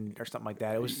Malaysian they used, or something like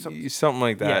that. It was something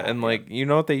like that. Yeah, and like,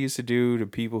 what they used to do to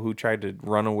people who tried to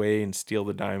run away and steal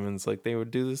the diamonds? Like, they would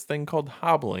do this thing called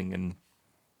hobbling. And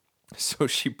so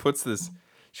she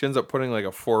ends up putting like a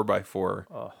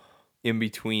 4x4 in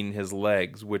between his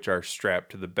legs, which are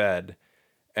strapped to the bed,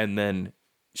 and then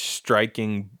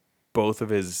striking both of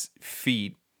his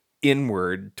feet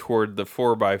inward toward the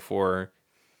 4x4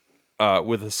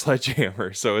 with a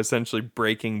sledgehammer. So essentially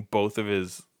breaking both of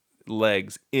his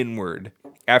legs inward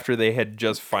after they had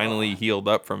just finally healed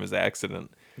up from his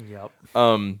accident. Yep.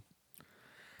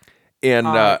 In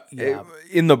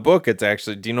the book, it's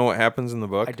actually, do you know what happens in the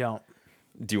book? I don't.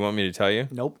 Do you want me to tell you?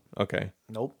 Nope. Okay.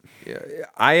 Nope. Yeah,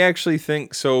 I actually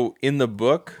think so. In the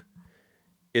book,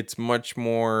 it's much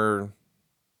more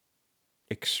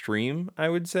extreme, I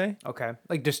would say. Okay.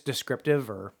 Like just descriptive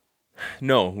or?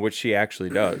 No, what she actually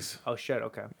does. Oh shit.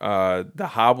 Okay. The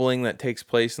hobbling that takes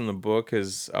place in the book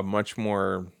is a much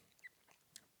more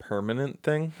permanent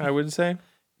thing, I would say.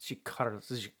 Does she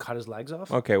cut his legs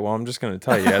off? Okay, well, I'm just going to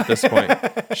tell you at this point.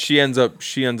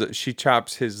 She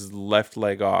chops his left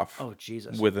leg off. Oh,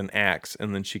 Jesus. With an axe,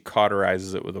 and then she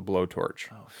cauterizes it with a blowtorch.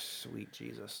 Oh, sweet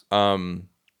Jesus. I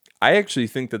actually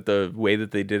think that the way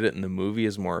that they did it in the movie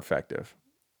is more effective.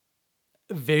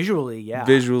 Visually, yeah.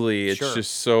 Visually, it's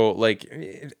just so, like,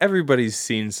 everybody's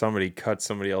seen somebody cut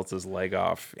somebody else's leg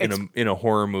off in a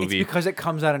horror movie. It's because it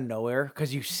comes out of nowhere,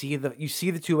 because you see the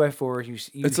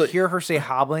 2x4s, you hear her say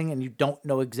hobbling, and you don't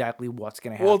know exactly what's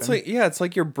going to happen. Well, it's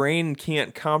like your brain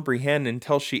can't comprehend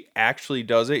until she actually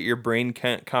does it. Your brain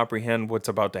can't comprehend what's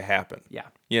about to happen. Yeah.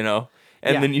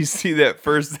 And then you see that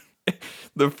first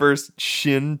the first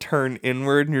shin turn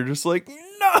inward, and you're just like,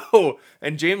 no.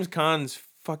 And James Caan's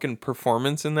fucking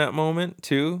performance in that moment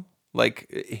too, like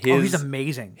he's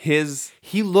amazing.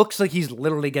 He looks like he's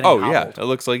literally getting yeah, hobbled. it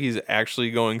looks like he's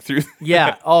actually going through.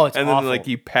 Yeah. Oh, it's and awful. then like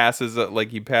he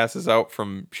passes out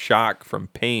from shock, from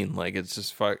pain. Like it's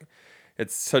just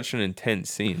It's such an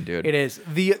intense scene, dude. It is.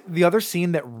 The other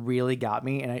scene that really got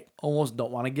me, and I almost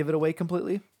don't want to give it away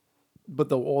completely, but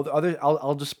the other,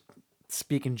 I'll just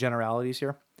speak in generalities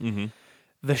here. Mm-hmm.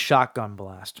 The shotgun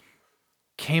blast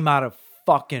came out of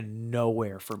fucking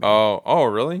nowhere for me. Oh,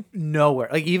 really? Nowhere.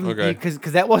 Like even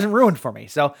because that wasn't ruined for me.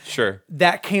 So sure,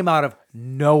 that came out of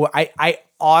nowhere. I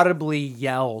audibly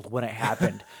yelled when it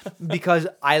happened because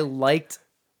I liked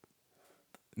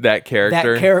that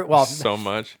character. Well, so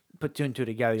much. Put two and two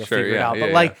together, you'll Sure, figure it yeah, out. yeah,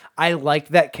 But like, I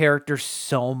liked that character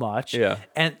so much. Yeah.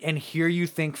 And here you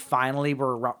think finally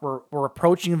we're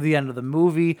approaching the end of the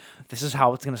movie. This is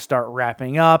how it's going to start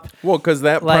wrapping up. Well, because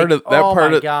that Like, part of oh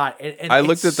my God. I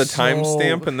looked at the so-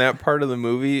 timestamp, and that part of the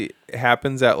movie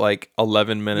happens at like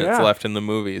 11 minutes Yeah. left in the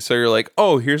movie. So you're like,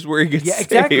 oh, here's where he gets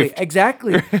Yeah, saved.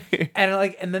 exactly.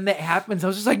 And then that happens. I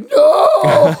was just like,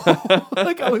 no.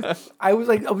 Like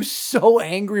I was so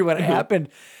angry when it happened.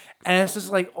 And it's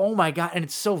just like, oh my God. And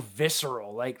it's so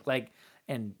visceral,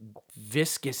 and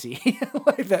viscousy.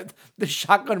 Like that, the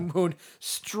shotgun wound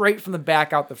straight from the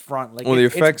back out the front. Like, Well,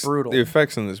 it's brutal. The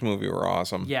effects in this movie were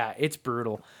awesome. Yeah, it's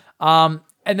brutal. And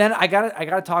then I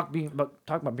gotta talk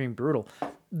about being brutal.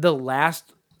 The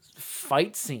last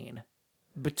fight scene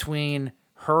between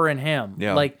her and him,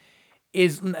 Yeah.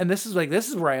 this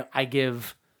is where I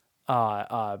give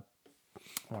I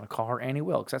want to call her Annie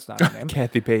Wilkes. That's not her name.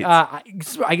 Kathy Bates.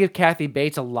 I give Kathy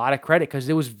Bates a lot of credit because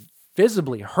it was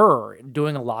visibly her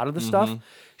doing a lot of the stuff.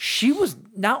 She was,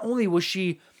 not only was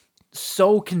she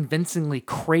so convincingly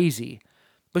crazy,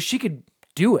 but she could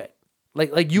do it.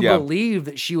 Like you Yeah. believe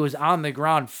that she was on the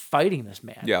ground fighting this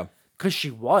man. Yeah. Because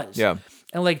she was. Yeah.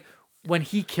 And like when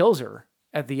he kills her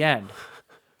at the end,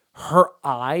 her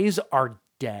eyes are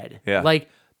dead. Yeah. Like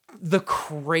the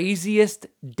craziest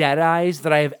dead eyes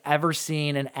that I have ever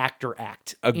seen an actor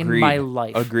act in my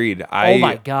life. Agreed. Oh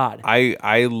my God.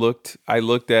 I looked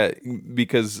at,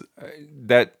 because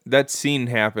that scene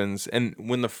happens, and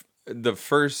when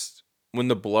when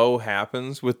the blow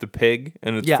happens with the pig,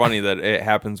 and it's funny that it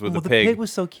happens with the pig. The pig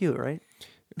was so cute, right?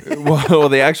 well,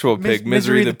 the actual pig,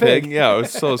 Misery the pig. Yeah, it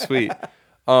was so sweet.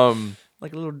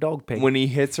 Like a little dog pig. When he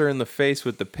hits her in the face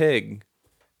with the pig,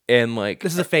 and like,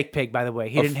 this is a fake pig, by the way.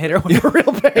 He didn't hit her with a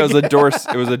real pig. it was a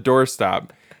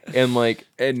doorstop, and like,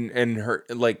 and her,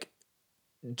 like,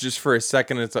 just for a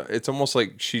second, it's almost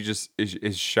like she just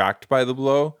is shocked by the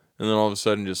blow, and then all of a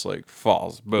sudden just like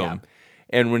falls, boom. Yeah.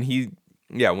 And when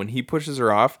he pushes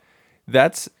her off,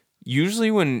 that's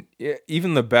usually when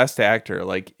even the best actor,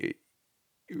 like,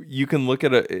 you can look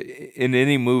at in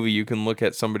any movie, you can look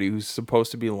at somebody who's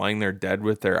supposed to be lying there dead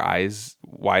with their eyes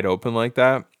wide open like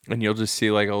that, and you'll just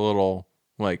see like a little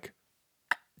like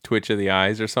twitch of the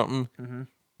eyes or something. Mm-hmm.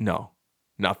 No,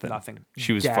 nothing.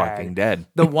 She was fucking dead.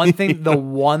 The one thing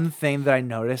that I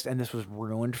noticed, and this was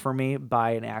ruined for me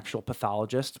by an actual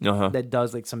pathologist that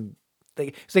does like some,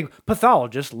 it's like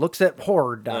pathologist looks at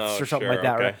horror deaths or something like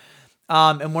that, right?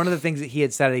 And one of the things that he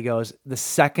had said, he goes, the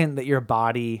second that your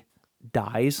body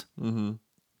dies,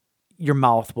 your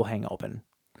mouth will hang open.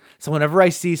 So whenever I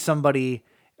see somebody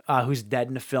who's dead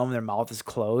in a film and their mouth is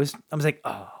closed, I'm just like,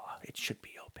 oh, it should be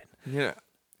open. Yeah,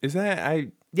 is that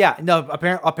Yeah, no.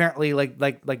 Apparently, like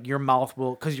your mouth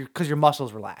will, because your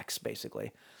muscles relax,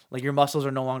 basically. Like your muscles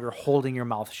are no longer holding your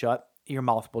mouth shut. Your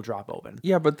mouth will drop open.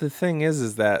 Yeah, but the thing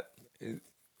is that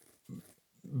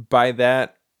by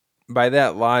that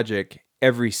logic,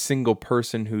 every single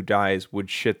person who dies would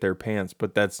shit their pants,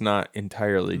 but that's not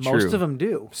entirely true. Most of them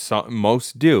do.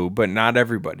 Most do, but not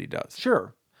everybody does.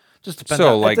 Sure. Just depends.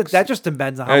 So, that just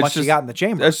depends on how much you got in the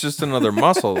chamber. That's just another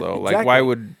muscle, though. Like, Exactly. why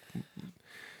would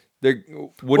there?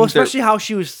 Well, especially how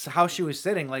she was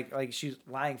sitting, like she's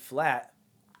lying flat.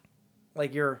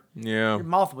 Like your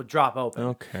mouth would drop open.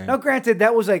 Okay. Now, granted,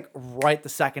 that was like right the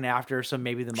second after, so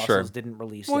maybe the muscles didn't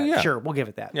release yet. Yeah. Sure, we'll give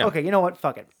it that. Yeah. Okay, you know what?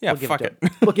 Fuck it. Yeah, we'll give fuck it.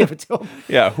 it. We'll give it to him.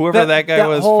 Yeah, whoever that guy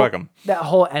was, fuck him. That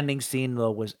whole ending scene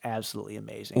though was absolutely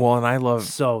amazing. Well, and I love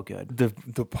so good.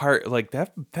 the part, like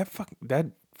that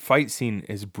fight scene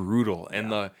is brutal,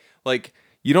 and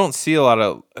you don't see a lot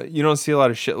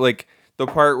of shit, like the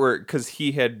part where, because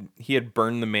he had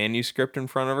burned the manuscript in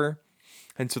front of her.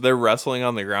 And so they're wrestling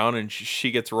on the ground, and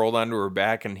she gets rolled onto her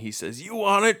back, and he says, "You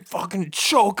want it? Fucking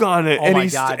choke on it!" Oh and my he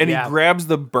God, he grabs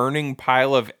the burning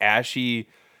pile of ashy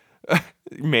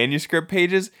manuscript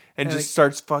pages and just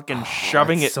starts fucking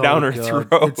shoving It's it down her good.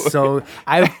 throat. It's so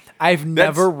I've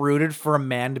never rooted for a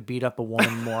man to beat up a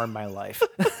woman more in my life.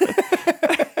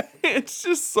 It's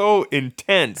just so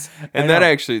intense, and I that know.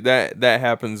 actually that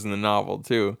happens in the novel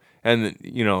too. And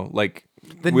you know, like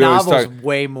The we always novel's talk-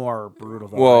 way more brutal.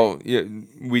 Though, Well, right? yeah,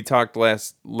 we talked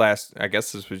last. I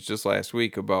guess this was just last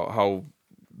week about how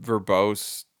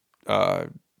verbose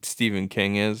Stephen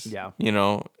King is. Yeah. You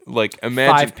know, like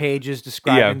imagine 5 pages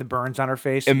describing Yeah. the burns on her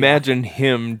face. Imagine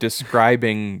him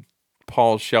describing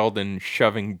Paul Sheldon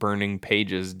shoving burning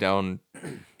pages down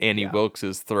Annie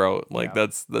Wilkes's throat. Like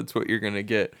that's what you're gonna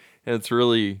get. And it's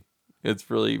really,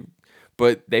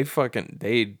 but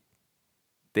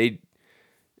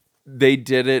they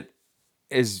did it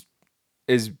as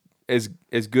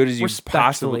good as you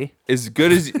possibly, Respectfully. as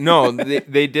good as no,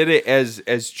 they did it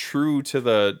as true to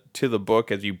the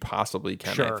book as you possibly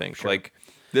can. I Sure, think sure. like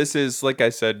this is, like I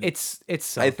said, It's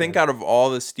so I think good. out of all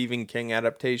the Stephen King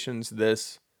adaptations,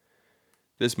 this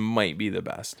might be the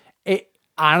best. It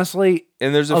honestly,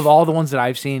 And there's of all the ones that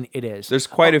I've seen, it is. there's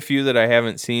quite a few that I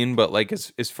haven't seen, but like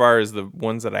as far as the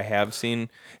ones that I have seen,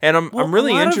 and I'm Well,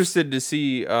 really a lot of- interested to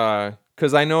see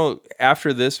because I know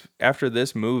after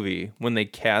this movie, when they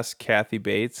cast Kathy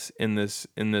Bates in this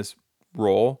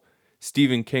role,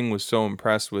 Stephen King was so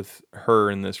impressed with her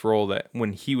in this role that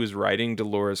when he was writing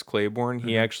Dolores Claiborne,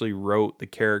 he actually wrote the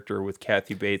character with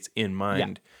Kathy Bates in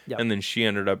mind, Yep. and then she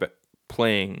ended up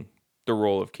playing the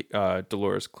role of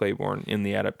Dolores Claiborne in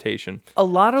the adaptation. A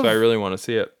lot of So I really want to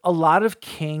see it. a lot of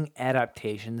King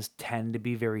adaptations tend to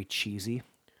be very cheesy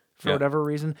for Yeah. whatever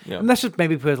reason. Yeah. And that's just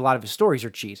maybe because a lot of his stories are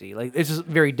cheesy. Like it's just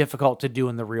very difficult to do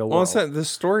in the real Well, world. it's not, the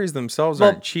stories themselves Well-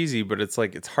 aren't cheesy, but it's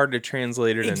like it's hard to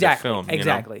translate it exactly, into film. you know?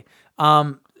 exactly.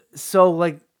 So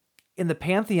like in the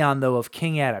pantheon though of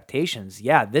King adaptations,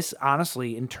 yeah, this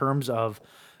honestly, in terms of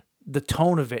the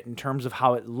tone of it, in terms of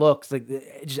how it looks, like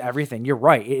just everything, you're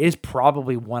right. It is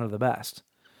probably one of the best.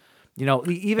 You know,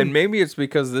 even And maybe it's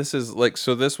because this is like,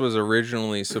 so this was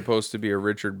originally supposed to be a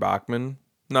Richard Bachman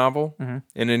novel. And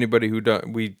anybody who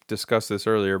we discussed this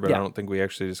earlier, but Mm-hmm. Yeah. I don't think we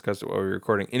actually discussed it while we were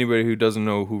recording. Anybody who doesn't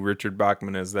know who Richard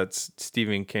Bachman is, that's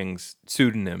Stephen King's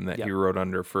pseudonym that he wrote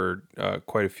under for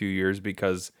quite a few years,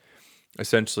 because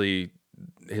essentially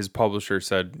his publisher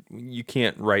said you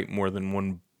can't write more than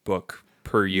one book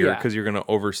per year Yeah. because you're going to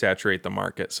oversaturate the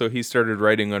market. So he started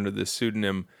writing under this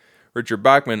pseudonym Richard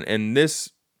Bachman, and this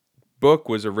book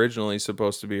was originally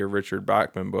supposed to be a Richard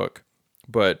Bachman book,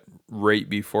 but right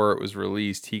before it was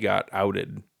released, he got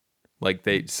outed. Like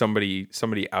somebody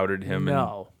outed him.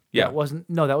 no, Yeah. that wasn't.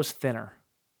 No, that was Thinner.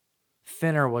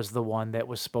 Thinner was the one that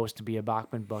was supposed to be a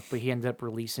Bachman book, but he ended up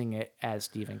releasing it as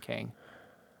Stephen King.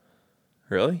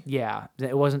 Really? Yeah,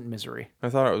 it wasn't Misery. I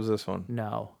thought it was this one.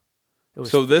 No, it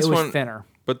was. So this it was one- Thinner.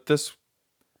 But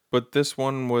this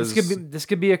one was This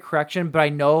could be a correction, but I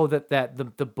know that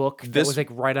the book that This- was like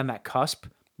right on that cusp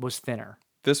was Thinner.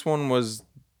 this one was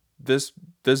this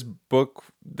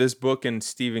book in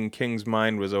Stephen King's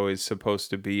mind was always supposed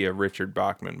to be a Richard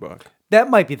Bachman book. That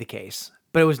might be the case,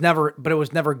 but it was never. But it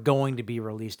was never going to be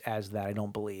released as that. I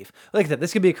don't believe. Like I said,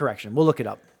 this could be a correction. We'll look it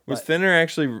up. Was Thinner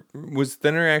actually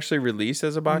released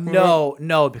as a Bachman book?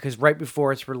 No, because right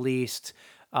before it's released,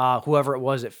 whoever it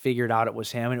was that figured out it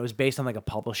was him, and it was based on like a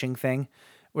publishing thing.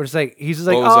 Where it's like he's just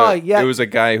like, It was a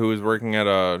guy who was working at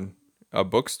a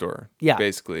bookstore. Yeah.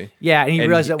 Basically. yeah, and he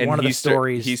realized that and one of the he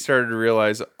stories. he started to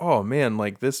realize, oh man,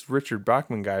 like this Richard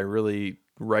Bachman guy really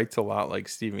writes a lot like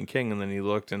Stephen King. And then he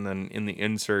looked, and then in the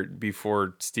insert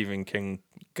before Stephen King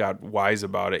got wise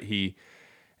about it, he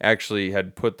actually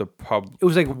had put the it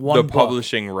was like one book.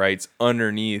 publishing rights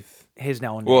underneath. His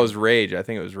now name. Well, it was Rage. I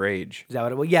think it was Rage. Is that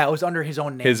what it was? Yeah, it was under his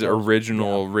own name. His though.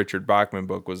 original Richard Bachman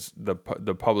book was the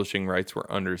publishing rights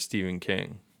were under Stephen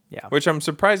King. Yeah. Which I'm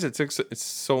surprised it took it's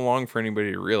so long for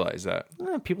anybody to realize that.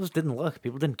 People just didn't look.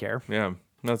 People didn't care. Yeah,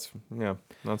 that's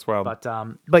wild.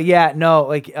 But yeah, no,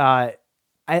 like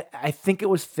I think it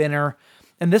was Thinner,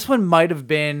 and this one might have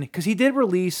been because he did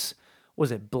release.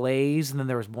 Was it Blaze? And then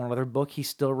there was one other book he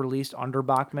still released under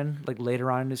Bachman, like later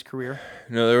on in his career.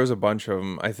 No, there was a bunch of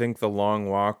them. I think The Long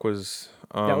Walk was.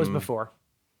 That was before.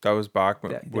 That was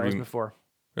Bachman. That What do was you- before.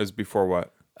 It was before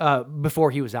what?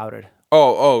 Before he was outed.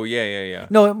 Oh, yeah.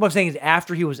 No, what I'm saying is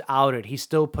after he was outed, he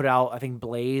still put out, I think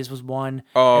Blaze was one.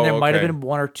 Oh, and there might have okay. been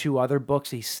one or two other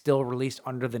books he still released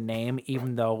under the name,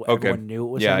 even though Okay. everyone knew it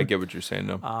was Yeah, him. I get what you're saying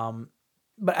now.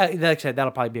 But like I said,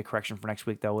 that'll probably be a correction for next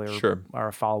week, though, or, Sure. or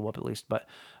a follow-up at least. But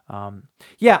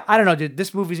yeah, I don't know, dude.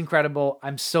 This movie's incredible.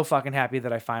 I'm so fucking happy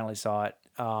that I finally saw it.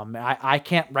 I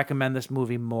can't recommend this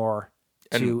movie more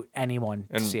to anyone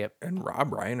to see it. And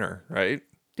Rob Reiner, right?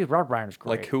 Dude, Rob Reiner's great.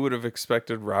 Like, who would have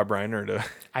expected Rob Reiner to?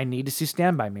 I need to see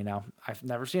Stand By Me now. I've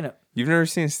never seen it. You've never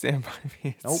seen Stand By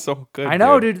Me? It's Nope. so good. I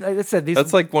know, dude. Like I said,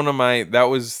 That's like one of my. That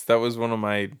was one of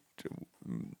my,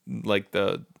 like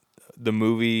the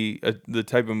movie, the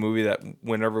type of movie that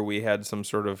whenever we had some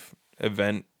sort of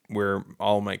event where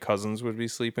all my cousins would be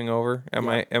sleeping over at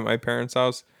my parents'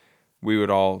 house,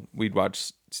 we'd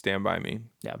watch Stand By Me.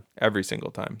 Yeah. Every single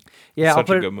time. Yeah, Such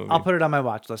a good movie. I'll put it on my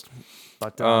watch list.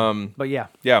 But yeah.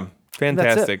 Yeah,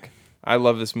 fantastic. I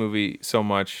love this movie so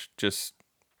much. Just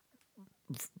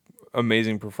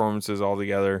amazing performances all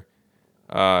together.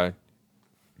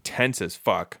 Tense as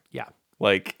fuck. Yeah.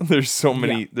 Like there's so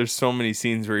many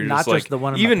scenes where you're Not just like the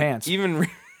one in even my pants. even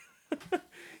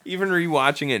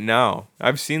rewatching it now.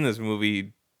 I've seen this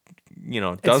movie,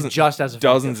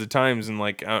 dozens of times, and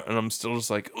like and I'm still just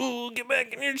like, oh, get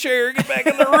back in your chair, get back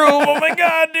in the room. Oh my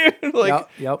god, dude! Like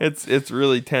Yep. it's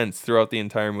really tense throughout the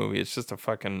entire movie. It's just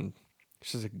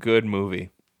a good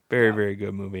movie. Very, very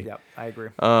good movie. Yep, I agree.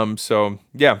 So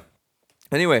yeah.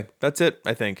 Anyway, that's it,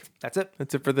 I think. That's it.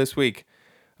 That's it for this week.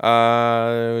 Do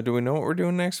we know what we're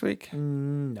doing next week?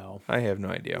 No. I have no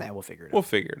idea. Nah, we'll figure it out. We'll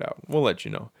figure it out. We'll let you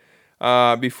know.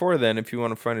 Before then, if you want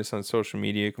to find us on social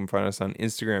media, you can find us on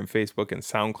Instagram, Facebook, and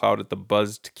SoundCloud at the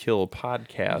Buzzkill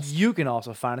Podcast. You can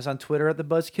also find us on Twitter at the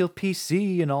Buzzkill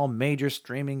PC and all major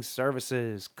streaming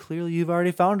services. Clearly, you've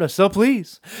already found us, so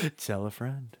please tell a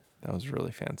friend. That was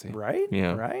really fancy. Right?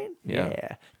 Yeah. Right?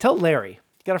 Yeah. Tell Larry.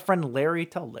 You got a friend Larry?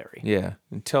 Tell Larry. Yeah.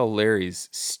 And tell Larry's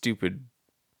stupid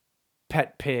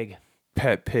Pet pig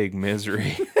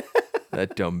misery.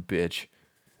 That dumb bitch.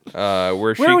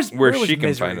 Where she can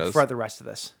Misery find us. for the rest of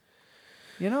this?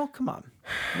 Come on.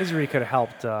 Misery could have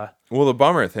helped. Well, the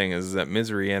bummer thing is that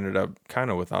Misery ended up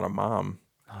kind of without a mom.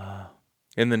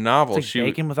 In the novel, It's like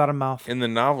bacon without a mouth. In the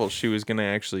novel, she was gonna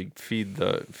actually feed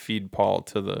Paul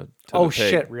to the pig.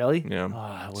 Shit! Really? Yeah.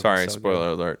 Oh, Sorry, so spoiler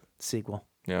good. alert. Sequel.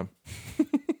 Yeah.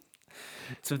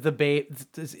 So the Babe,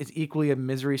 it's equally a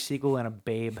Misery sequel and a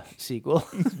Babe sequel.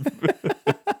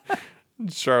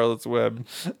 Charlotte's Web.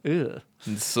 Ugh.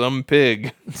 And some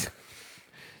pig.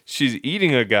 She's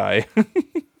eating a guy.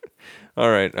 All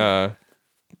right.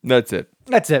 That's it.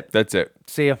 That's it. That's it.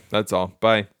 See ya. That's all.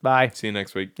 Bye. Bye. See you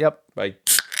next week. Yep. Bye.